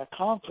having a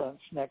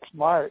conference next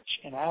March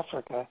in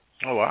Africa.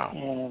 Oh, wow.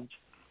 And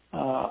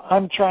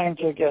I'm trying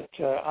to get.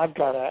 I've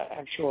got an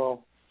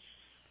actual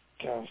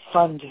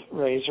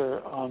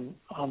fundraiser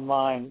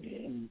online,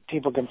 and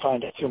people can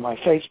find it through my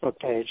Facebook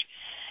page.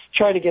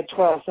 Try to get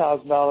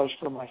 $12,000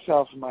 for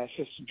myself and my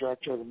assistant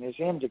director of the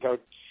museum to go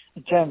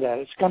attend that.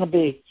 It's going to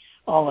be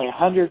only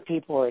 100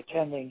 people are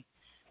attending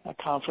a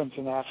conference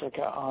in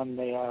Africa on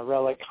the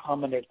relic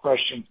hominid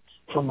question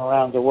from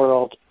around the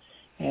world.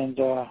 And,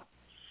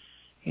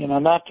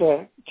 not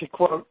to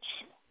quote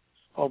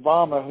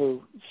Obama,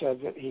 who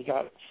said that he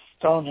got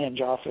Stonehenge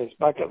off his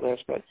bucket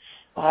list, but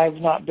I've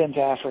not been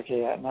to Africa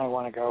yet, and I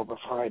want to go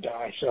before I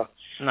die. So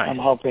nice. I'm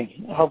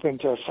hoping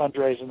to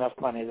fundraise enough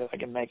money that I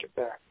can make it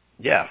there.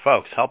 Yeah,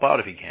 folks, help out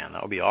if you can.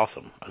 That would be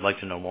awesome. I'd like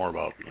to know more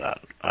about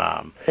that.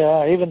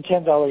 Yeah, even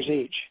 $10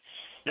 each.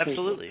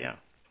 Absolutely, yeah.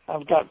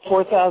 I've got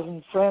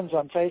 4,000 friends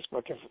on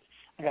Facebook. If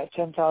I got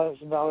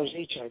 $10,000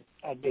 each,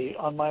 I'd be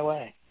on my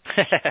way.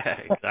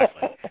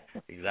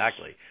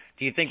 Exactly.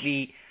 Do you think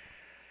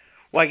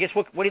I guess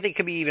what do you think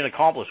could be even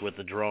accomplished with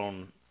the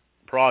drone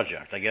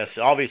project? I guess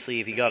obviously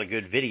if you got a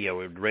good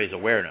video, it would raise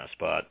awareness,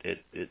 but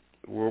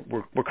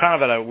we're kind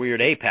of at a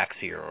weird apex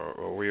here,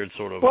 or a weird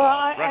sort of. Well,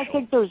 I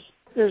think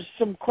there's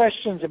some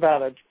questions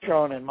about a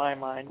drone in my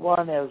mind.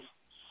 One is,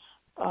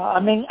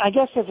 I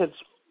guess if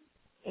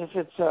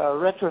it's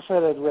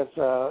retrofitted with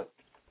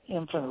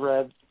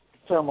infrared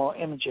thermal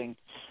imaging,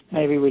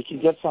 maybe we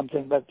could get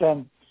something. But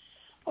then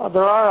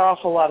there are an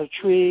awful lot of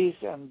trees,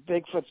 and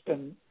Bigfoot's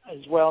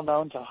is well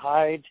known to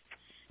hide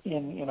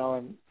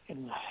in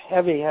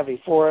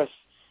heavy forests,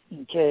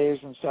 in caves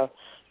and stuff.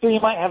 So you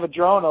might have a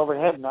drone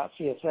overhead and not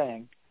see a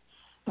thing.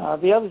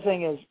 The other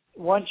thing is,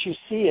 once you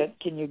see it,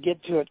 can you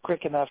get to it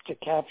quick enough to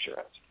capture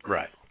it?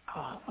 Right.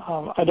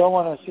 I don't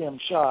want to see them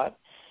shot,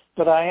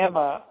 but I am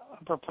a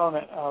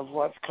proponent of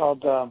what's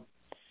called,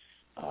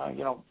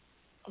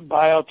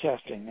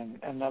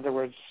 biotesting. In other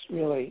words,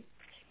 really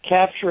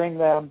capturing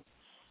them,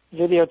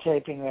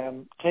 videotaping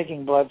them,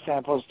 taking blood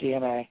samples,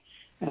 DNA,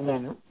 and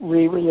then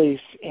re-release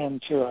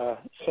into a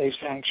safe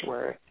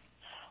sanctuary.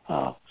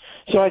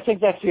 So I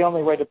think that's the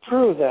only way to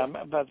prove them,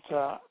 but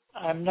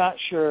I'm not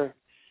sure.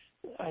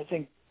 I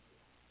think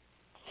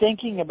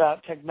thinking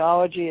about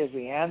technology as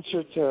the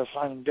answer to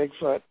finding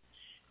Bigfoot,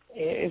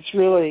 it's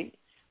really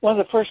one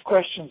of the first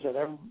questions that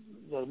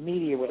the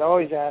media would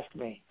always ask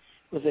me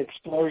was the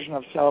explosion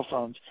of cell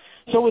phones.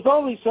 So with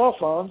all these cell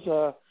phones,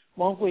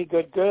 won't we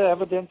get good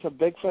evidence of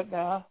Bigfoot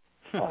now?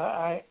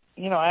 I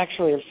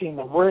actually have seen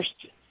the worst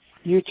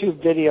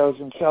YouTube videos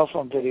and cell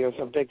phone videos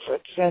of Bigfoot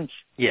since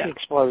the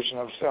explosion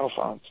of cell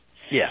phones.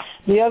 Yeah.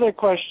 The other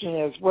question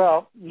is,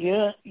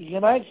 the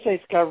United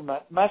States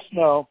government must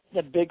know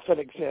that Bigfoot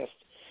exists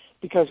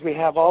because we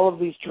have all of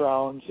these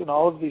drones and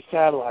all of these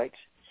satellites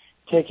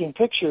taking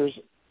pictures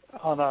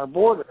on our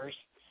borders,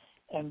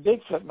 and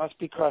Bigfoot must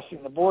be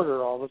crossing the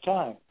border all the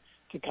time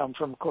to come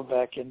from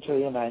Quebec into the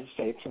United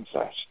States and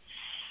such.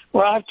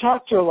 Well, I've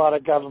talked to a lot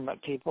of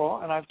government people,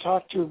 and I've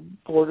talked to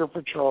Border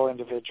Patrol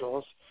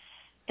individuals,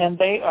 and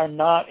they are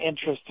not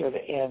interested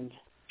in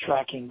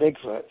tracking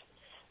Bigfoot.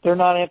 They're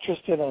not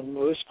interested in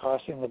moose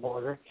crossing the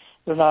border.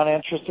 They're not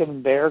interested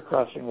in bear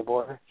crossing the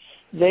border.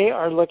 They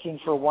are looking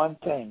for one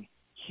thing,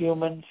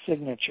 human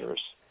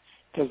signatures,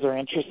 because they're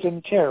interested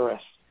in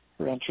terrorists.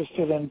 They're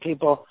interested in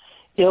people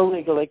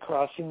illegally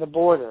crossing the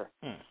border.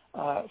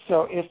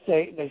 So if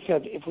they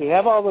said, if we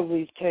have all of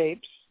these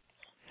tapes,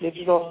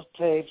 digital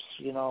tapes,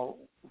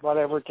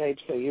 whatever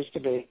tapes they used to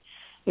be,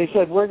 they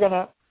said we're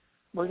gonna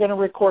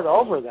record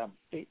over them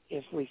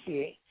if we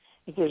see.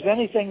 If there's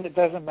anything that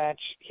doesn't match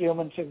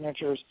human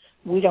signatures,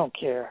 we don't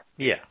care.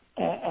 Yeah.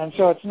 And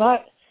so it's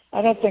not,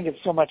 I don't think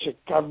it's so much a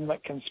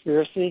government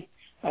conspiracy.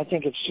 I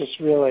think it's just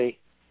really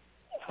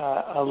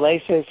a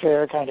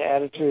laissez-faire kind of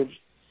attitude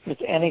with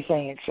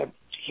anything except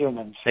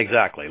humans.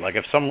 Exactly. Like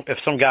if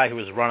some guy who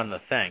was running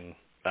the thing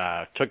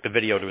took the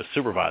video to his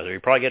supervisor,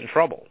 he'd probably get in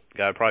trouble. The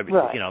guy would probably,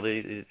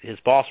 right. His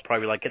boss would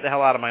probably be like, get the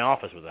hell out of my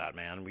office with that,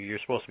 man. You're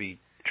supposed to be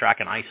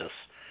tracking ISIS.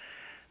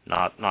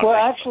 Not. Well,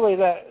 actually,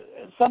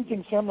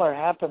 something similar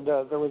happened.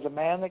 There was a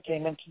man that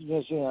came into the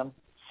museum,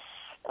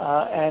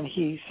 and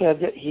he said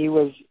that he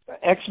was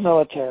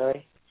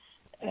ex-military,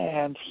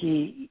 and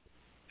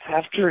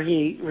after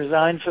he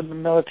resigned from the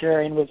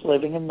military and was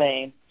living in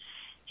Maine,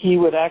 he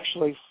would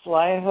actually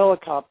fly a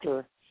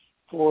helicopter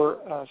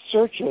for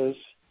searches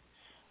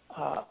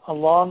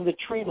along the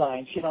tree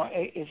lines.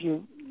 If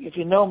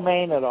you know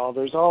Maine at all,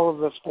 there's all of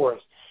this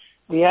forest.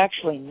 We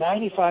actually,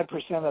 95%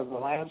 of the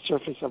land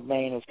surface of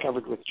Maine is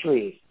covered with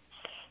trees.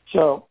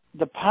 So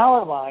the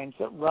power lines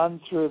that run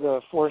through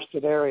the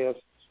forested areas,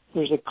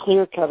 there's a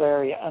clear-cut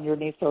area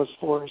underneath those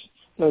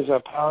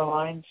power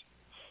lines,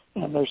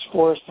 and there's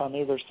forest on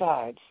either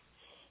side.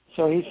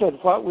 So he said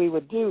what we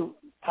would do,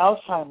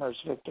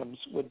 Alzheimer's victims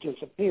would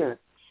disappear,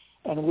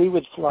 and we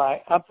would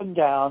fly up and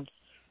down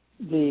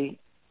the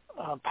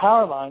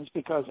power lines,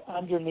 because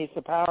underneath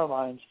the power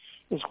lines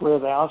is where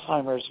the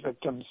Alzheimer's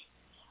victims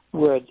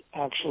would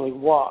actually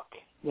walk.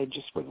 They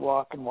just would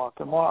walk and walk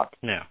and walk.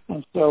 Yeah.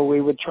 And so we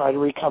would try to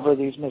recover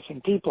these missing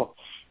people.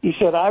 He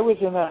said, I was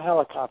in a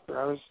helicopter.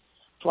 I was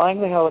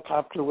flying the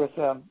helicopter with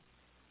a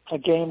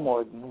game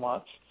warden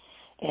once,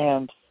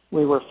 and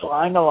we were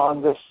flying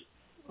along this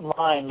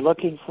line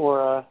looking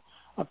for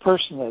a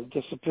person that had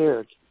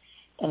disappeared.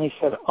 And he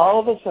said, all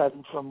of a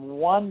sudden, from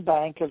one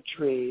bank of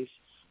trees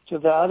to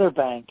the other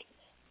bank,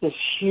 this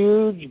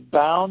huge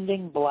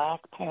bounding black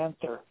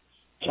panther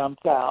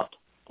jumped out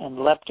and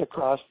leapt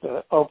across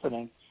the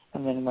opening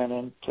and then went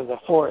into the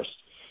forest.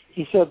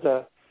 He said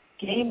the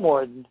game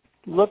warden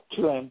looked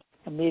to him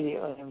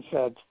immediately and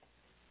said,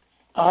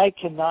 I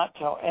cannot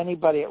tell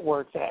anybody at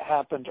work that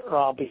happened or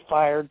I'll be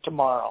fired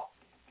tomorrow.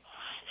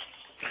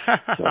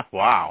 So,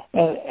 wow.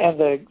 And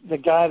the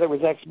guy that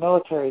was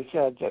ex-military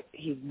said that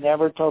he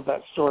never told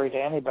that story to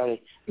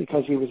anybody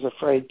because he was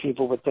afraid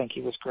people would think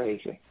he was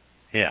crazy.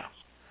 Yeah.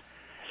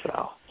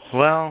 So.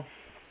 Well,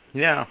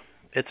 yeah,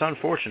 it's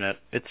unfortunate.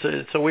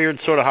 It's a weird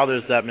sort of how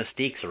there's that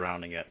mystique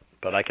surrounding it.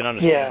 But I can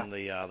understand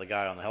the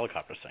guy on the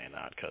helicopter saying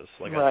that because,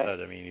 like I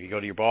said, I mean, you go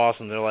to your boss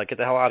and they're like, get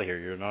the hell out of here.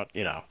 You're not,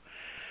 you know.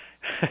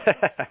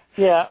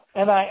 Yeah,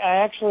 and I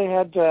actually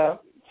had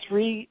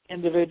 3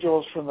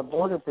 individuals from the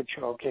Border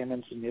Patrol came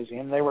into the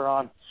museum. They were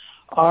on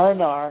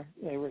R&R.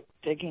 They were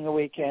taking a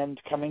weekend,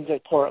 coming to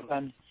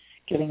Portland,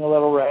 getting a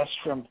little rest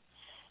from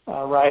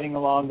riding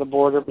along the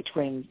border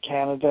between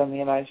Canada and the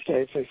United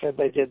States. They said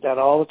they did that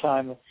all the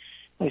time.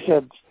 They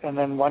said, and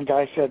then one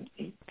guy said,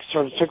 he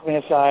sort of took me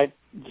aside.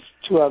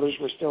 2 others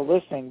were still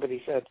listening, but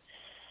he said,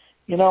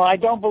 you know, I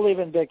don't believe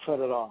in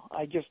Bigfoot at all.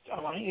 I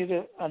want you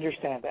to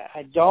understand that.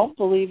 I don't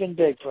believe in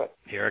Bigfoot.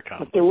 Here it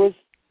comes.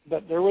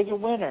 But there was a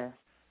winner.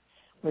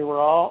 We were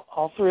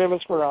all 3 of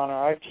us were on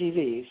our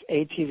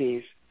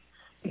ATVs,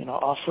 you know,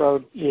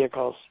 off-road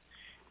vehicles.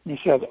 And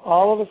he said,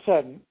 all of a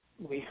sudden,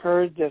 we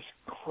heard this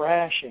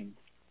crashing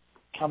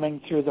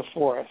coming through the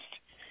forest.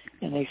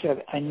 And he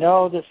said, I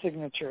know the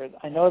signature.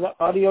 I know the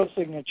audio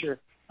signature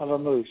of a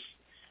moose.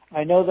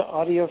 I know the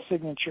audio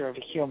signature of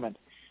a human.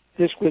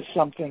 This was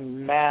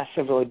something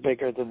massively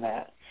bigger than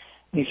that.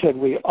 And he said,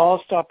 we all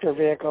stopped our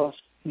vehicles.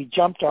 We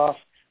jumped off.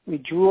 We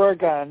drew our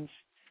guns.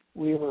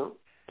 We were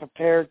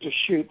prepared to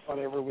shoot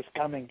whatever was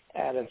coming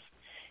at us.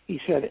 He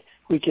said,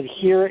 we could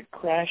hear it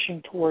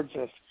crashing towards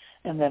us.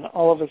 And then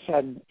all of a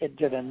sudden, it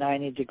did a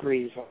 90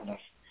 degrees on us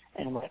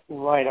and went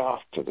right off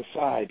to the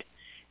side.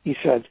 He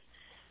said,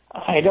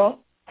 I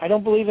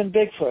don't believe in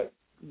Bigfoot,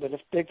 but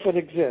if Bigfoot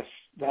exists,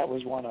 that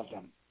was one of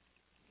them.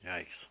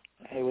 Yikes.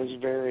 It was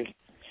very,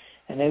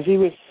 and as he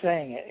was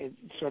saying it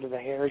sort of the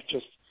hairs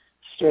just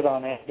stood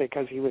on end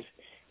because he was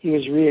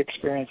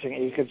re-experiencing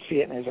it. You could see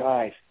it in his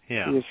eyes.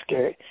 Yeah. He was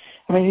scared.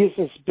 I mean, he's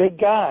this big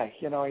guy.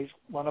 You know, he's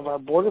one of our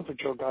Border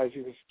Patrol guys.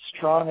 He was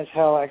strong as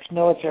hell,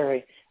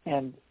 ex-military,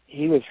 and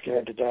he was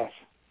scared to death.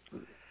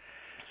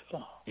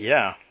 So.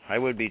 Yeah, I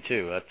would be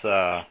too.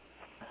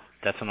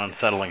 That's an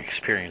unsettling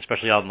experience,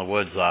 especially out in the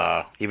woods.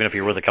 Even if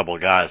you're with a couple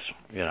of guys,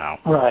 you know.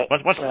 Right.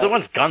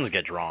 Once guns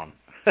get drawn,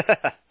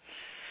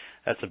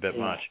 that's a bit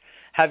much.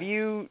 Have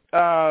you?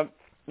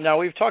 Now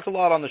we've talked a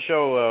lot on the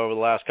show over the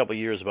last couple of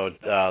years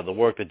about the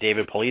work that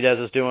David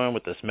Paulides is doing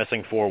with this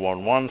missing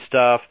 411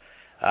 stuff,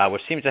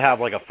 which seems to have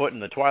like a foot in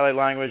the Twilight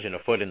language and a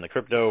foot in the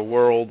crypto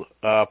world,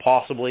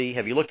 possibly.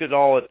 Have you looked at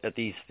all at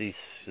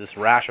this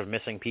rash of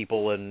missing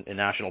people in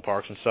national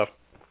parks and stuff?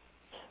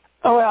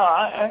 Oh, well,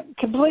 I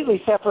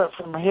completely separate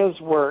from his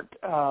work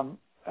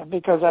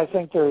because I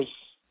think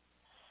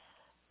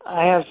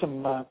I have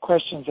some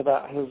questions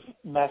about his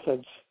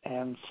methods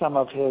and some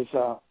of his,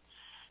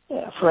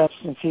 for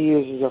instance, he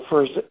uses a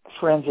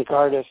forensic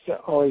artist that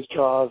always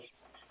draws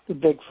the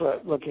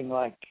Bigfoot looking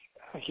like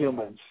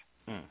humans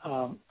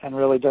and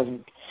really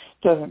doesn't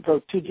go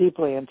too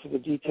deeply into the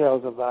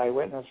details of the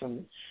eyewitness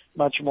and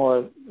much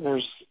more.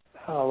 There's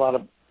a lot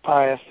of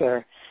bias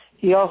there.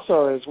 He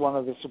also is one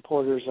of the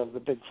supporters of the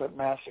Bigfoot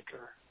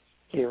massacre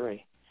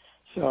theory.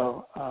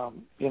 So,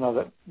 you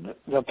know,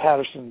 the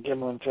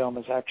Patterson-Gimlin film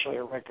is actually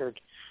a record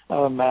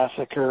of a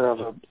massacre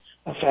of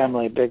a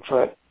family of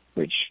Bigfoot,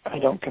 which I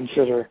don't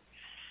consider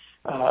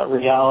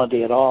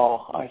reality at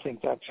all. I think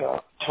that's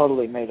a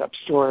totally made-up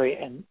story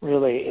and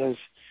really is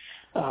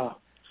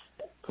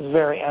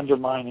very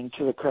undermining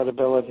to the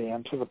credibility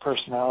and to the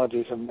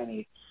personalities of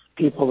many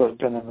people that have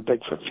been in the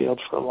Bigfoot field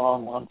for a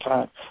long, long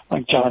time,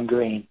 like John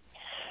Green.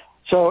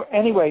 So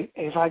anyway,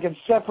 if I can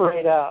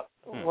separate out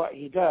what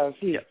he does,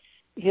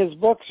 his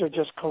books are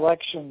just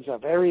collections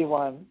of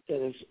everyone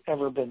that has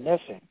ever been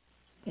missing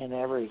in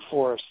every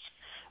forest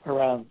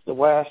around the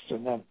West,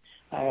 and then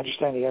I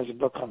understand he has a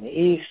book on the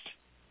East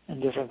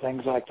and different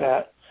things like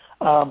that.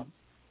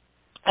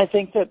 I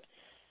think that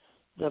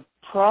the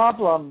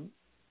problem,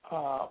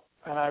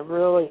 and I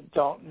really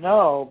don't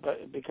know,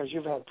 but because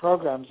you've had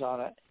programs on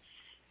it,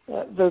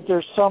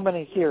 there's so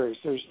many theories.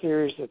 There's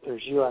theories that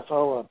there's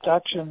UFO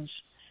abductions,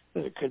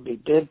 that it could be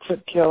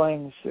Bigfoot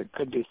killings, it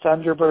could be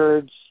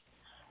Thunderbirds,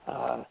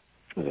 that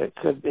it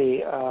could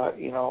be,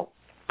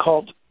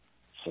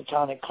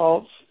 satanic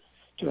cults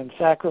doing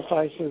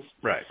sacrifices.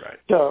 Right.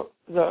 So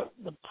the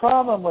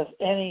problem with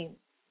any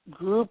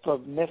group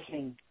of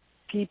missing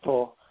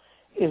people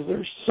is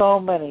there's so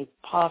many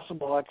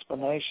possible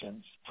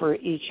explanations for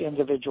each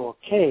individual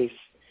case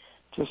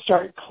to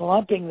start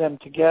clumping them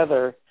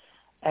together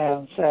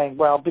and saying,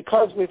 well,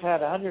 because we've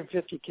had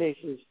 150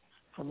 cases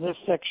from this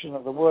section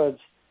of the woods,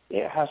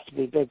 it has to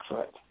be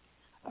Bigfoot.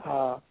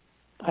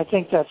 I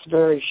think that's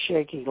very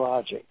shaky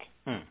logic.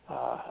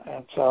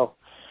 And so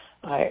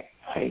I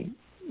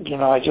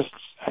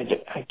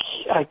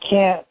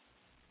can't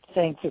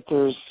think that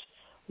there's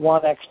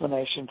one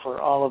explanation for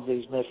all of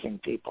these missing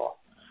people.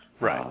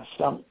 Right.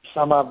 Some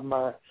of them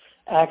are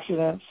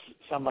accidents.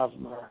 Some of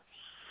them are,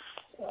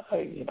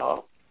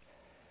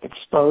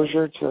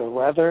 exposure to the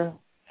weather,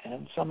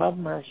 and some of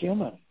them are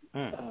human.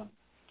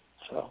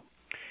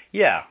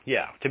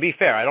 Yeah. To be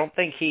fair, I don't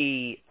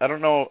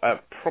know,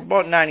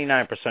 about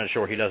 99%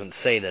 sure he doesn't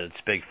say that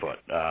it's Bigfoot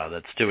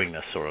that's doing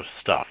this sort of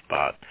stuff,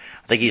 but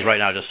I think he's right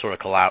now just sort of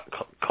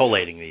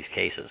collating these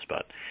cases.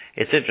 But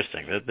it's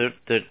interesting.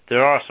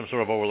 There are some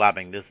sort of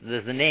overlapping.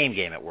 There's the name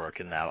game at work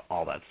and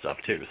all that stuff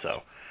too.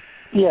 So.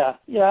 Yeah.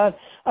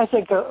 I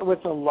think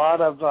with a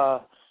lot of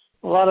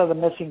the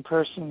missing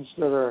persons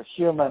that are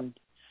human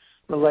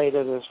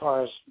related, as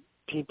far as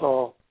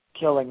people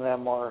killing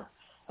them or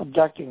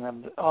abducting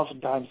them,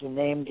 oftentimes the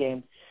name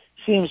game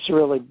seems to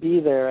really be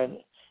there, and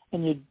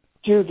you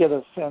do get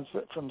a sense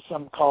that from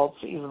some cults,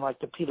 even like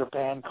the Peter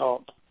Pan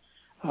cult,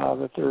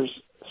 that there's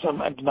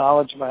some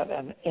acknowledgement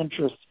and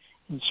interest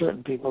in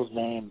certain people's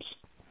names.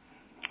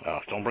 Oh,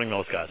 don't bring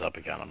those guys up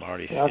again. I'm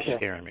already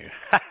scaring me.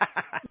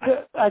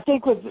 I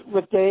think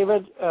with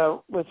David,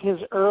 with his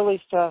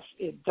early stuff,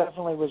 it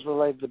definitely was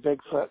related to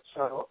Bigfoot.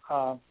 So,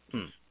 a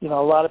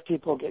lot of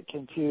people get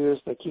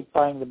confused. They keep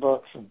buying the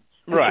books, and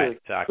right,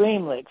 exactly.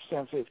 Extremely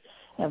extensive,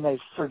 and they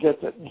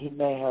forget that he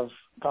may have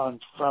gone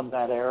from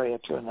that area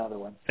to another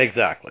one.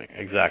 Exactly.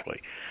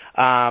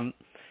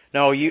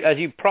 No, as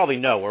you probably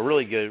know, we're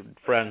really good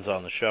friends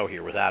on the show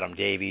here with Adam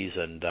Davies,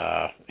 and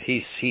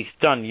he's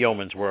done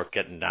yeoman's work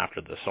getting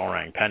after this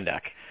orang pendek.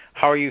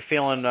 How are you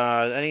feeling?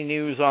 Any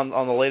news on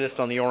the latest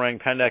on the orang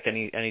pendek?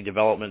 Any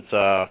developments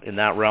in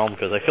that realm?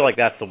 Because I feel like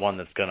that's the one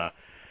that's gonna,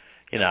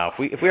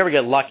 if we ever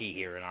get lucky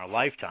here in our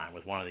lifetime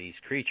with one of these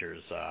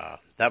creatures,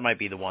 that might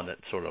be the one that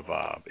sort of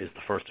is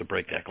the first to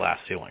break that glass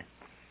ceiling.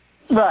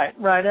 Right.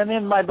 And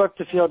in my book,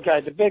 The Field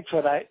Guide to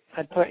Bigfoot,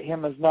 I put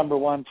him as number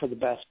one for the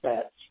best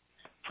bets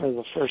for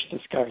the first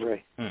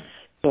discovery.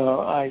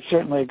 So I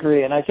certainly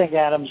agree. And I think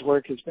Adam's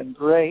work has been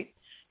great.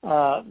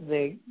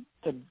 The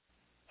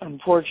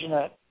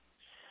unfortunate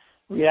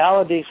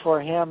reality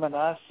for him and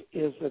us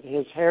is that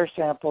his hair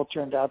sample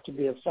turned out to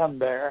be a sun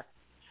bear,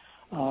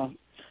 a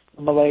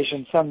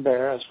Malaysian sun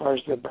bear, as far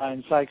as the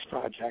Brian Sykes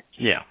project.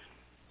 Yeah.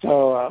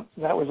 So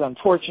that was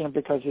unfortunate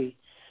because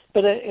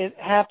but it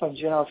happens,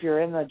 if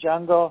you're in the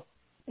jungle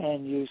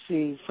and you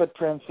see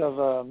footprints of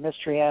a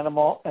mystery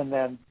animal and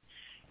then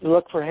you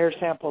look for hair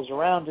samples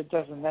around, it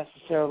doesn't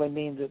necessarily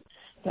mean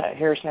that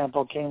hair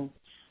sample came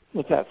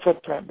with that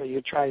footprint, but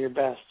you try your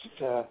best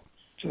to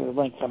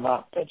link them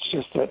up. It's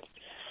just that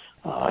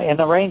in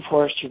the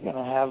rainforest, you're going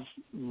to have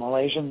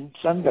Malaysian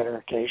sun bear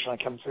occasionally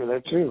come through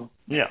there too.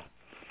 Yeah.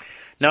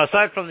 Now,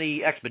 aside from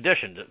the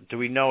expedition, do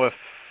we know of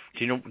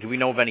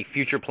any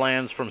future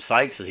plans from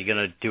Sykes? Is he going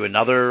to do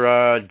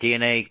another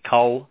DNA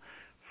cull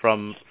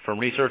from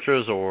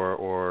researchers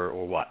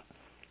or what?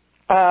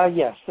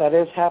 Yes, that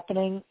is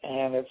happening,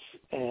 and it's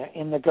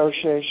in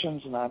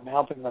negotiations, and I'm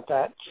helping with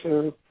that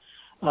too.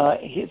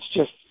 It's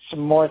just some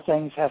more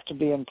things have to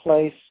be in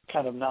place,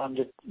 kind of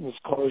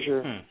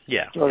non-disclosure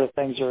sort of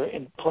things are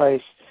in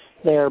place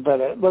there, but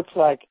it looks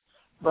like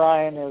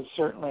Brian is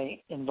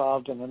certainly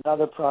involved in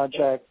another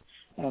project,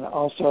 and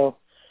also,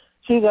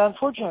 see, the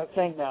unfortunate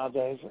thing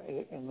nowadays,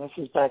 and this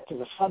is back to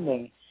the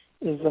funding,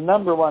 is the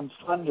number one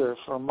funder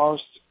for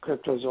most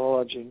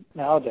cryptozoology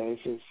nowadays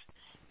is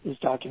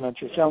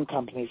documentary film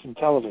companies and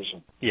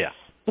television. Yeah.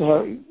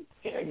 So,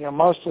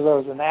 most of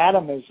those, and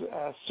Adam is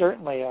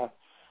certainly a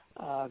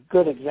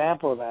good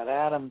example of that.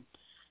 Adam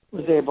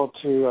was able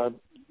to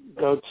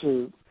go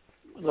to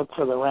look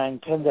for the orang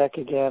pendek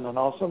again and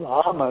also the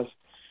llamas,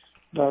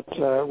 but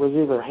was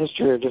either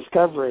History or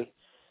Discovery,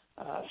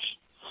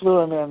 flew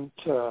him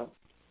into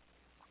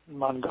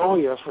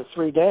Mongolia for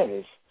 3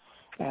 days.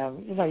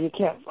 And, you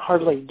can't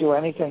hardly do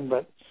anything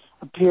but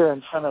appear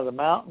in front of the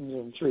mountains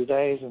in 3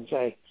 days and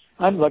say,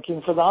 I'm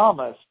looking for the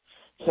llamas.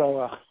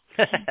 So,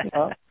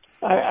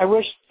 I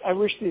wish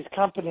these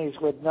companies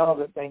would know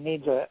that they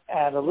need to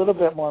add a little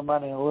bit more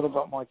money and a little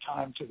bit more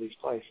time to these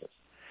places.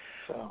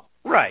 So.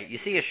 Right. You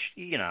see,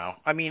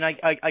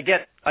 I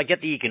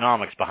get the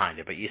economics behind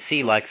it, but you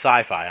see, like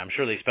Sci-Fi, I'm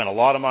sure they spent a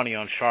lot of money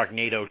on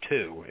Sharknado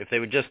 2. If they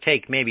would just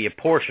take maybe a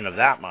portion of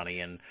that money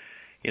and,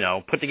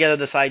 put together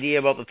this idea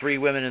about the 3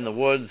 women in the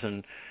woods,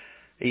 and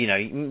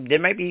they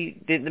might be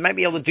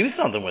able to do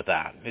something with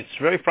that. It's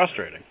very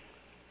frustrating.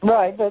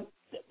 Right, but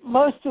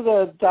most of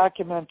the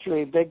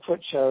documentary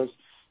Bigfoot shows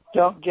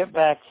don't get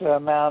back the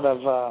amount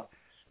of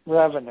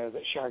revenue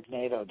that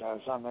Sharknado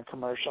does on the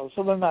commercials,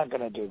 so they're not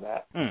going to do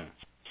that.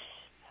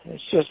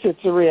 It's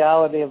a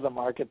reality of the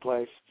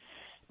marketplace.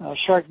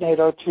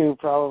 Sharknado 2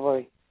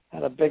 probably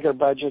had a bigger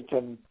budget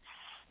than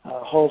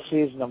a whole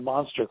season of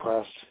Monster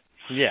Quest.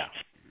 Yeah.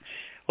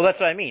 Well, that's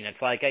what I mean.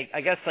 It's like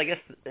I guess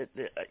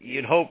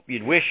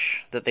you'd wish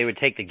that they would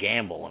take the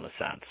gamble in a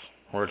sense,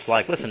 where it's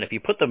like, listen, if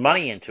you put the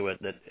money into it,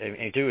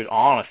 and do an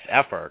honest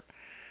effort,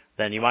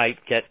 then you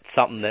might get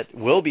something that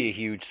will be a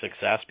huge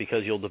success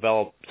because you'll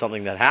develop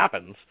something that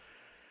happens,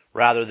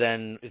 rather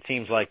than it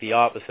seems like the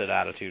opposite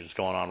attitude is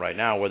going on right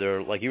now, where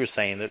they're, like you were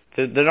saying, that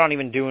they're not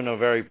even doing a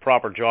very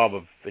proper job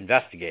of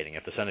investigating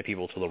if they're sending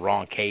people to the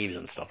wrong caves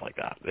and stuff like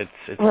that. It's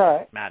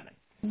right. maddening.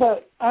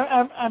 But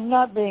I'm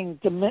not being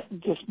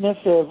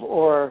dismissive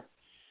or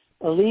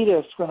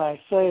elitist when I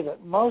say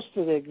that most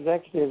of the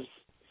executives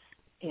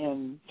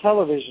in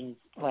television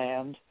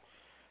land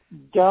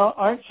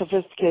aren't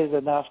sophisticated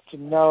enough to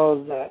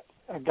know that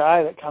a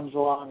guy that comes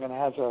along and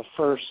has a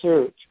fur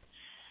suit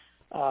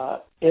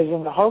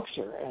isn't a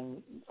hoaxer.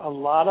 And a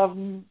lot of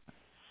them,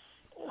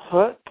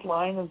 hook,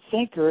 line, and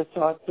sinker,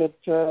 thought that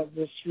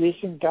this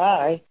recent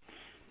guy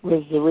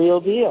was the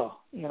real deal,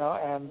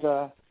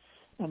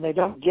 and they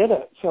don't get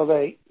it. So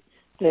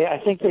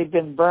I think they've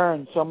been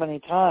burned so many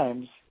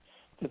times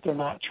that they're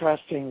not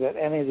trusting that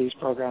any of these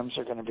programs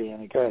are going to be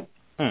any good.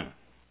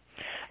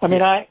 I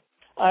mean, I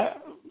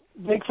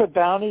Bigfoot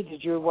Bounty,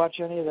 did you watch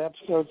any of the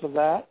episodes of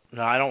that?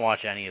 No, I don't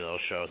watch any of those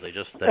shows. They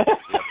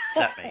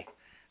upset me.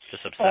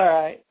 Just upset. All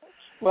right.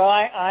 Well,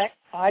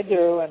 I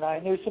do, and I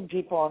knew some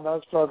people on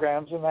those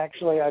programs, and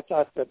actually I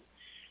thought that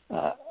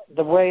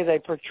the way they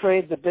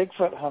portrayed the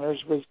Bigfoot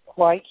hunters was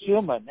quite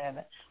human,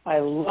 and I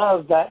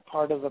loved that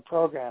part of the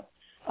program.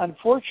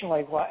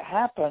 Unfortunately, what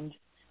happened,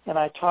 and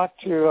I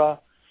talked to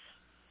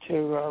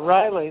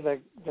Riley, the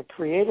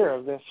creator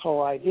of this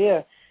whole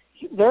idea,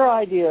 their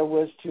idea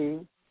was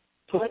to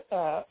put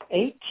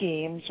 8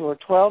 teams or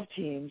 12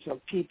 teams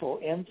of people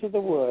into the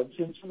woods,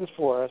 into the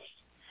forest,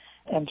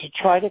 and to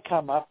try to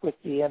come up with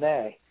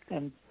DNA.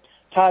 And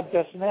Todd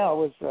Desanel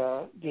was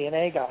the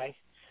DNA guy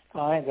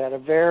behind that, a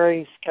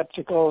very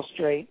skeptical,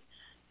 straight,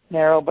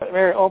 narrow, but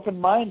very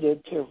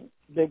open-minded to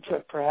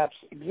Bigfoot perhaps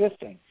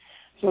existing.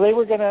 So they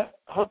were going to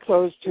hook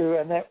those two,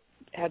 and that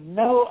had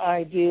no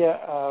idea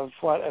of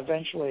what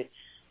eventually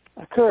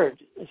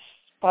occurred.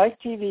 Spike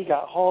TV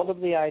got hold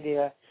of the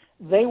idea.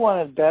 They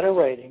wanted better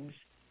ratings.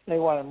 They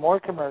wanted more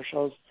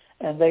commercials,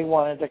 and they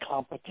wanted a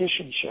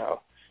competition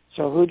show.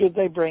 So who did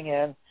they bring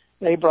in?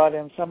 They brought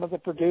in some of the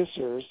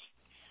producers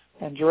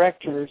and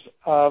directors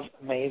of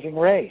Amazing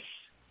Race,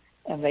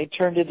 and they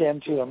turned it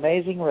into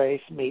Amazing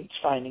Race meets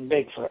Finding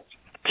Bigfoot.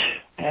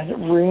 And it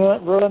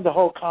ruined the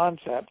whole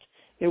concept.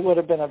 It would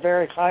have been a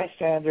very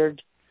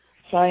high-standard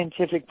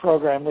scientific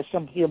program with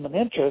some human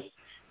interest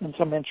and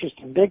some interest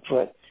in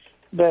Bigfoot.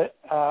 But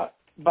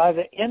by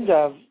the end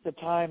of the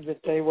time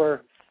that they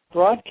were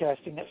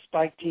broadcasting it,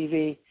 Spike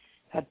TV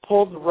had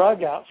pulled the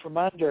rug out from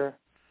under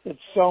it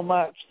so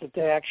much that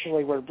they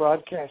actually were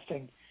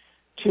broadcasting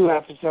 2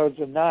 episodes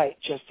a night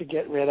just to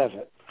get rid of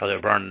it. Oh, they're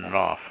burning it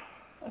off.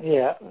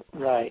 Yeah,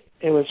 right.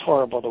 It was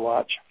horrible to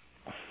watch.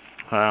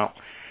 Well,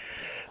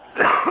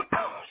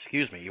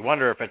 excuse me. You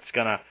wonder if it's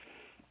going to...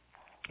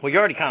 Well, you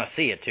already kind of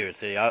see it, too. It's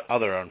the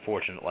other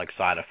unfortunate,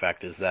 side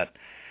effect is that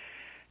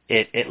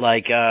it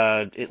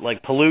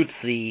pollutes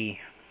the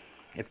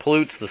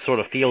sort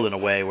of field in a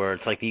way where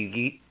it's like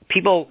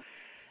people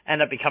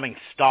end up becoming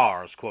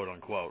stars, quote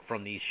unquote,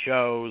 from these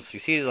shows. You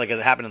see,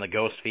 it happened in the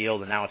ghost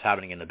field, and now it's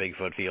happening in the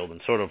Bigfoot field, and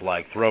sort of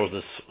throws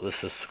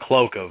this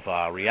cloak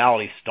of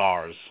reality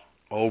stars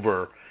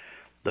over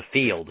the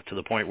field to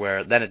the point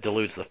where then it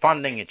dilutes the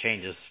funding. It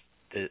changes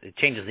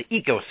the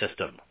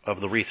ecosystem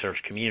of the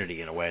research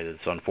community in a way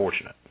that's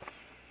unfortunate.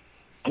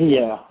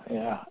 Yeah,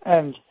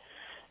 and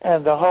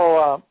the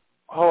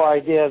whole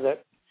idea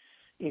that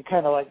you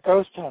kind of like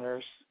ghost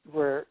hunters,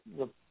 where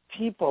the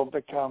people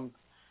become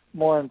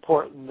more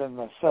important than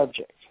the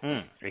subject.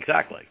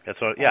 Exactly.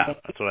 That's what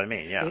I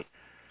mean. Yeah.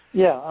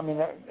 Yeah. I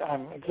mean,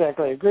 I'm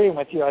exactly agreeing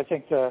with you. I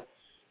think the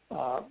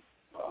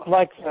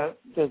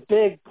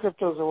big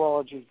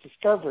cryptozoology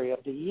discovery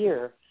of the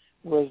year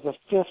was the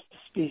 5th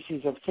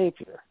species of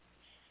tapir.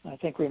 I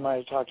think we might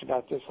have talked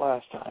about this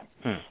last time.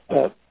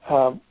 But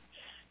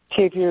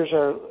tapirs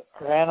are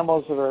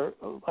animals that are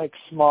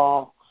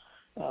small.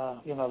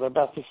 They're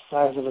about the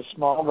size of a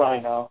small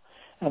rhino,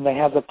 and they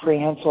have the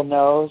prehensile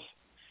nose.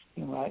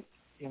 You might,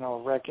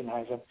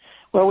 recognize them.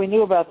 Well, we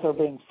knew about there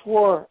being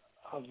 4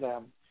 of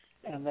them,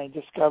 and they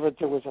discovered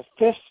there was a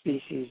 5th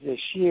species this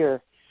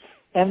year.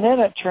 And then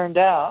it turned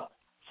out,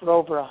 for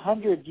over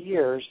 100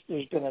 years,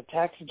 there's been a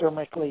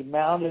taxidermically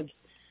mounted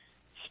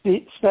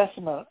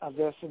specimen of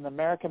this in the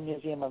American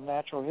Museum of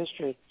Natural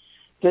History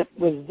that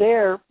was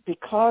there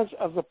because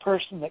of the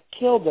person that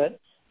killed it,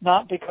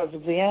 not because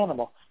of the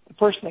animal. The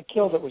person that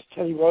killed it was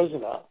Teddy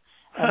Roosevelt.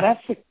 And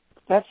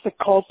that's the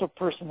cult of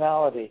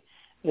personality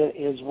that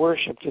is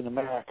worshipped in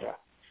America.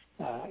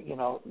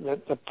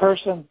 The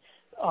person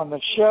on the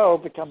show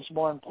becomes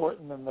more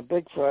important than the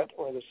Bigfoot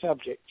or the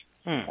subject,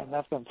 and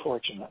that's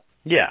unfortunate.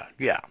 Yeah.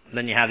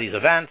 Then you have these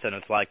events, and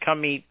it's like,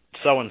 come meet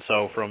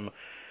so-and-so from,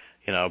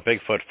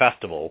 Bigfoot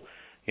Festival,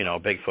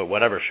 Bigfoot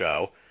whatever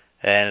show,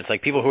 And it's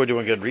like people who are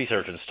doing good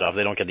research and stuff,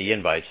 they don't get the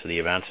invites to the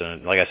events.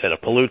 And like I said,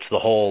 it pollutes the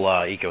whole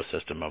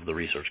ecosystem of the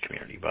research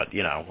community. But,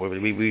 you know,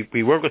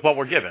 we work with what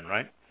we're given,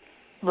 right?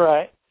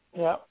 Right.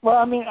 Yeah. Well,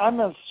 I mean,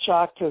 I'm as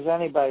shocked as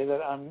anybody that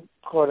I'm,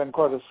 quote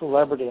unquote, a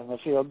celebrity in the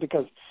field,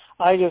 because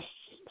I just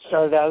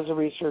started out as a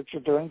researcher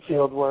doing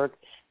field work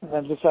and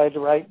then decided to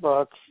write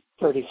books,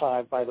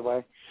 35, by the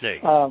way,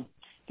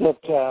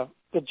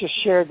 that just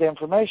shared the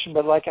information.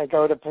 But like I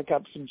go to pick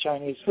up some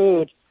Chinese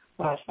food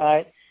last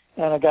night,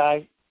 and a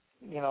guy,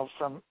 you know,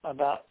 from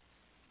about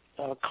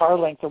a car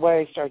length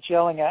away starts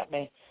yelling at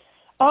me,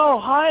 "Oh,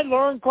 hi,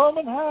 Loren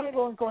Coleman. Hi,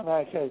 Loren Coleman."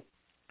 And I say,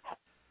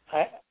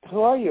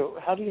 "Who are you?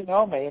 How do you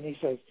know me?" And he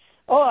says,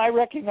 "Oh, I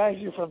recognize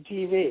you from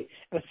TV."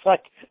 And it's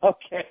like,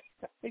 okay.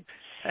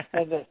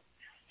 And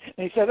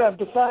he said,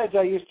 "Besides,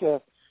 I used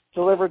to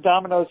deliver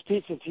Domino's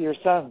pizza to your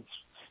sons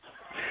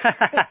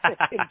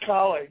in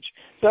college."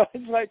 So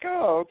it's like,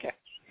 oh, okay.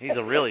 He's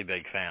a really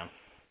big fan.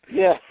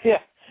 Yeah.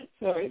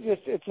 So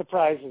it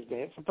surprises me.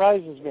 It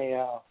surprises me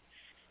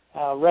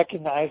how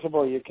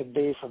recognizable you can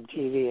be from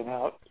TV and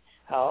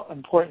how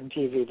important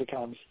TV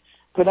becomes.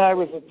 When I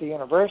was at the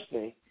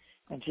university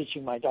and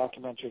teaching my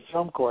documentary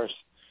film course,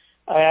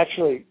 I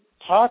actually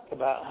talked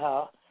about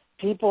how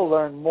people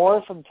learn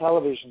more from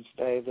television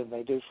today than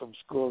they do from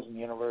schools and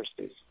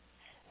universities.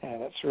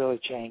 And it's really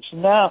changed.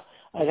 And now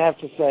I'd have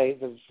to say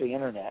that it's the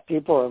Internet.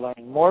 People are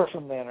learning more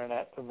from the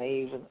Internet than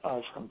they even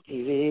are from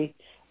TV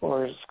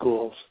or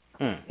schools.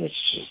 It's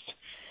just,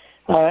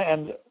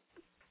 and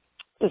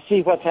to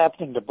see what's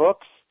happening to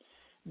books,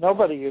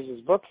 nobody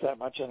uses books that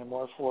much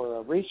anymore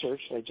for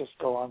research. They just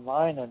go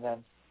online and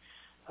then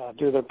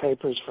do their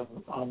papers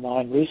from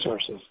online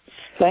resources.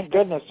 Thank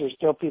goodness there's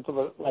still people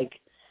that like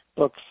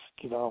books,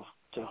 you know,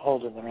 to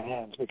hold in their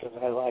hands, because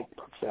I like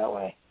books that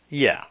way.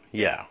 Yeah,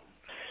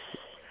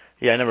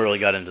 I never really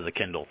got into the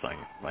Kindle thing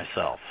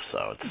myself, so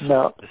I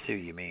see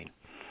what you mean.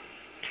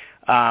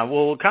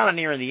 Well, we're kind of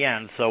nearing the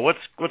end. So what's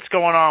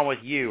going on with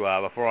you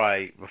before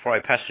I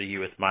pester you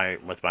with my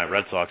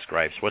Red Sox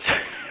gripes? What's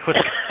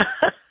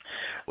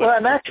well,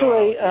 I'm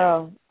actually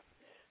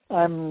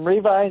I'm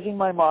revising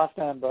my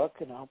Mothman book,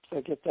 and I hope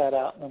to get that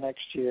out in the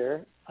next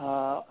year.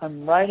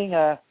 I'm writing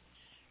a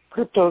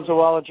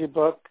cryptozoology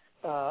book,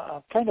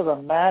 kind of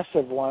a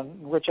massive one,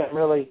 in which I'm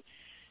really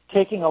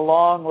taking a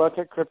long look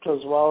at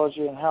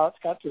cryptozoology and how it's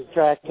got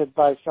distracted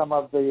by some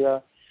of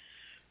the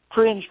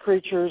fringe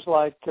creatures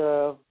like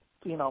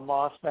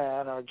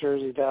Mothman or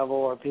Jersey Devil,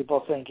 or people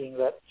thinking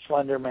that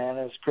Slender Man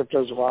is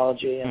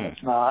cryptozoology, and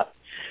it's not.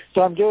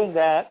 So I'm doing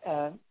that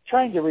and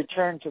trying to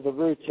return to the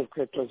roots of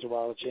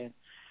cryptozoology, and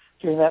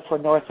doing that for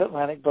North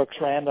Atlantic Books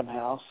Random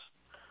House.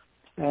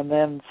 And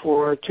then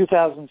for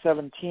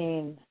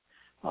 2017,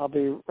 I'll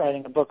be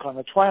writing a book on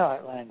the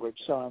Twilight language.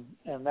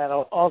 And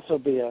that'll also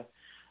be a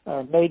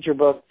major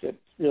book that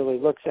really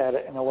looks at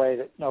it in a way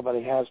that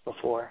nobody has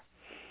before.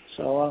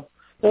 So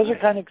those are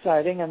kind of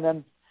exciting. And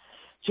then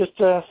just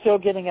still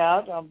getting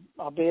out.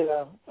 I'll be at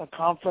a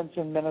conference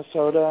in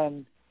Minnesota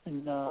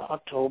in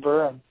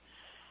October, and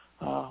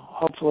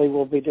hopefully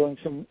we'll be doing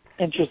some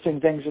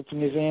interesting things at the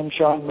museum,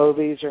 showing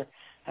movies or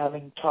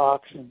having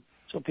talks, and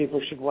so people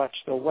should watch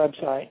the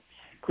website,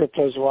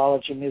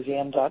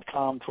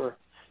 cryptozoologymuseum.com, for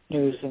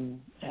news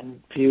and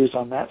views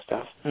on that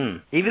stuff.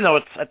 Even though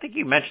I think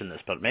you mentioned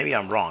this, but maybe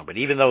I'm wrong, but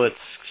even though it's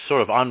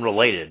sort of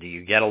unrelated, do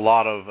you get a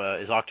lot of,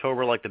 is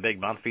October like the big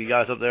month for you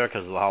guys up there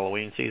because of the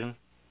Halloween season?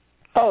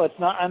 Oh, it's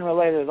not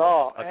unrelated at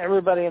all. Okay.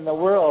 Everybody in the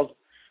world,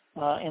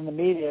 in the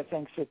media,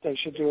 thinks that they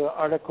should do an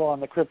article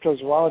on the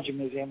Cryptozoology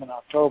Museum in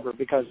October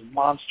because of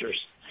monsters.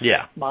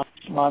 Yeah.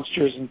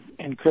 Monsters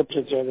and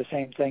cryptids are the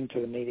same thing to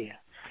the media.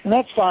 And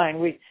that's fine.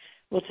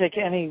 We'll take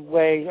any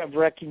way of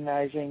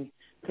recognizing,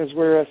 because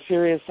we're a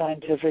serious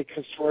scientific,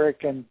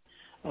 historic, and,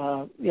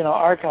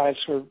 archives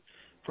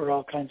for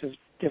all kinds of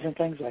different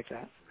things like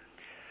that.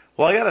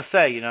 Well, I got to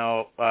say,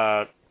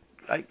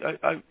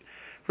 I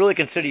really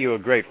consider you a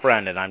great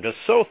friend, and I'm just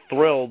so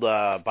thrilled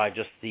by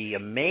just the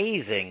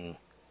amazing,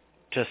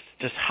 just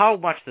how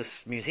much this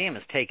museum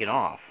has taken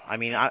off. I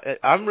mean,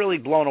 I'm really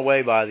blown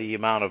away by the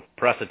amount of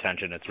press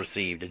attention it's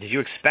received. Did you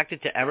expect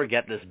it to ever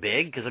get this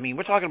big? Because, I mean,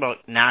 we're talking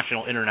about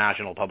national,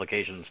 international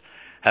publications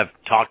have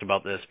talked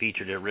about this,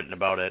 featured it, written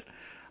about it.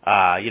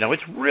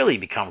 It's really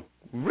become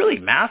really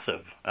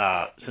massive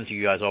since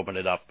you guys opened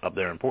it up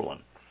there in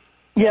Portland.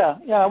 Yeah.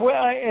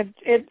 Well,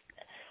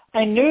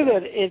 I knew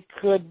that it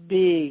could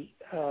be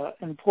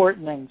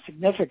important and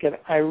significant.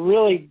 I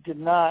really did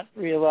not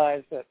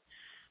realize that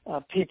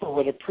people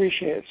would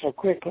appreciate it so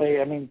quickly.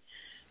 I mean,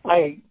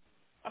 for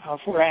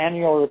our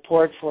annual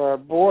report for our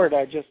board,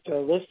 I just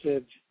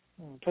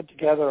put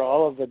together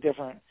all of the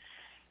different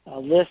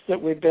lists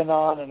that we've been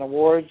on and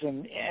awards,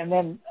 and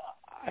then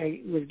I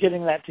was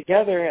getting that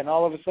together, and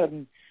all of a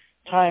sudden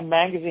Time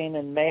Magazine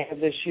in May of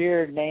this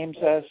year names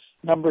us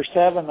number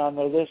 7 on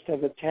the list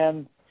of the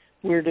 10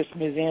 weirdest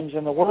museums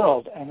in the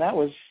world. And that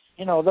was,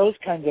 those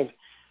kinds of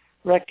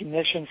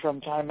recognition from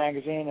Time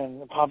Magazine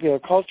and the popular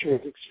culture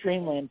is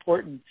extremely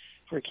important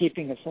for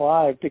keeping us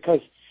alive,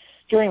 because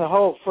during the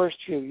whole first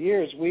few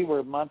years, we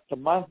were month to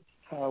month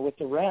with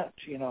the rent.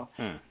 You know,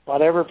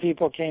 whatever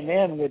people came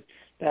in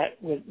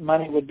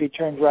money would be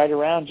turned right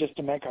around just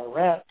to make our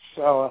rent.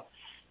 So,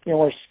 you know,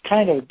 we're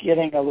kind of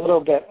getting a little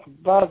bit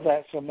above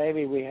that. So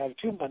maybe we have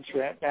 2 months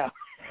rent now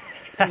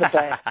in the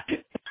bank.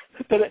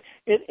 But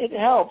it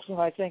helps, and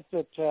I think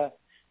that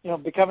you know,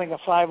 becoming a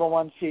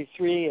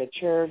 501c3, a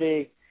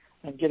charity,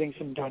 and getting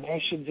some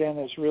donations in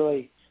is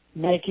really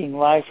making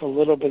life a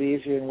little bit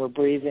easier, and we're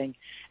breathing.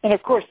 And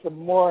of course, the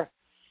more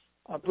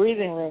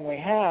breathing room we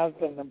have,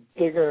 then the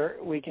bigger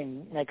we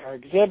can make our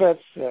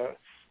exhibits.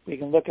 We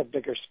can look at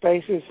bigger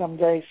spaces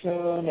someday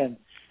soon, and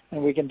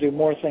we can do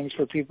more things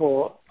for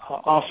people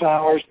off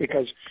hours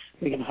because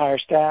we can hire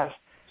staff.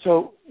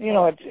 So, you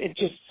know,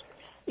 it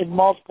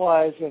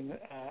multiplies and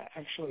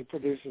actually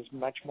produces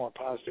much more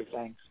positive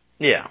things.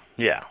 Yeah.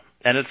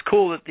 And it's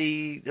cool that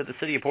the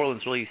city of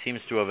Portland really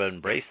seems to have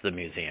embraced the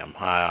museum.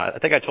 I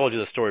think I told you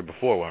the story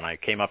before when I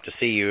came up to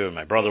see you, and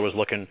my brother was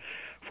looking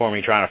for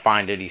me trying to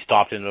find it. He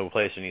stopped into a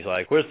place and he's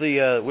like, "Where's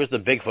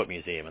the Bigfoot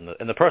Museum?"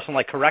 And the person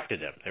like corrected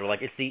him. They were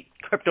like, "It's the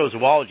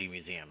Cryptozoology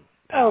Museum."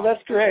 Oh,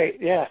 that's great.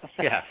 Yeah.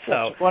 Yeah.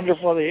 So that's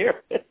wonderful to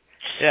hear.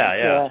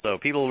 Yeah. So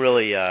people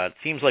really, it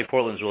seems like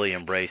Portland's really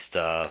embraced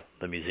the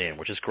museum,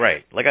 which is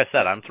great. Like I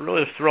said, I'm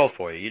really thrilled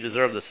for you. You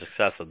deserve the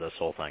success of this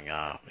whole thing.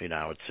 You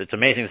know, it's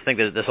amazing to think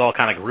that this all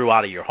kind of grew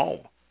out of your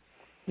home.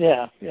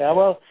 Yeah.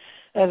 Well,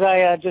 as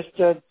I just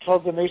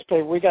told the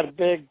newspaper, we got a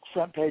big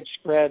front page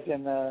spread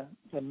in the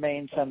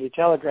Maine Sunday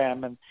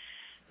Telegram, and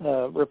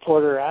the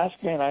reporter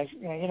asked me, and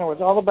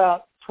it's all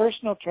about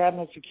personal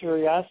cabinets of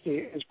curiosity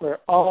is where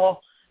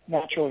all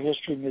natural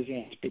history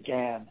museums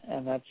began,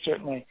 and that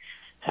certainly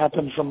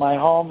happened from my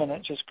home, and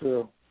it just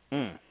grew.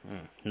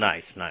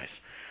 Nice.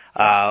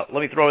 Let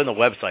me throw in the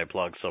website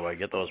plug so I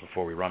get those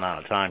before we run out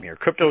of time here.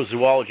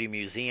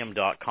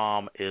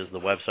 CryptozoologyMuseum.com is the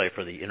website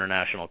for the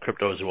International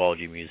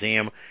Cryptozoology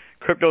Museum.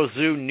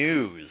 CryptoZoo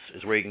News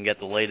is where you can get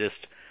the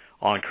latest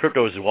on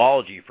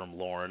cryptozoology from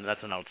Lauren.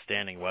 That's an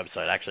outstanding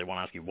website. Actually, I want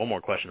to ask you one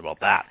more question about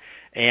that.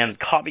 And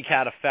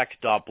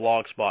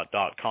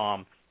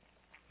copycateffect.blogspot.com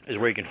is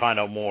where you can find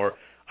out more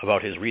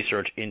about his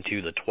research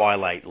into the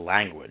Twilight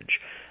language.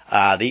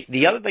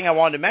 The other thing I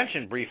wanted to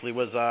mention briefly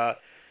was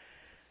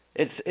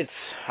it's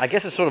I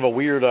guess it's sort of a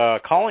weird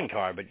calling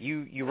card, but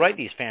you write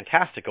these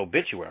fantastic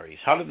obituaries.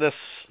 How did this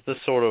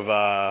sort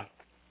of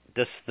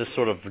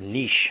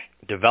niche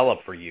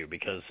develop for you?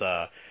 Because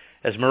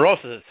as morose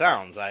as it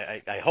sounds,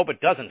 I hope it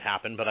doesn't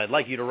happen, but I'd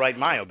like you to write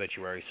my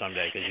obituary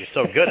someday because you're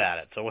so good at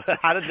it. So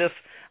how did this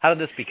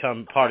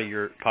become part of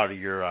your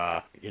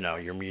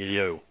your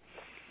milieu?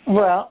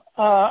 Well,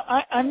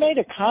 I made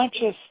a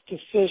conscious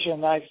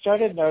decision. I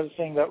started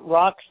noticing that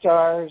rock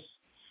stars,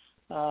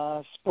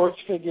 sports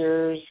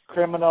figures,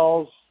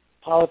 criminals,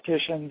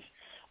 politicians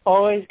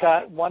always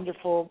got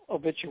wonderful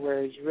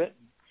obituaries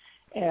written.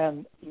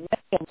 And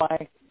many of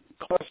my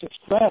closest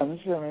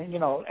friends,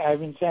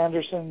 Ivan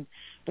Sanderson,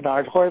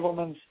 Bernard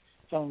Heuvelmans,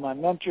 some of my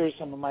mentors,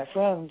 some of my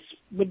friends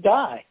would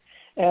die.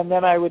 And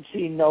then I would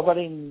see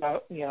nobody,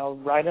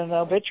 write an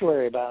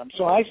obituary about them.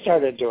 So I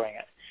started doing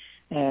it.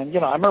 And,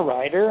 I'm a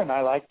writer, and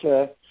I like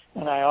to,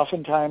 and I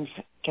oftentimes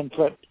can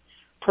put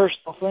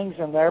personal things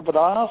in there, but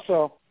I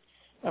also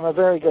am a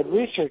very good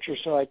researcher,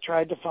 so I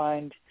tried to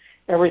find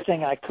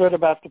everything I could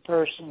about the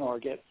person or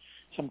get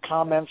some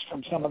comments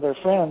from some of their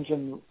friends,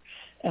 and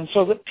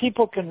so that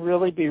people can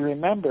really be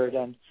remembered.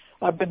 And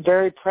I've been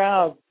very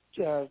proud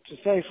to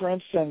say, for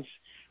instance,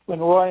 when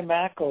Roy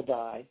Mackal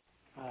died,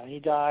 he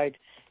died,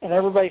 and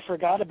everybody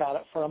forgot about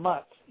it for a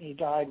month. He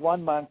died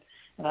 1 month,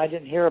 and I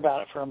didn't hear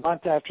about it for a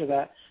month after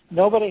that.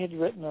 Nobody had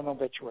written an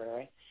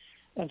obituary.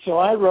 And so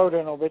I wrote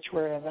an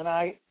obituary, and then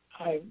I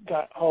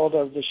got hold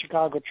of the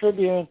Chicago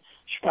Tribune,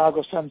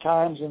 Chicago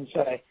Sun-Times, and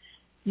say,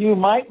 you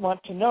might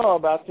want to know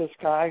about this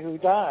guy who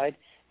died.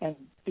 And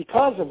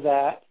because of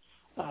that,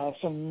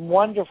 some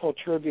wonderful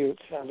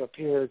tributes have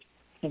appeared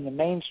in the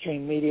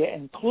mainstream media,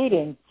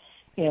 including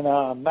in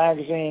a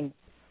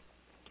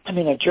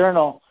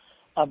journal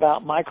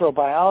about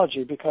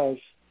microbiology, because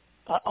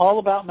all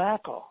about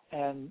Mackal,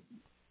 and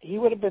he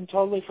would have been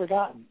totally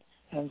forgotten.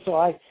 And so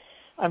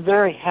I'm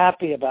very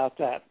happy about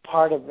that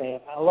part of me.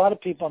 A lot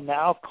of people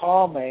now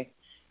call me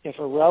if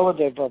a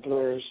relative of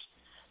theirs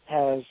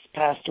has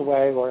passed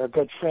away or a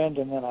good friend,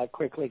 and then I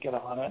quickly get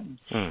on it.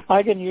 And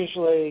I can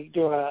usually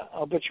do an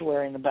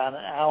obituary in about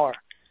an hour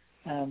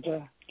and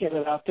get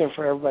it out there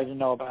for everybody to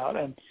know about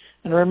and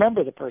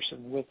remember the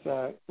person with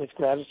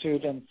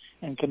gratitude and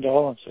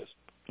condolences.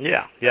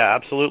 Yeah,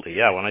 absolutely.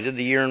 Yeah, when I did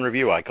the year in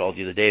review, I called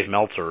you the Dave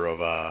Meltzer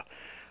of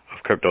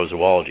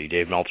cryptozoology.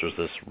 Dave Meltzer is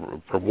this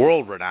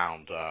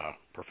world-renowned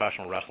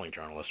professional wrestling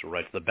journalist who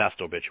writes the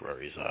best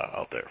obituaries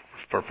out there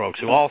for folks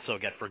who also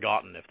get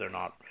forgotten if they're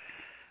not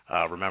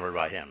remembered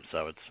by him.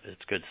 So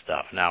it's good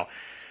stuff. Now,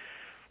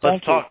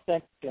 let's talk.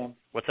 Thank you, Tim.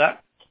 What's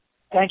that?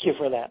 Thank you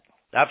for that.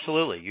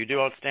 Absolutely, you do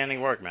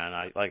outstanding work, man.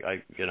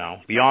 I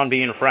beyond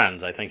being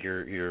friends, I think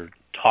you're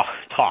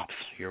tops.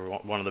 You're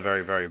one of the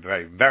very, very,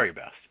 very, very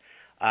best.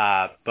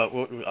 But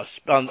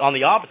on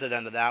the opposite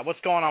end of that, what's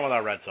going on with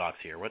our Red Sox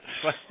here? What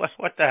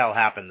the hell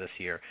happened this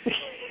year?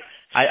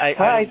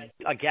 I'm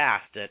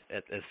aghast at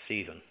this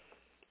season.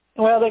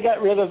 Well, they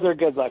got rid of their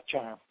good luck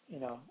charm.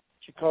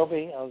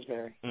 Jacoby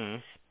Ellsbury.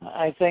 Mm-hmm.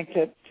 I think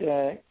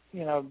that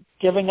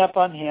giving up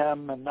on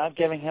him and not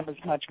giving him as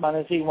much money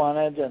as he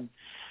wanted, and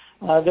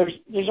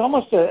there's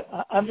almost an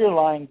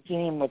underlying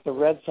theme with the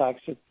Red Sox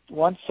that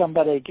once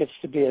somebody gets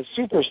to be a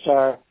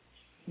superstar,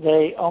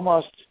 they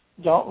almost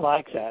don't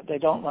like that. They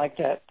don't like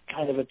that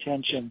kind of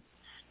attention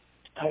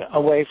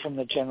away from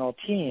the general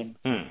team.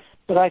 Mm.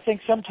 But I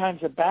think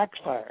sometimes it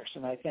backfires,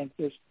 and I think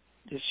this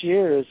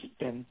year has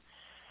been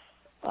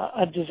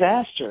a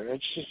disaster.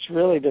 It's just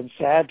really been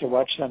sad to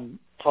watch them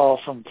fall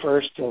from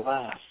first to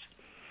last.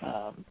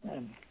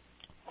 And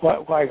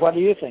what are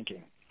you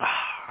thinking?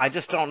 I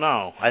just don't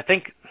know. I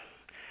think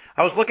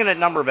I was looking at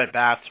number of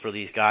at-bats for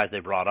these guys they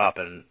brought up,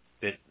 and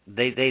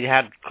they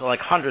had like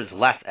hundreds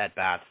less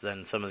at-bats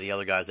than some of the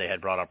other guys they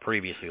had brought up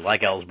previously,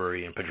 like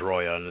Ellsbury and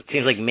Pedroia. And it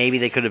seems like maybe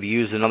they could have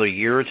used another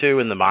year or two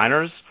in the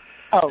minors.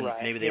 Oh,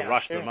 right. Maybe they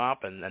rushed them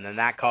up, and then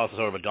that caused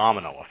sort of a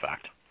domino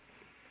effect.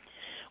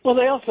 Well,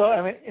 they also,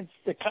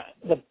 it's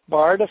the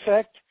Bard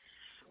effect,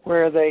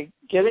 where they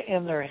get it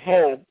in their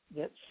head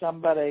that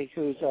somebody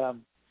who's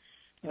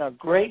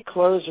great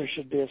closer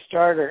should be a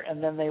starter,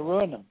 and then they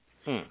ruin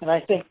them. And I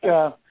think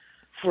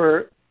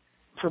for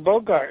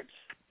Bogaerts,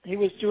 he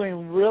was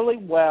doing really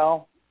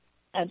well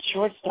at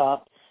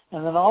shortstop,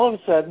 and then all of a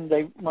sudden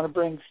they want to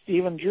bring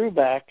Stephen Drew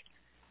back,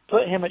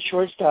 put him at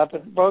shortstop,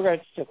 and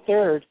Bogaerts to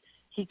third.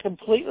 He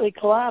completely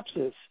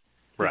collapses.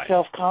 Right. His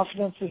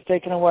self-confidence is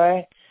taken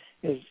away.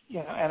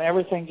 And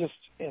everything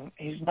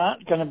he's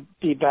not going to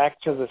be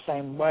back to the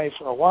same way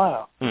for a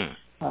while.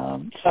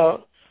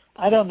 So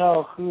I don't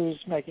know who's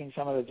making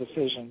some of the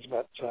decisions,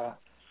 but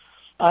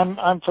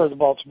I'm for the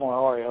Baltimore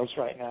Orioles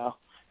right now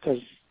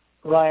because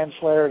Ryan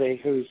Flaherty,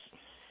 who's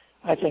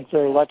I think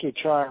their lucky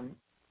charm,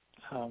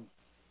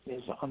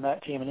 is on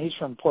that team, and he's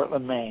from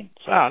Portland, Maine.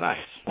 So oh,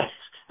 nice.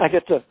 I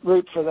get to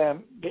root for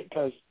them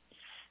because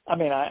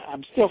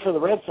I'm still for the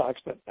Red Sox,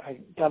 but I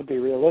got to be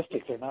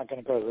realistic. They're not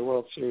going to go to the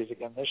World Series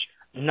again this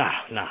year. No.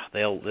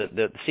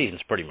 The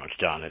season's pretty much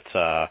done.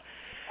 It's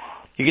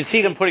you can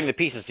see them putting the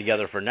pieces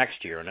together for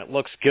next year, and it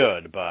looks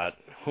good. But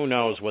who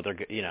knows what they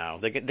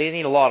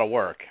need a lot of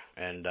work,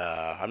 and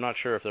I'm not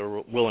sure if they're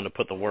willing to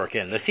put the work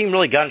in. They seem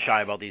really gun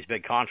shy about these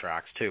big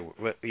contracts too.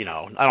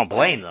 I don't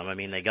blame them.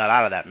 They got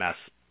out of that mess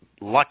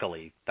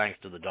luckily thanks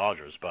to the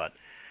Dodgers, but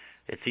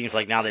it seems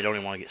like now they don't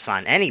even want to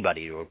sign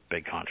anybody to a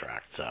big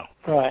contract. So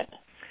right.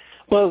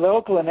 Well, the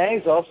Oakland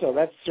A's also,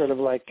 that's sort of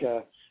like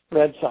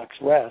Red Sox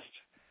West.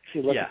 If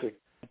you look at the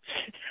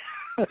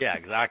yeah,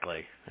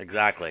 exactly.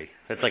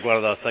 It's like one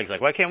of those things.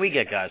 Like, why can't we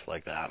get guys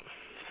like that?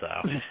 So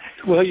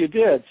well, you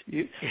did.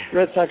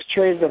 Red Sox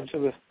traded them to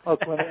the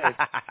Oakland A's.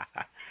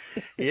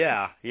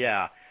 yeah.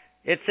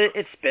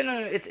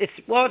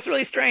 It's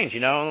really strange.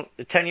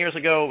 10 years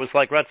ago it was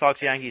like Red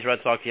Sox Yankees,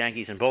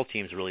 and both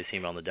teams really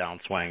seemed on the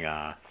downswing.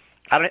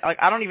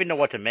 I don't even know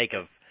what to make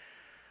of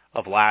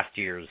last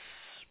year's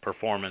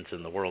performance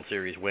in the World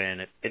Series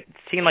win. It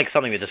seemed like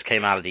something that just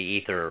came out of the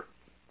ether,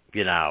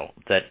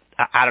 that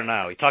I don't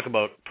know. You talk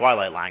about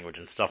Twilight language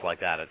and stuff like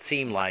that. It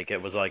seemed like it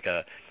was like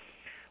a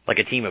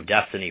team of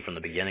destiny from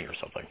the beginning or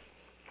something.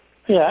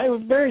 Yeah, it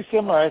was very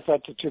similar, I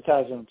thought, to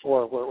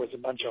 2004, where it was a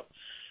bunch of,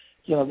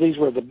 these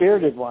were the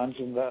bearded ones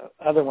and the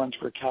other ones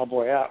were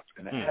cowboy out,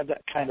 and it had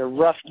that kind of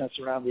roughness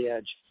around the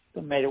edge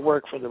that made it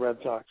work for the Red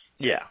Sox.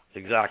 Yeah,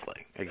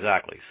 exactly.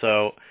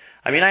 So,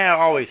 I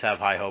always have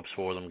high hopes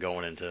for them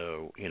going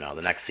into,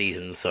 the next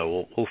season,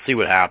 so we'll see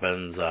what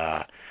happens.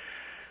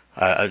 It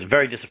was a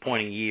very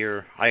disappointing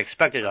year. I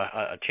expected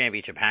a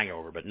championship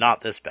hangover, but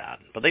not this bad.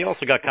 But they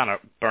also got kind of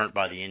burnt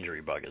by the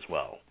injury bug as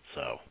well.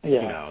 So,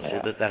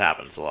 that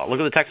happens a lot. Look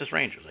at the Texas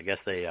Rangers. I guess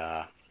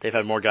they've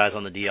had more guys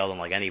on the DL than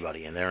like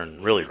anybody, and they're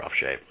in really rough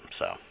shape.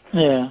 So.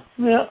 Yeah.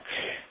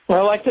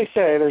 Well, like they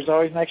say, there's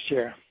always next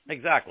year.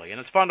 Exactly, and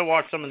it's fun to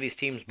watch some of these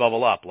teams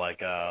bubble up, like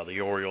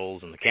the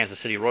Orioles and the Kansas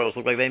City Royals.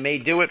 Look like they may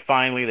do it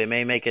finally. They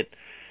may make it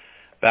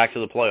back to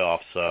the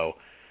playoffs. So,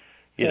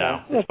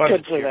 it's fun to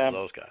cheer for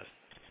those guys.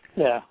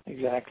 Yeah,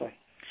 exactly.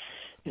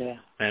 Yeah.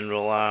 And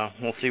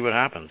we'll see what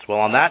happens. Well,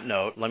 on that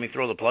note, let me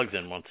throw the plugs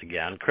in once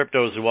again.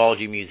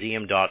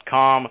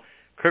 CryptoZoologyMuseum.com,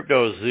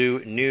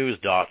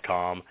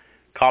 CryptoZooNews.com,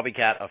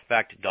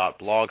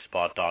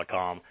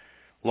 CopyCatEffect.blogspot.com.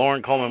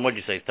 Lauren Coleman, what'd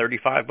you say,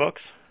 35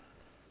 books?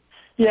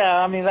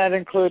 Yeah, that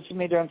includes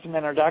me doing some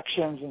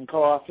introductions and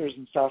co-authors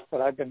and stuff,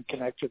 but I've been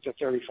connected to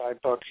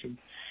 35 books and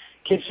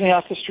keeps me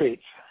off the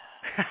streets.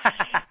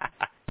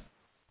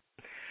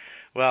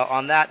 Well,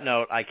 on that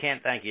note, I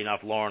can't thank you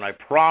enough, Lauren. I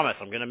promise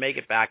I'm going to make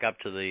it back up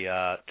to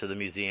the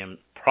museum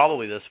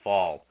probably this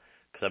fall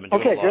because I've been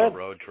doing a lot of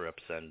road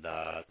trips, and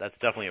that's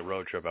definitely a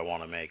road trip I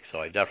want to make. So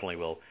I definitely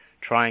will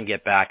try and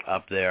get back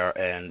up there.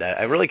 And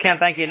I really can't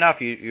thank you enough.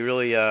 You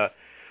really were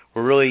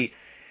really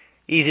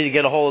easy to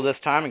get a hold of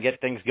this time and get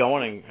things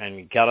going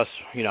and got us,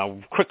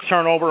 quick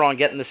turnover on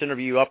getting this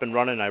interview up and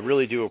running. I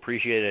really do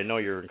appreciate it. I know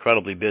you're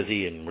incredibly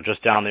busy, and we're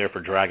just down there for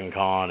Dragon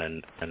Con,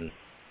 and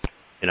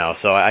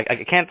So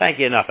I can't thank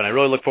you enough, and I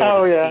really look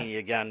forward to yeah. seeing you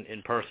again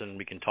in person.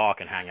 We can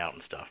talk and hang out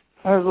and stuff.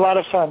 It was a lot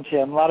of fun,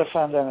 Tim. A lot of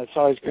fun, and it's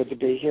always good to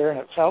be here. And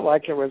it felt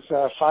like it was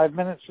 5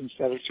 minutes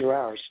instead of 2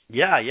 hours.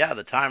 Yeah,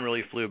 the time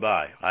really flew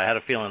by. I had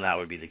a feeling that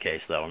would be the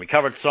case, though. And we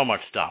covered so much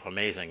stuff.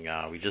 Amazing.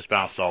 We just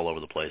bounced all over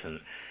the place and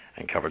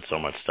covered so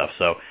much stuff.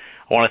 So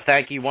I want to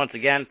thank you once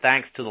again.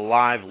 Thanks to the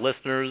live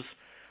listeners.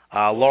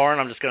 Lauren,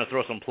 I'm just going to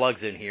throw some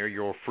plugs in here.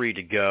 You're free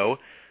to go.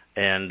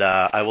 And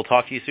I will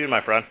talk to you soon,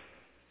 my friend.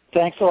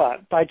 Thanks a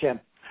lot. Bye, Tim.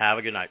 Have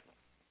a good night.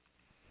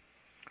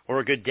 Or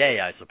a good day,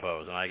 I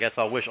suppose. And I guess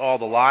I'll wish all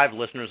the live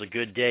listeners a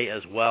good day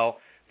as well.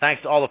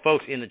 Thanks to all the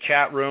folks in the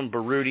chat room,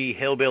 Baruti,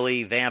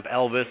 Hillbilly, Vamp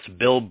Elvis,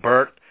 Bill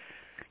Burt,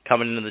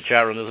 coming into the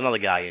chat room. There's another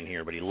guy in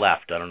here, but he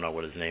left. I don't know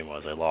what his name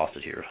was. I lost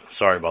it here.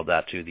 Sorry about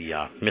that to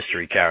the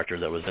mystery character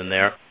that was in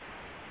there.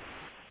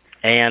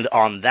 And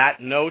on that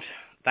note,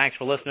 thanks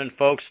for listening,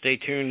 folks. Stay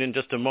tuned in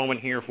just a moment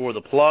here for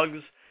the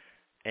plugs.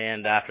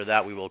 And after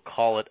that, we will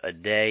call it a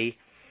day.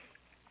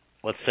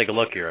 Let's take a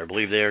look here. I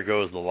believe there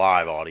goes the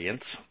live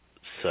audience.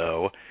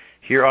 So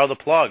here are the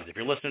plugs. If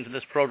you're listening to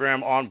this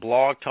program on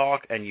Blog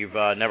Talk and you've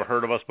never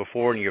heard of us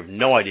before and you have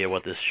no idea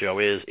what this show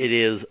is, it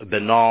is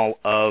Binnall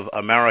of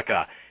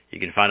America. You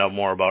can find out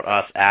more about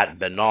us at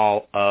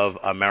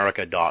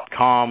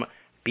binnallofamerica.com,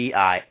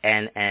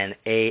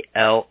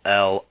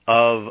 BINNALL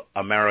of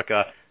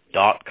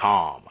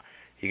America.com.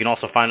 You can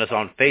also find us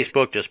on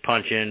Facebook. Just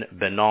punch in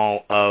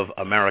Binnall of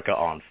America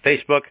on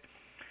Facebook.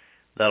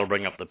 That'll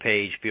bring up the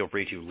page. Feel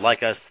free to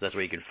like us. That's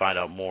where you can find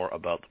out more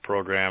about the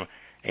program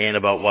and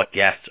about what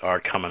guests are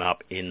coming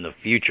up in the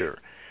future.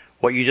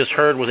 What you just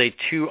heard was a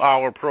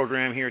 2-hour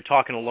program here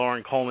talking to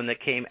Loren Coleman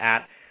that came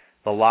at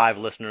the live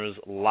listeners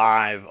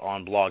live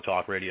on Blog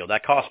Talk Radio.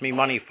 That costs me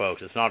money,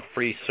 folks. It's not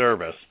free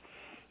service,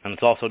 and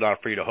it's also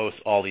not free to host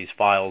all these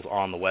files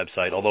on the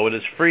website, although it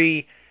is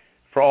free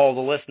for all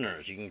the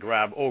listeners. You can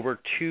grab over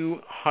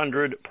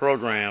 200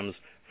 programs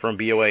from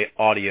BOA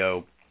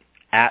Audio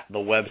at the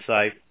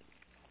website.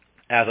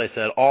 As I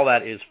said, all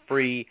that is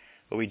free,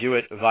 but we do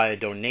it via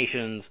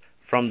donations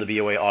from the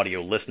BOA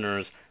Audio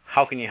listeners.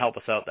 How can you help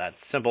us out? That's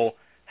simple.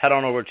 Head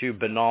on over to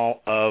Binnall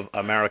of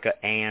America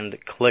and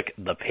click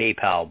the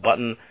PayPal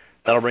button.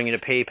 That'll bring you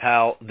to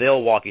PayPal.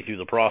 They'll walk you through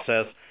the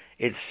process.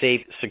 It's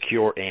safe,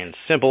 secure, and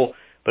simple.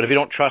 But if you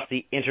don't trust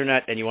the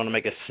internet and you want to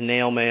make a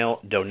snail mail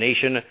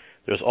donation,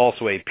 there's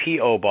also a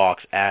P.O.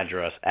 Box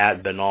address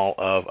at Binnall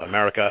of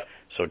America.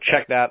 So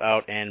check that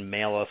out and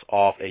mail us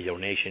off a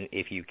donation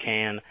if you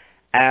can.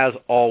 As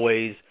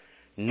always,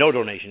 no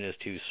donation is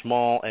too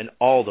small, and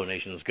all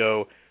donations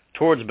go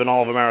towards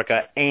Binnall of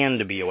America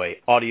and BOA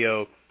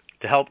Audio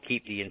to help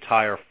keep the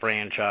entire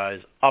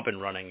franchise up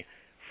and running,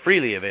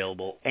 freely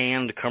available,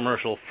 and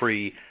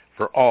commercial-free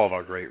for all of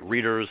our great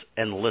readers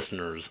and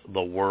listeners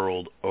the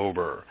world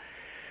over.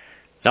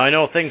 Now, I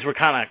know things were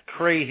kind of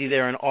crazy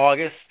there in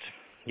August.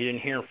 You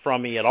didn't hear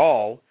from me at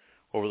all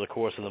over the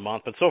course of the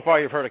month, but so far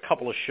you've heard a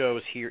couple of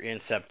shows here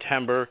in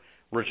September.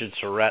 Richard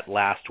Surrett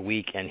last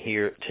week, and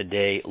here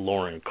today,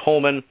 Loren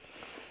Coleman.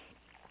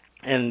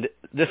 And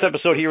this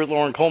episode here with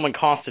Loren Coleman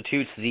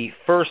constitutes the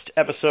first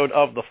episode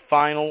of the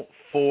final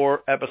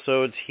 4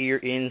 episodes here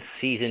in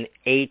Season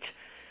 8.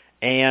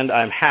 And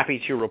I'm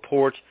happy to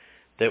report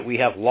that we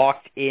have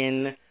locked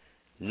in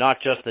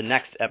not just the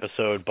next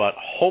episode, but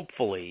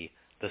hopefully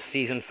the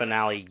season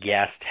finale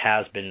guest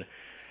has been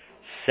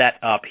set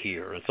up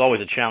here. It's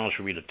always a challenge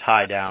for me to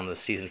tie down the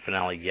season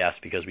finale guest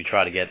because we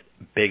try to get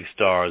big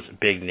stars,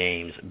 big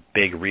names,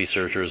 big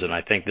researchers, and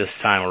I think this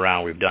time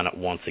around we've done it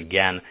once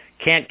again.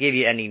 Can't give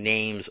you any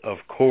names, of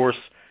course,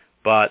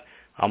 but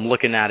I'm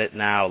looking at it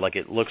now like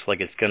it looks like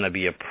it's going to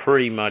be a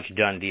pretty much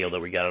done deal that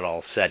we got it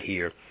all set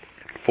here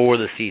for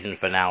the season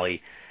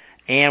finale.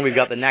 And we've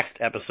got the next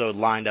episode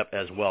lined up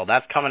as well.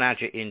 That's coming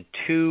at you in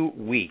 2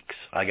 weeks.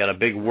 I got a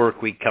big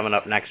work week coming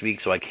up next week,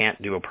 so I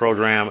can't do a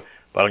program,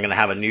 but I'm going to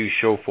have a new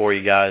show for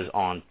you guys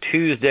on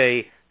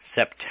Tuesday,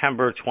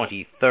 September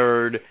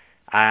 23rd.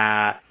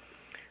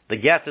 The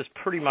guest is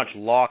pretty much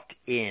locked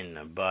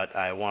in, but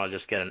I want to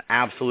just get an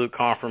absolute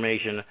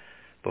confirmation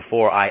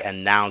before I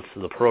announce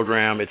the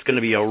program. It's going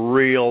to be a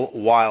real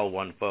wild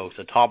one, folks.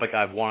 A topic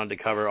I've wanted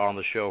to cover on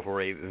the show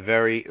for a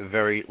very,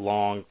 very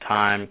long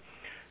time.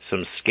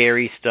 Some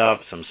scary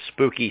stuff, some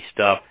spooky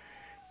stuff,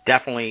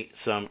 definitely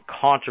some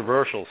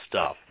controversial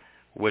stuff,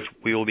 which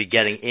we will be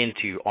getting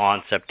into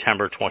on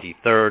September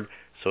 23rd.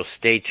 So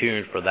stay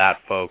tuned for that,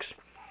 folks.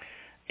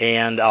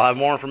 And I'll have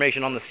more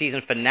information on the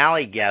season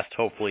finale guest,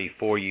 hopefully,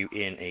 for you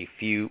in a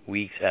few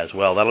weeks as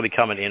well. That'll be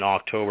coming in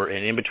October.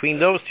 And in between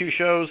those 2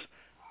 shows,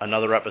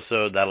 another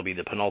episode. That'll be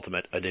the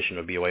penultimate edition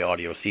of BOA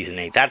Audio Season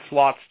 8. That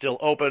slot's still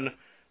open,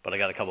 but I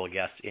got a couple of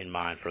guests in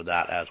mind for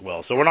that as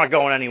well. So we're not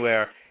going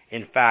anywhere.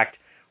 In fact,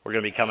 we're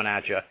going to be coming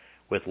at you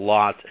with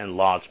lots and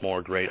lots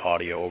more great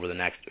audio over the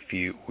next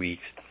few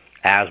weeks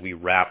as we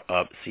wrap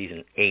up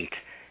Season 8.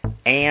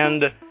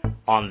 And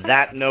on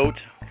that note,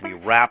 we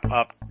wrap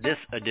up this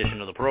edition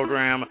of the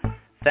program.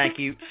 Thank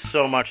you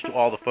so much to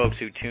all the folks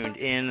who tuned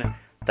in.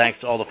 Thanks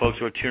to all the folks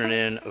who are tuning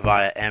in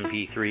via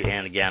MP3,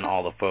 and again,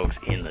 all the folks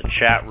in the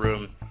chat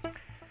room.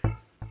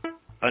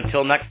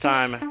 Until next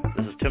time,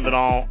 this is Tim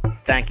Binnall,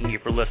 thanking you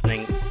for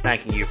listening,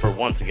 thanking you for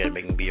once again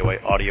making BOA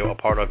Audio a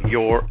part of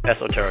your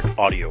esoteric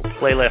audio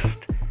playlist,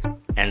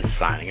 and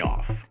signing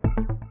off.